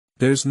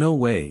 There's no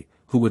way,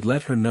 who would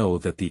let her know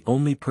that the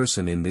only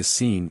person in this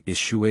scene is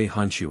Shui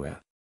Hanxue?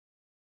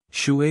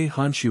 Shui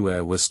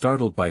Hanxue was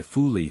startled by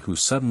Fu Li, who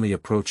suddenly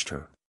approached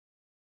her.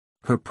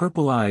 Her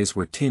purple eyes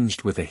were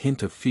tinged with a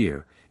hint of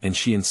fear, and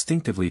she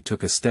instinctively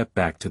took a step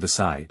back to the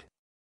side.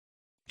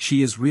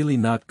 She is really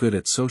not good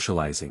at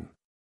socializing.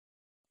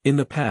 In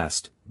the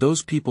past,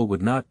 those people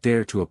would not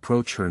dare to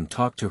approach her and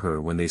talk to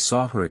her when they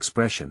saw her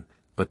expression,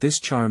 but this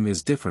charm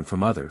is different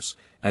from others,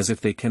 as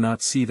if they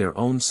cannot see their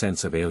own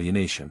sense of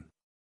alienation.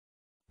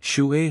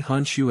 Shui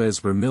Hanxue's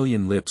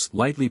vermilion lips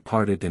lightly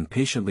parted and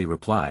patiently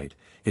replied,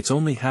 "It's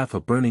only half a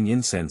burning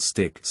incense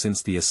stick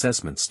since the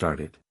assessment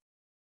started.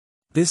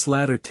 This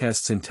ladder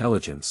tests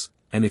intelligence,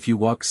 and if you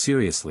walk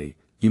seriously,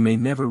 you may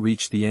never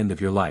reach the end of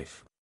your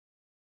life.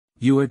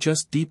 You are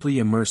just deeply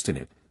immersed in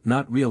it,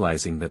 not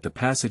realizing that the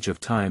passage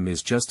of time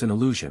is just an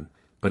illusion,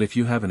 but if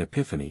you have an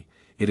epiphany,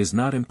 it is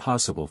not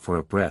impossible for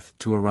a breath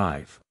to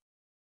arrive."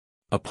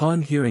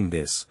 Upon hearing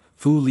this,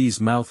 Fu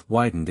Li's mouth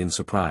widened in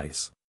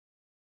surprise.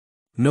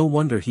 No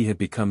wonder he had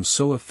become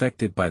so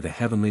affected by the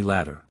heavenly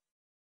ladder.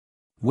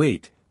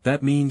 Wait,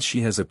 that means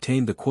she has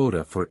obtained the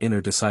quota for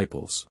inner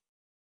disciples.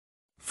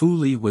 Fu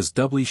Li was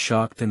doubly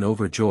shocked and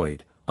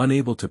overjoyed,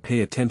 unable to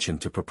pay attention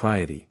to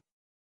propriety.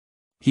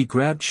 He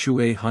grabbed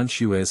Shui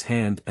Hanxue's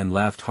hand and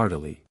laughed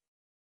heartily.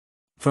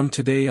 "From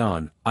today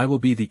on, I will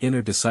be the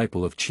inner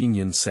disciple of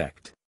Qinyan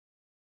sect.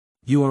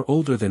 You are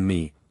older than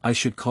me, I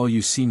should call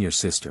you senior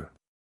sister."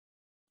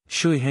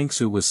 Shui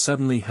Hangsu was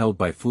suddenly held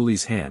by Fu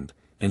Li's hand,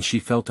 and she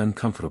felt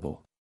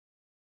uncomfortable.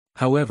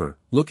 However,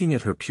 looking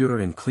at her pure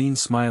and clean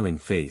smiling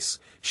face,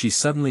 she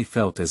suddenly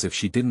felt as if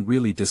she didn't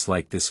really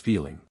dislike this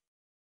feeling.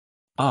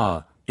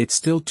 "Ah, it's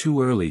still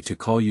too early to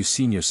call you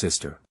senior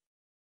sister.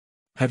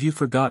 Have you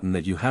forgotten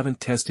that you haven't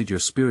tested your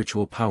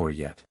spiritual power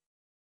yet?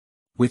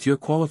 With your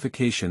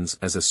qualifications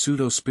as a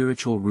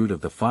pseudo-spiritual root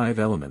of the 5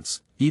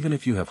 elements, even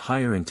if you have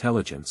higher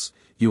intelligence,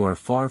 you are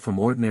far from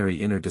ordinary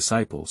inner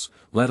disciples,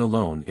 let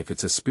alone if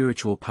it's a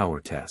spiritual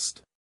power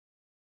test."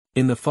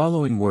 In the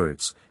following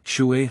words,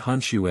 Shui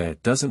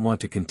Hanxue doesn't want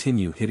to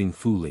continue hitting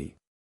Fu Li.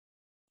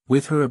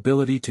 With her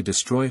ability to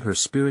destroy her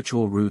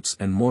spiritual roots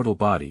and mortal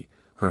body,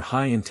 her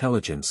high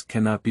intelligence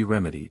cannot be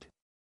remedied.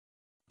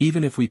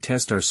 Even if we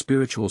test our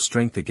spiritual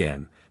strength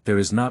again, there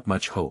is not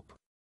much hope.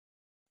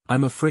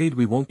 I'm afraid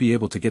we won't be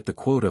able to get the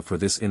quota for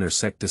this inner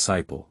sect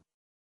disciple.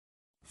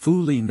 Fu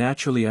Li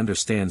naturally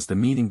understands the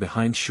meaning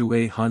behind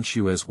Shui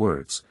Hanshue's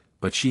words,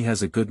 but she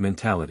has a good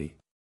mentality.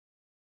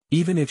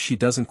 Even if she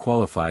doesn't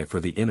qualify for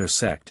the inner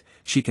sect,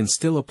 she can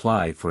still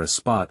apply for a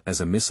spot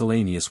as a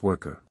miscellaneous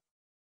worker.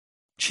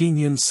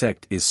 Qingyun's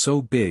sect is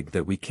so big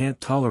that we can't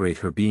tolerate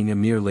her being a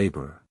mere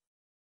laborer.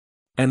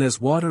 And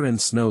as Water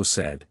and Snow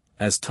said,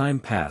 as time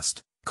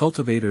passed,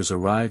 cultivators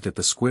arrived at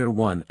the square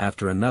one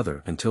after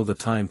another until the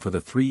time for the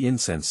 3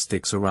 incense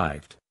sticks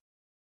arrived.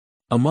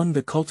 Among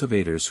the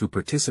cultivators who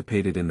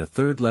participated in the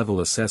 3rd level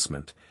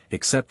assessment,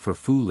 except for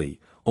Fu Li,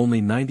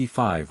 only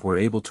 95 were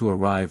able to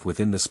arrive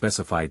within the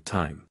specified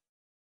time.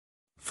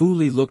 Fu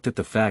Li looked at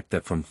the fact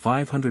that from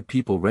 500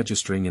 people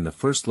registering in the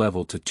 1st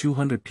level to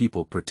 200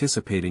 people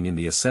participating in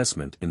the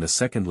assessment in the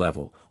 2nd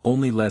level,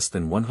 only less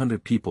than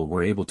 100 people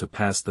were able to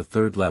pass the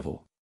 3rd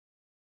level.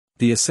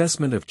 The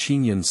assessment of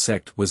Qingyun's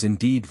sect was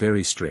indeed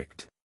very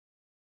strict.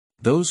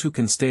 Those who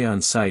can stay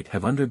on site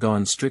have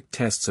undergone strict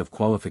tests of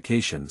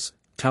qualifications,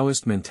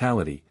 Taoist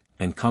mentality,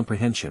 and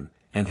comprehension,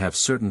 and have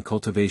certain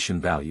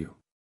cultivation value.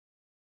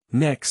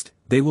 Next,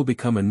 they will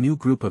become a new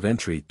group of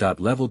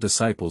entry-level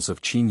disciples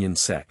of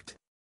Qingyun's sect.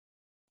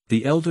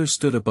 The elders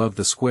stood above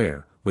the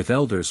square, with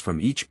elders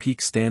from each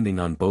peak standing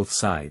on both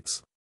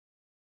sides.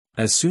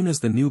 As soon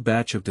as the new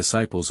batch of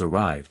disciples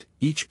arrived,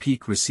 each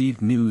peak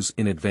received news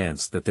in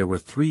advance that there were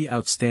 3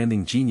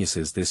 outstanding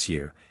geniuses this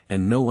year,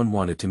 and no one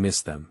wanted to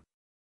miss them.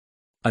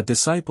 A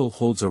disciple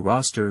holds a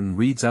roster and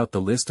reads out the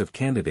list of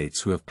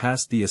candidates who have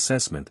passed the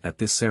assessment at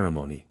this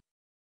ceremony.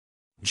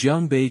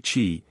 Jiangbei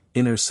Qi,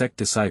 inner sect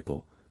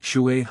disciple,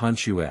 Shui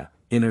Hanshue,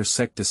 inner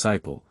sect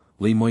disciple,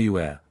 Li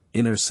Moyue,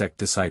 inner sect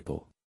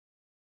disciple.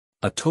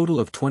 A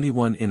total of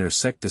 21 inner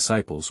sect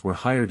disciples were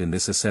hired in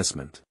this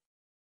assessment.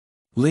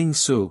 Ling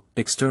Su,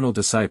 external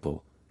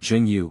disciple,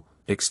 Zheng Yu,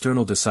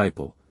 external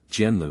disciple,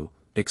 Jianlu,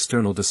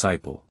 external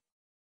disciple.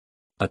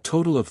 A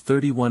total of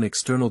 31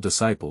 external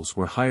disciples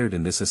were hired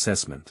in this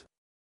assessment.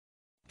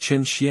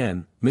 Chen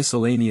Xian,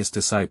 miscellaneous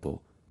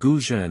disciple, Gu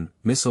Zhen,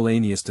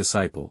 miscellaneous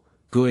disciple,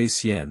 Gui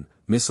Xian,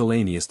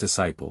 miscellaneous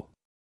disciple.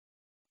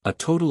 A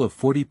total of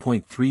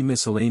 40.3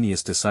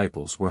 miscellaneous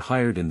disciples were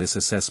hired in this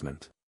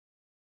assessment.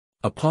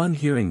 Upon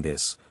hearing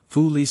this,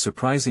 Fu Li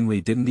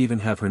surprisingly didn't even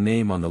have her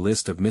name on the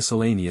list of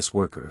miscellaneous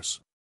workers.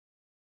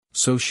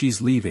 So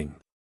she's leaving.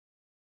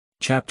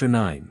 Chapter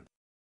 9.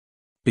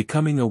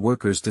 Becoming a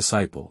Worker's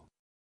Disciple.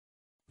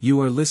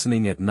 You are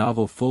listening at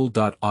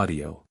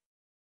novelfull.audio.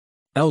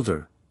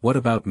 Elder, what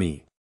about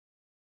me?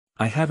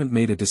 I haven't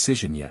made a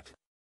decision yet.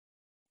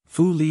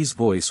 Fu Li's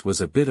voice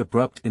was a bit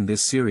abrupt in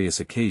this serious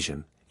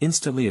occasion,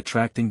 instantly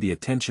attracting the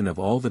attention of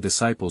all the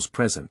disciples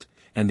present,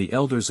 and the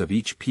elders of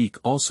each peak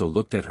also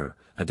looked at her,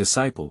 a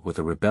disciple with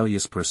a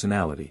rebellious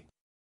personality.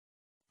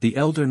 The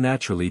elder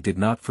naturally did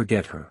not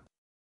forget her.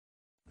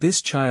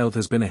 This child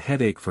has been a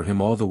headache for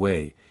him all the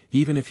way,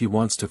 even if he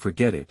wants to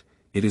forget it,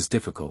 it is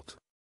difficult.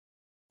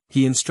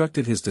 He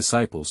instructed his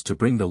disciples to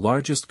bring the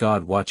largest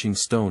god-watching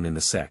stone in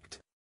the sect.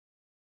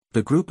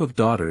 The group of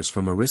daughters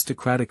from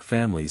aristocratic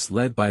families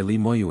led by Li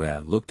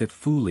Moyue looked at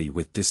Fu Li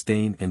with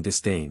disdain.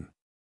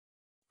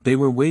 They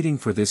were waiting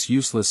for this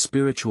useless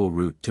spiritual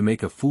root to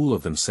make a fool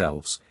of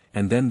themselves,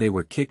 and then they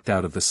were kicked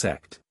out of the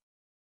sect.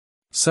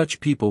 Such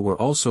people were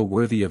also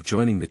worthy of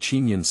joining the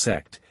Qingyun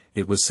sect,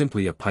 it was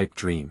simply a pipe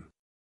dream.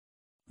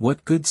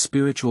 What good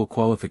spiritual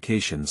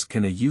qualifications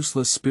can a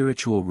useless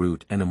spiritual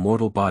root and a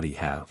mortal body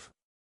have?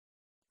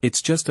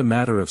 It's just a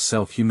matter of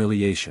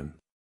self-humiliation.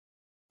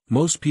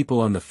 Most people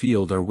on the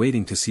field are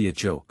waiting to see a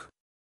joke.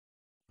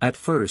 At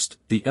first,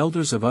 the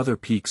elders of other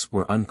peaks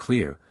were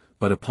unclear,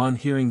 but upon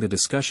hearing the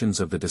discussions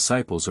of the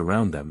disciples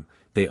around them,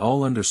 they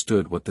all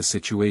understood what the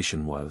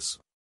situation was.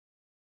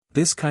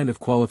 This kind of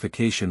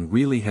qualification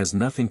really has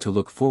nothing to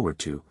look forward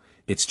to,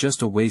 it's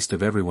just a waste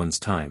of everyone's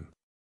time.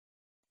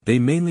 They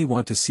mainly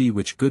want to see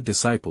which good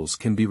disciples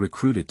can be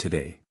recruited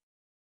today.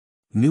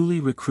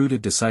 Newly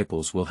recruited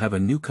disciples will have a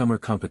newcomer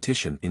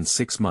competition in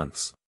 6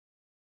 months.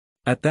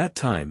 At that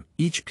time,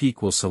 each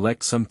peak will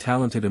select some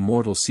talented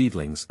immortal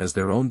seedlings as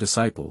their own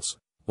disciples,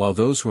 while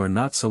those who are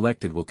not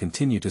selected will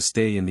continue to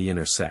stay in the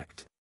inner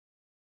sect.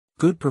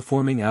 Good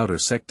performing outer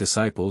sect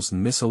disciples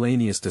and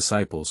miscellaneous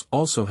disciples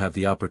also have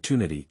the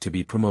opportunity to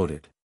be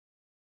promoted.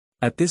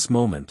 At this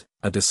moment,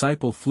 a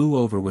disciple flew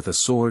over with a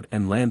sword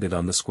and landed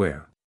on the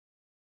square.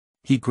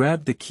 He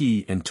grabbed the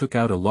key and took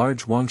out a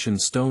large Wangshan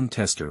stone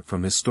tester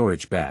from his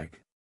storage bag.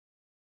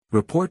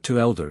 Report to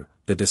Elder,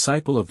 the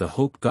disciple of the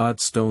Hope God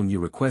stone you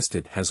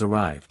requested has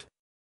arrived.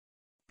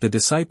 The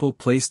disciple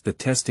placed the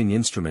testing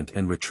instrument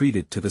and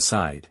retreated to the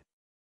side.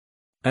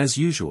 As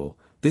usual,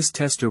 this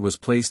tester was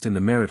placed in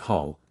the merit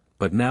hall,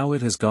 but now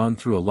it has gone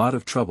through a lot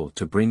of trouble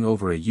to bring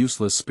over a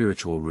useless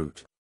spiritual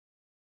root.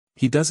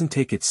 He doesn't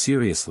take it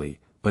seriously,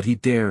 but he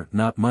dare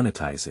not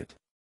monetize it.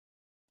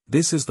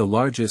 This is the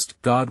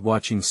largest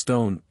God-watching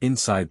stone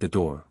inside the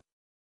door.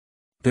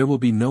 There will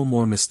be no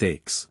more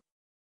mistakes.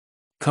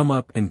 Come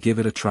up and give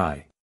it a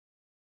try.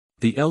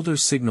 The elder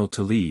signaled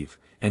to leave,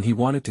 and he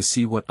wanted to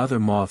see what other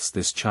moths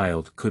this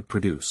child could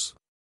produce.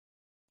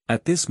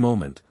 At this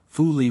moment,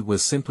 Fu Li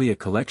was simply a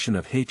collection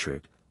of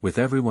hatred, with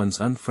everyone's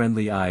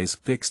unfriendly eyes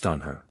fixed on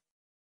her.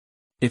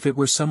 If it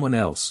were someone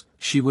else,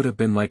 she would have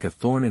been like a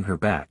thorn in her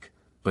back,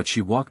 but she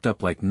walked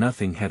up like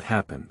nothing had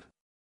happened.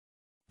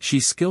 She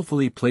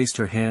skillfully placed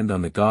her hand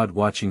on the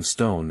God-watching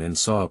stone and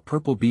saw a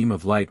purple beam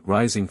of light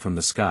rising from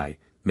the sky,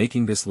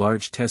 making this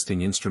large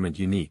testing instrument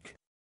unique.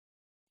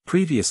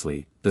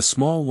 Previously, the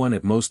small one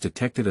at most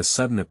detected a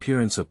sudden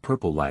appearance of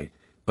purple light,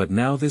 but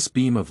now this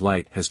beam of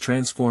light has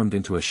transformed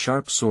into a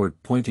sharp sword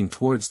pointing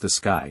towards the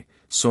sky,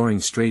 soaring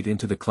straight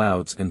into the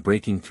clouds and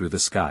breaking through the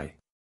sky.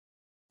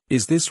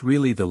 Is this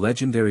really the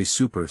legendary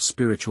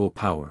super-spiritual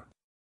power?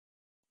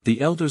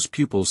 The elder's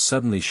pupils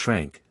suddenly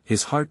shrank,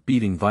 his heart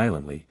beating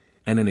violently,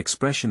 and an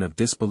expression of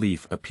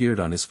disbelief appeared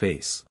on his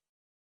face.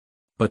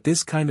 But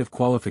this kind of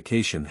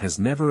qualification has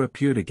never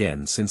appeared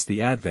again since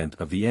the advent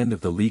of the end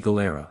of the legal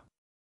era.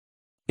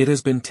 It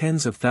has been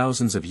tens of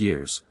thousands of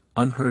years,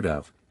 unheard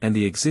of, and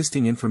the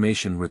existing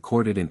information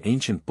recorded in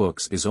ancient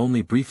books is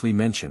only briefly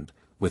mentioned,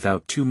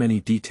 without too many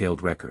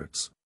detailed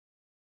records.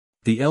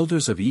 The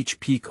elders of each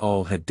peak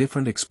all had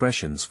different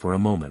expressions for a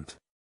moment.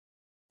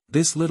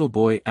 This little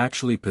boy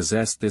actually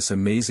possessed this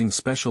amazing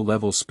special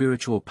level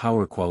spiritual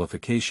power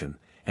qualification,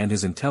 and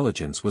his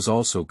intelligence was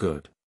also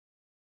good.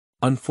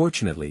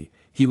 Unfortunately,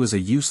 he was a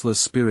useless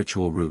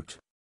spiritual root.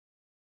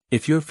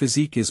 If your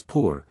physique is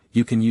poor,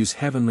 you can use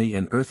heavenly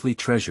and earthly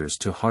treasures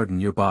to harden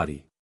your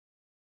body.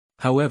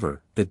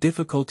 However, the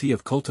difficulty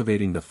of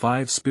cultivating the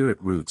 5 spirit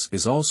roots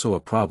is also a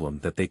problem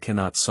that they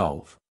cannot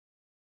solve.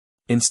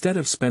 Instead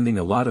of spending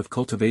a lot of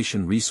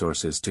cultivation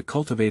resources to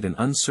cultivate an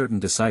uncertain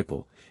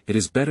disciple, it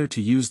is better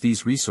to use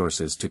these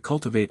resources to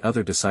cultivate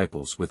other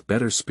disciples with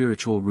better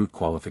spiritual root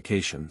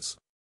qualifications.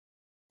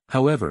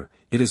 However,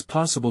 it is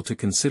possible to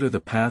consider the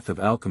path of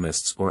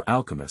alchemists or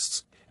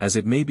alchemists, as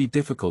it may be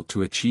difficult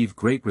to achieve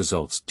great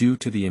results due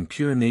to the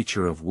impure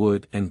nature of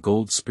wood and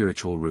gold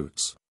spiritual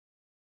roots.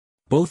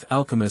 Both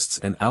alchemists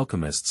and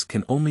alchemists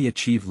can only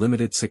achieve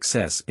limited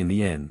success in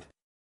the end.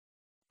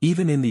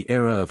 Even in the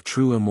era of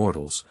true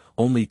immortals,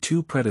 only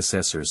 2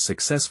 predecessors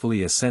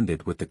successfully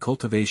ascended with the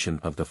cultivation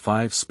of the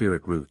 5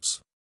 spirit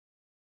roots.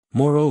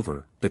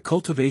 Moreover, the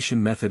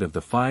cultivation method of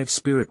the 5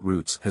 spirit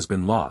roots has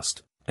been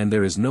lost, and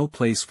there is no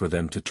place for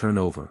them to turn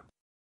over.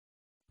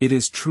 It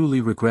is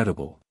truly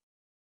regrettable.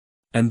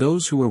 And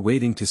those who were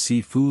waiting to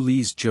see Fu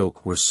Li's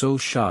joke were so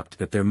shocked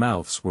that their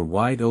mouths were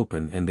wide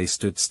open and they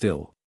stood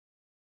still.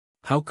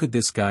 How could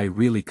this guy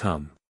really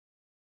come?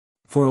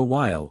 For a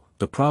while,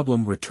 the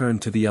problem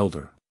returned to the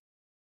elder.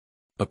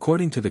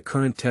 According to the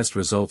current test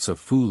results of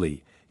Fu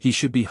Li, he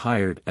should be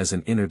hired as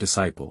an inner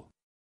disciple.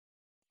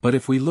 But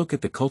if we look at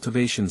the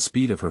cultivation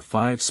speed of her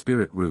 5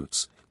 spirit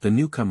roots, the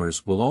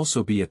newcomers will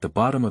also be at the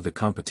bottom of the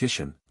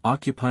competition,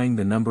 occupying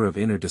the number of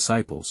inner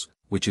disciples,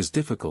 which is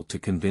difficult to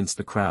convince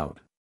the crowd.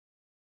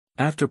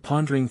 After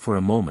pondering for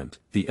a moment,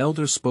 the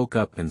elder spoke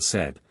up and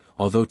said,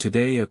 although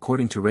today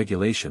according to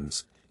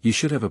regulations, you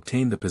should have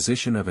obtained the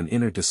position of an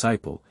inner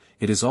disciple,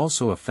 it is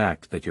also a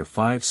fact that your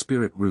 5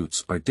 spirit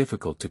roots are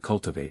difficult to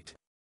cultivate.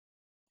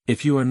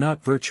 If you are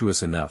not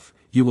virtuous enough,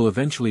 you will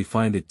eventually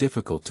find it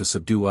difficult to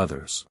subdue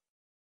others.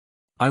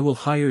 I will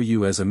hire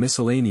you as a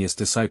miscellaneous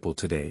disciple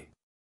today.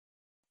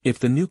 If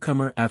the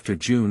newcomer after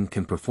June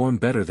can perform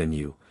better than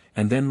you,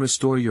 and then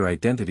restore your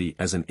identity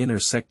as an inner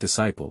sect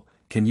disciple,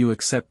 can you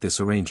accept this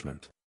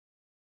arrangement?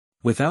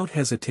 Without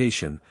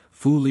hesitation,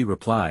 Fu Li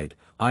replied,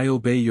 I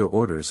obey your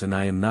orders and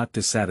I am not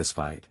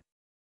dissatisfied.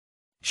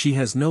 She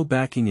has no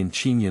backing in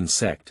Qingyun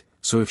sect,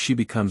 so if she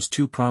becomes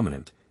too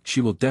prominent,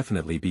 she will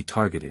definitely be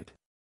targeted.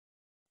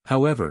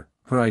 However,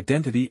 her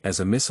identity as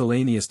a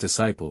miscellaneous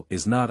disciple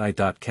is not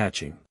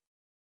eye-catching.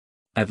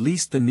 At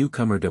least the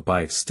newcomer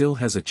Dabai still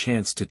has a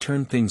chance to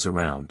turn things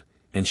around,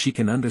 and she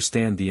can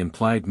understand the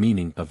implied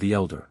meaning of the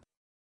elder.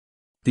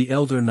 The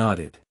elder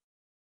nodded.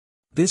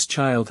 This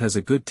child has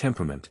a good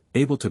temperament,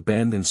 able to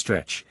bend and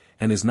stretch,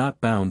 and is not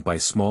bound by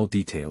small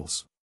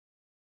details.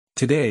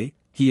 Today,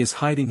 he is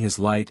hiding his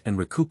light and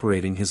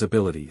recuperating his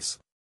abilities.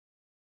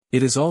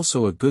 It is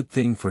also a good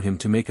thing for him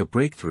to make a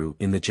breakthrough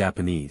in the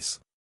Japanese.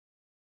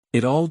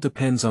 It all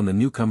depends on the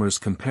newcomer's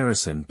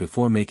comparison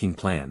before making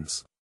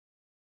plans.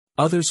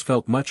 Others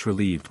felt much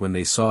relieved when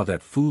they saw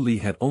that Fu Li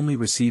had only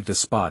received a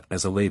spot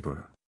as a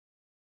laborer.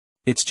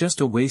 It's just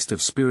a waste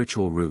of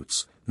spiritual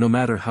roots, no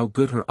matter how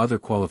good her other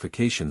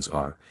qualifications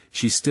are,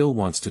 she still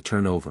wants to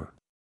turn over.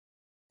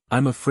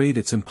 I'm afraid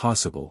it's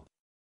impossible.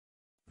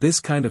 This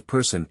kind of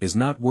person is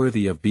not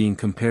worthy of being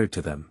compared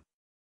to them.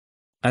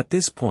 At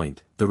this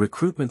point, the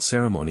recruitment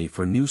ceremony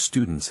for new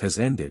students has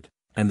ended,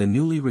 and the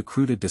newly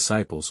recruited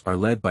disciples are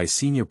led by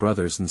senior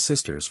brothers and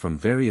sisters from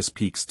various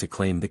peaks to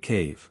claim the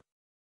cave.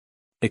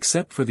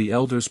 Except for the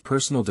elder's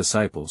personal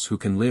disciples who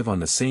can live on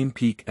the same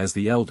peak as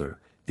the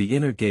elder, the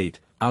inner gate,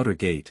 outer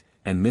gate,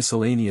 and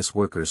miscellaneous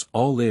workers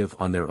all live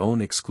on their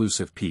own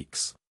exclusive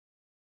peaks.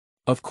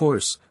 Of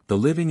course, the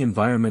living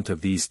environment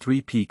of these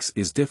 3 peaks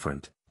is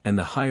different, and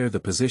the higher the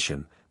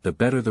position, the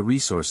better the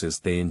resources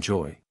they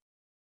enjoy.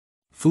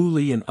 Fu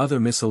Li and other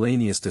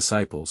miscellaneous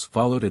disciples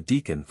followed a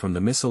deacon from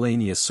the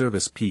miscellaneous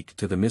service peak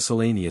to the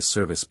miscellaneous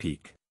service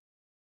peak.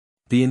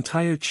 The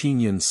entire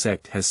Qingyun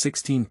sect has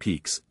 16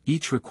 peaks,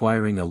 each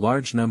requiring a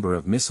large number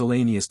of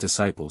miscellaneous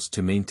disciples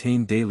to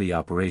maintain daily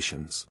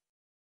operations.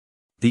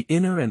 The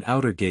inner and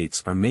outer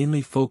gates are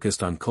mainly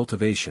focused on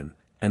cultivation,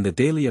 and the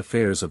daily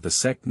affairs of the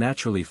sect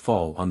naturally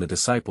fall on the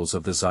disciples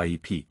of the Zai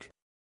peak.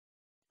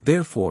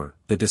 Therefore,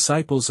 the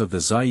disciples of the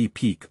Zai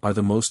peak are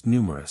the most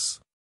numerous.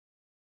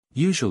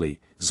 Usually,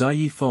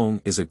 Zai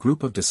Feng is a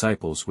group of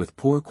disciples with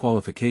poor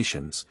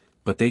qualifications,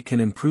 but they can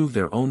improve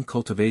their own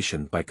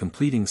cultivation by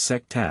completing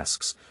sect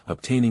tasks,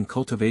 obtaining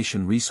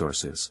cultivation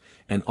resources,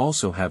 and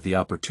also have the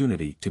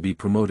opportunity to be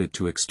promoted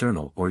to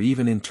external or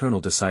even internal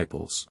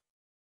disciples.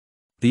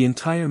 The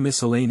entire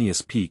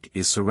miscellaneous peak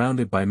is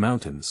surrounded by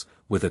mountains,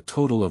 with a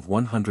total of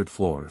 100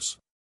 floors.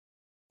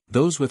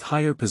 Those with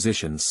higher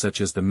positions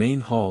such as the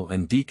main hall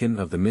and deacon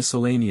of the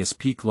miscellaneous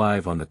peak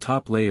live on the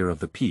top layer of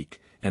the peak,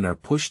 and are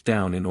pushed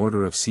down in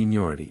order of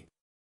seniority.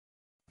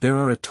 There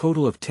are a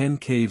total of 10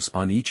 caves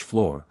on each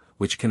floor,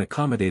 which can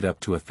accommodate up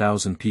to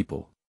 1,000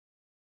 people.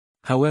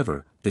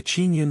 However, the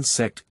Qingyun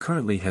sect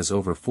currently has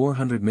over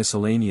 400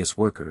 miscellaneous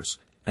workers,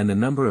 and the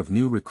number of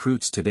new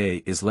recruits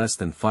today is less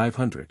than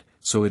 500,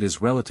 so it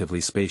is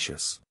relatively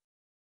spacious.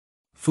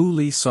 Fu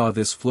Li saw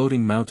this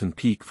floating mountain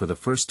peak for the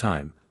first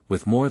time,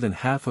 with more than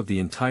half of the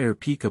entire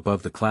peak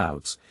above the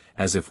clouds,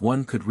 as if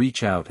one could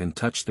reach out and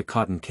touch the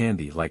cotton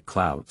candy like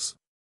clouds.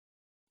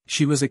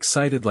 She was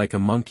excited like a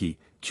monkey,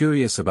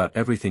 curious about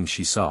everything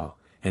she saw,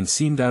 and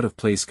seemed out of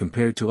place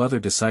compared to other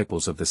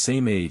disciples of the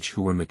same age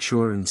who were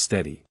mature and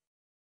steady.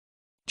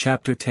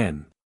 Chapter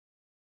 10.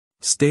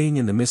 Staying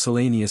in the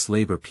Miscellaneous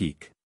Labor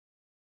Peak.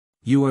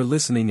 You are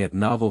listening at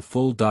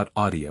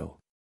novelfull.audio.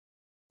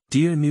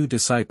 Dear new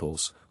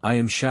disciples, I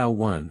am Xiao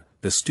Wen,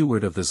 the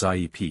steward of the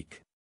Zai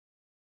Peak.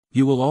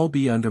 You will all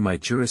be under my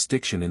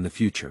jurisdiction in the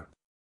future.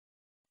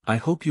 I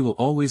hope you will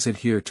always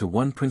adhere to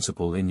one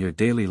principle in your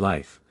daily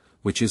life,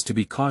 which is to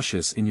be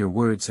cautious in your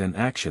words and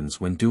actions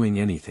when doing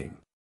anything.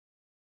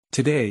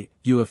 Today,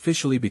 you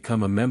officially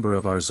become a member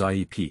of our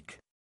Zai Peak.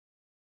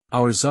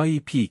 Our Zai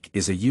Peak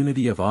is a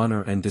unity of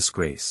honor and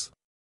disgrace.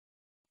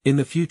 In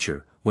the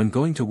future, when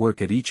going to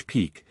work at each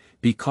peak,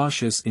 be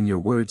cautious in your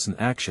words and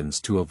actions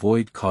to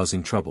avoid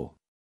causing trouble.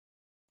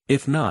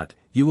 If not,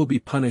 you will be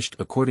punished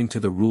according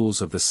to the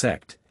rules of the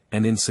sect,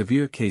 and in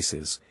severe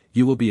cases,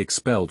 you will be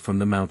expelled from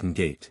the mountain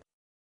gate.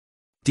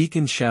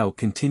 Deacon Xiao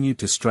continued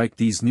to strike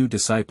these new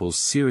disciples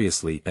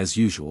seriously as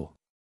usual.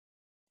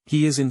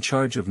 He is in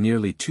charge of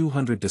nearly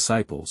 200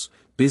 disciples,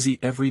 busy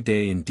every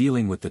day in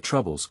dealing with the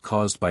troubles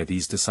caused by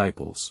these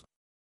disciples.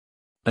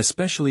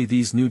 Especially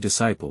these new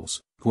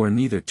disciples, who are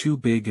neither too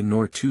big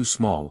nor too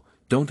small,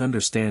 don't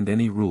understand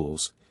any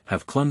rules,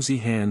 have clumsy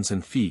hands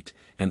and feet,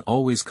 and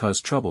always cause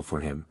trouble for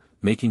him,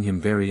 making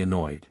him very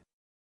annoyed.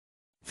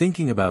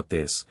 Thinking about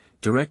this,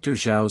 Director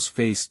Zhao's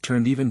face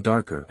turned even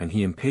darker and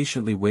he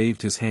impatiently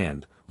waved his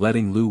hand,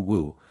 letting Lu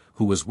Wu,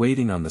 who was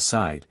waiting on the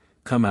side,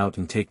 come out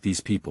and take these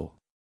people.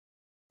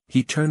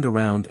 He turned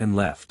around and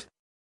left.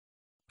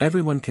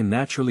 Everyone can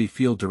naturally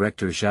feel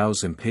Director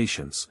Zhao's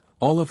impatience,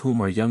 all of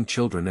whom are young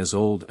children as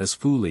old as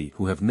Fu Li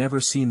who have never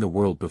seen the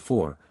world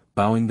before,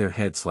 bowing their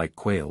heads like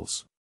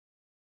quails.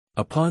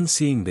 Upon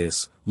seeing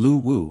this, Lu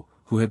Wu,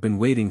 who had been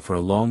waiting for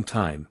a long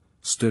time,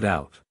 stood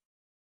out.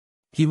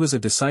 He was a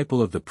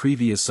disciple of the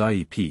previous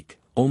Zai Peak,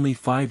 only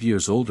 5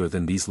 years older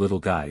than these little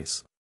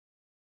guys.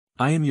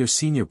 I am your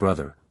senior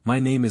brother, my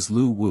name is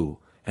Lu Wu,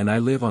 and I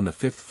live on the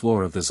 5th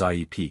floor of the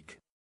Zai Peak.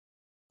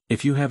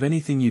 If you have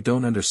anything you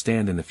don't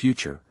understand in the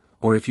future,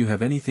 or if you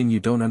have anything you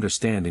don't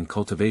understand in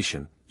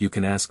cultivation, you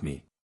can ask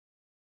me.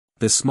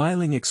 The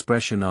smiling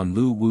expression on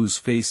Lu Wu's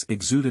face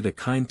exuded a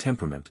kind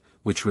temperament,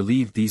 which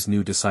relieved these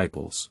new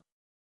disciples.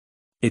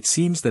 It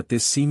seems that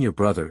this senior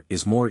brother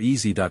is more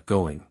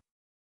easygoing.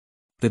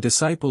 The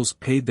disciples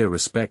paid their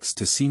respects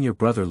to senior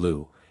brother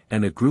Lu,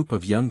 and a group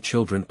of young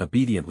children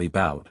obediently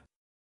bowed.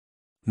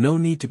 No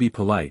need to be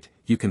polite,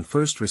 you can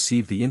first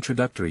receive the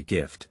introductory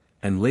gift,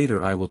 and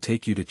later I will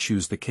take you to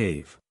choose the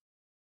cave.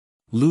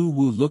 Lu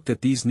Wu looked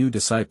at these new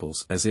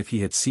disciples as if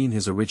he had seen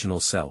his original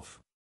self.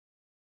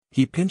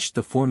 He pinched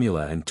the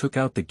formula and took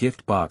out the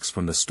gift box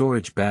from the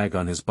storage bag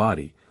on his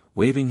body,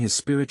 waving his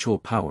spiritual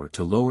power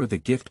to lower the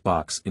gift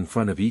box in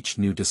front of each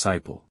new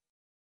disciple.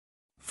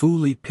 Fu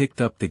Li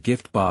picked up the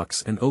gift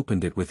box and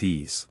opened it with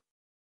ease.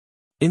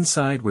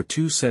 Inside were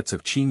 2 sets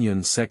of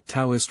Qingyun sect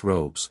Taoist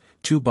robes,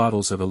 2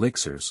 bottles of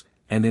elixirs,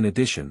 and in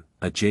addition,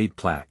 a jade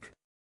plaque.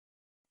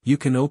 You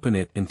can open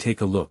it and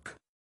take a look.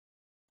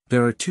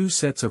 There are 2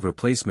 sets of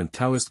replacement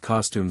Taoist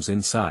costumes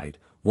inside,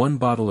 1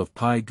 bottle of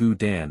Pai Gu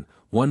Dan,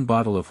 1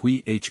 bottle of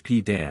Hui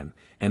HP Dan,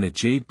 and a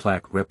jade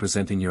plaque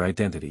representing your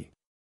identity.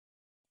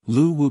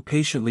 Lu Wu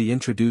patiently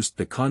introduced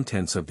the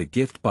contents of the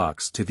gift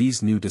box to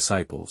these new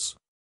disciples.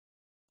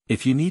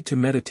 If you need to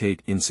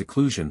meditate in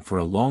seclusion for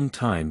a long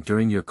time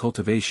during your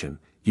cultivation,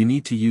 you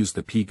need to use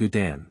the Pi Gu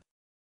Dan.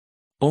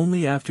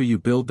 Only after you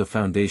build the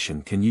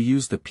foundation can you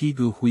use the Pi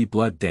Gu Hui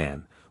Blood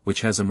Dan,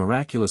 which has a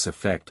miraculous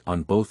effect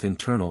on both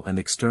internal and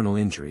external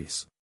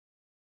injuries.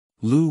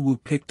 Lu Wu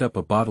picked up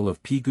a bottle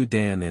of beggar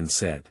and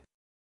said.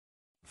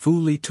 Fu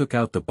Li took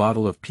out the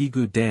bottle of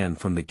beggar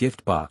from the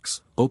gift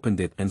box, opened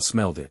it and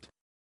smelled it.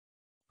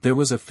 There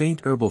was a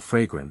faint herbal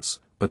fragrance,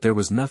 but there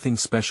was nothing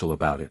special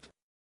about it.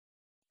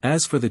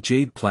 As for the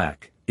jade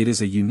plaque, it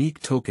is a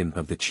unique token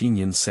of the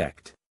Qinyan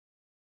sect.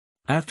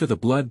 After the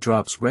blood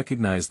drops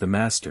recognize the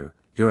master,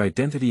 your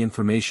identity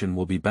information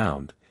will be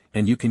bound,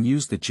 and you can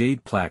use the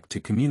jade plaque to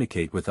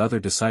communicate with other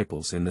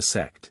disciples in the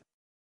sect.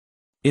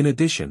 In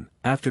addition,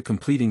 after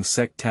completing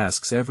sect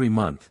tasks every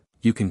month,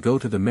 you can go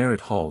to the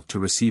merit hall to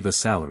receive a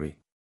salary.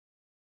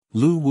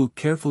 Lu Wu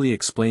carefully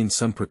explained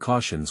some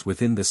precautions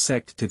within the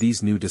sect to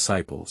these new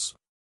disciples.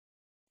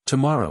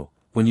 Tomorrow,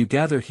 when you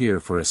gather here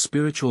for a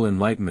spiritual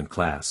enlightenment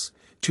class,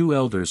 2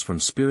 elders from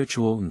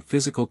spiritual and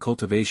physical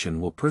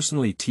cultivation will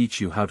personally teach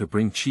you how to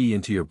bring qi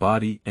into your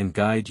body and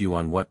guide you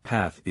on what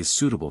path is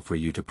suitable for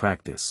you to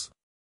practice.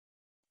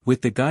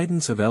 With the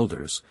guidance of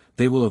elders,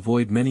 they will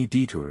avoid many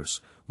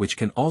detours, which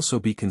can also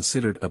be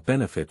considered a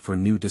benefit for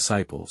new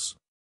disciples.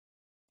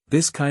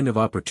 This kind of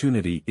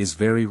opportunity is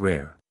very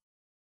rare.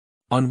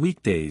 On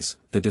weekdays,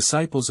 the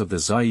disciples of the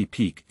Zai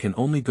peak can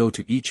only go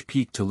to each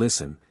peak to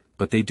listen,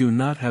 but they do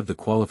not have the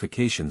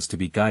qualifications to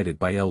be guided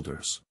by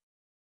elders.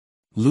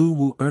 Lu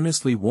Wu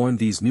earnestly warned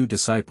these new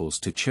disciples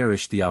to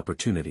cherish the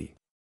opportunity.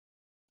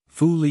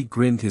 Fu Li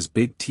grinned his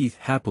big teeth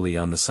happily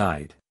on the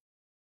side.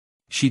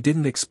 She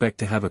didn't expect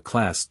to have a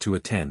class to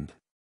attend.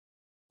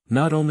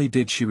 Not only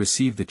did she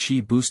receive the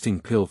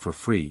qi-boosting pill for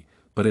free,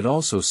 but it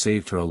also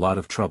saved her a lot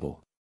of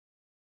trouble.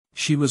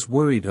 She was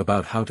worried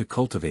about how to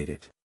cultivate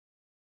it.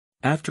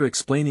 After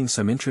explaining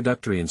some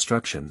introductory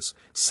instructions,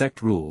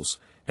 sect rules,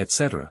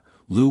 etc.,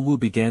 Lu Wu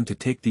began to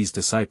take these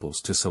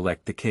disciples to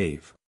select the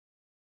cave.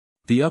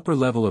 The upper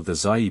level of the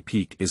Zai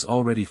peak is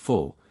already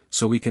full,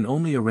 so we can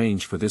only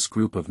arrange for this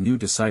group of new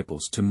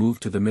disciples to move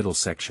to the middle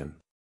section.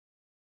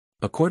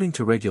 According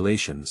to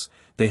regulations,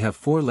 they have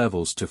 4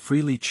 levels to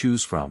freely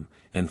choose from,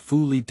 and Fu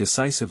Li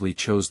decisively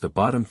chose the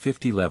bottom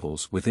 50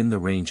 levels within the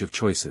range of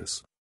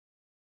choices.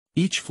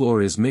 Each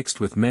floor is mixed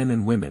with men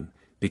and women,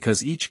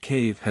 because each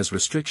cave has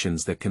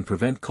restrictions that can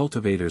prevent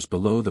cultivators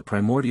below the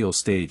primordial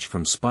stage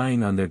from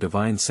spying on their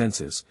divine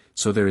senses,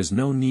 so there is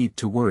no need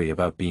to worry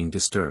about being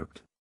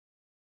disturbed.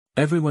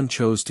 Everyone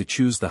chose to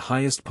choose the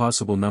highest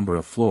possible number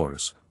of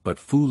floors, but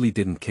Fu Li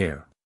didn't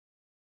care.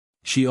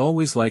 She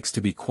always likes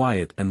to be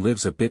quiet and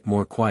lives a bit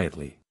more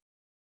quietly.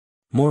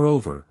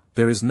 Moreover,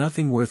 there is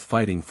nothing worth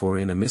fighting for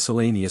in a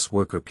miscellaneous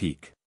worker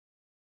peak.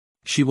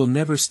 She will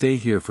never stay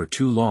here for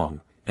too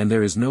long, and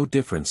there is no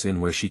difference in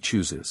where she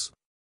chooses.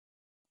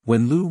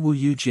 When Lu Wu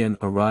Yujian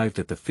arrived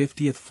at the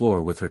 50th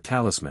floor with her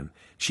talisman,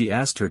 she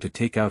asked her to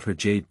take out her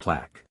jade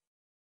plaque.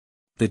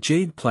 The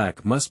jade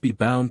plaque must be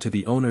bound to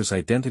the owner's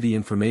identity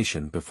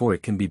information before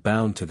it can be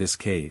bound to this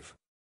cave.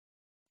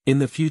 In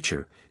the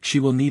future, she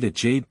will need a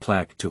jade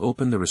plaque to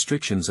open the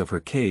restrictions of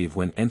her cave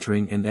when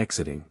entering and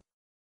exiting.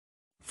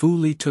 Fu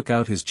Li took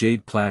out his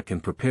jade plaque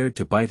and prepared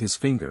to bite his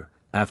finger.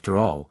 After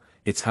all,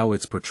 it's how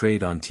it's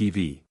portrayed on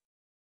TV.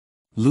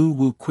 Lu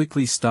Wu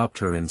quickly stopped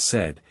her and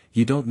said,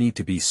 "You don't need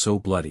to be so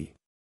bloody.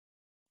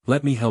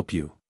 Let me help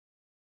you."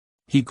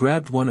 He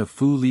grabbed one of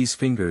Fu Li's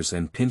fingers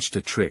and pinched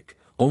a trick,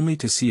 only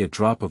to see a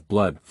drop of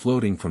blood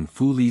floating from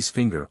Fu Li's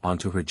finger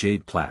onto her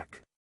jade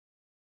plaque.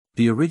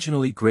 The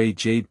originally gray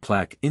jade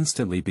plaque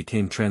instantly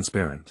became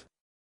transparent.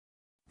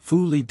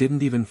 Fu Li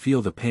didn't even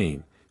feel the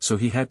pain, so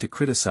he had to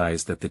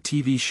criticize that the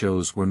TV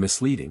shows were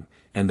misleading,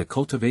 and the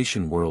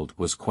cultivation world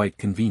was quite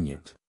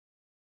convenient.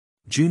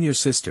 "Junior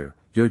sister,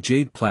 your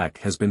jade plaque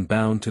has been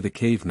bound to the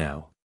cave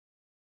now.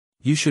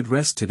 You should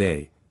rest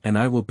today, and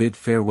I will bid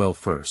farewell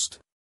first."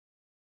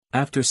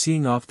 After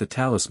seeing off the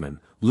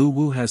talisman, Lu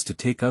Wu has to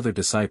take other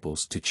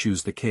disciples to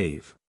choose the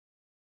cave.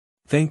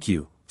 "Thank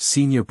you,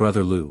 senior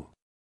brother Lu.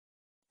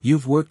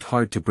 You've worked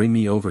hard to bring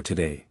me over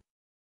today.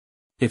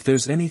 If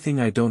there's anything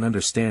I don't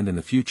understand in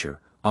the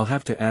future, I'll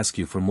have to ask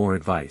you for more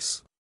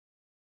advice."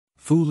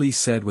 Fu Li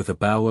said with a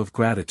bow of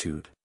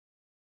gratitude.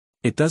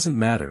 "It doesn't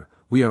matter,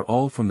 we are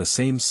all from the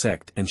same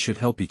sect and should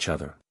help each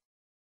other.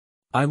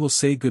 I will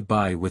say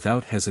goodbye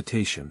without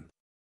hesitation."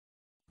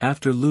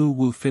 After Lu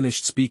Wu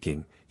finished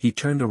speaking, he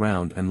turned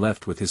around and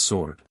left with his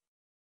sword.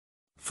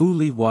 Fu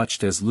Li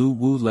watched as Lu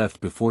Wu left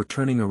before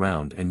turning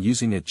around and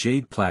using a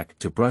jade plaque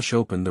to brush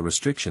open the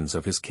restrictions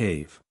of his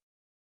cave.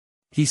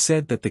 He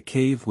said that the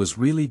cave was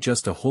really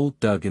just a hole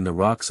dug in the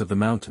rocks of the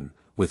mountain,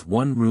 with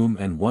 1 room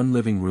and 1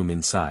 living room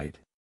inside.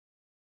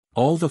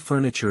 All the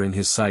furniture in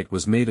his site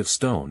was made of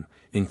stone,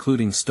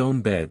 including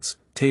stone beds,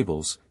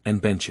 tables,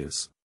 and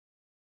benches.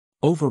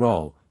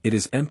 Overall, it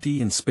is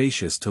empty and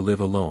spacious to live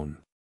alone.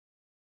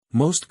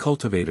 Most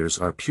cultivators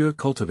are pure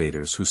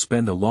cultivators who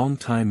spend a long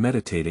time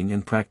meditating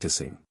and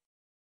practicing.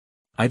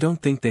 I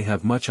don't think they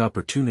have much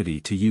opportunity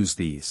to use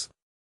these.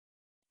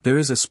 There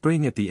is a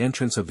spring at the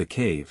entrance of the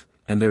cave,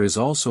 and there is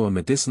also a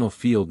medicinal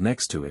field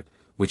next to it,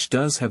 which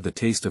does have the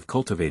taste of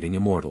cultivating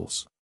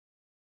immortals.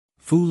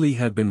 Fu Li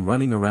had been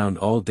running around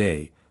all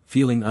day,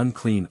 feeling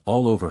unclean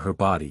all over her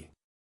body.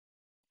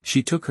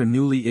 She took her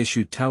newly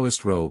issued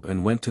Taoist robe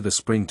and went to the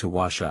spring to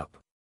wash up.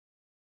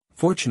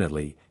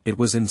 Fortunately, it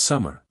was in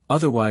summer,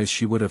 otherwise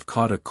she would have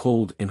caught a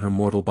cold in her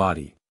mortal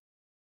body.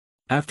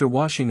 After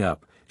washing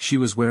up, she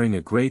was wearing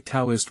a grey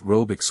Taoist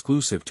robe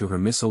exclusive to her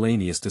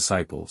Miscellaneous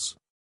disciples.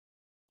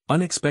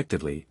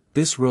 Unexpectedly,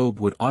 this robe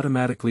would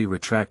automatically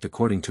retract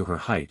according to her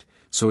height,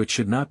 so it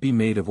should not be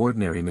made of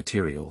ordinary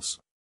materials.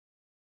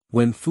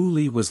 When Fu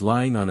Li was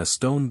lying on a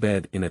stone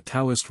bed in a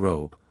Taoist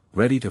robe,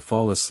 ready to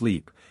fall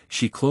asleep,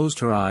 she closed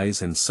her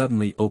eyes and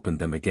suddenly opened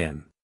them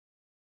again.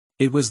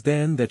 It was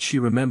then that she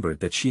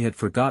remembered that she had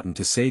forgotten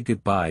to say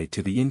goodbye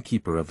to the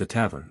innkeeper of the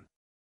tavern.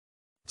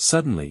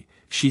 Suddenly,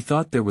 she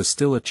thought there was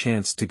still a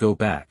chance to go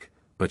back,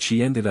 but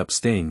she ended up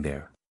staying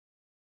there.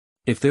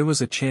 If there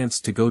was a chance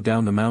to go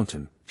down the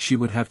mountain, she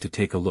would have to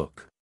take a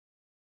look.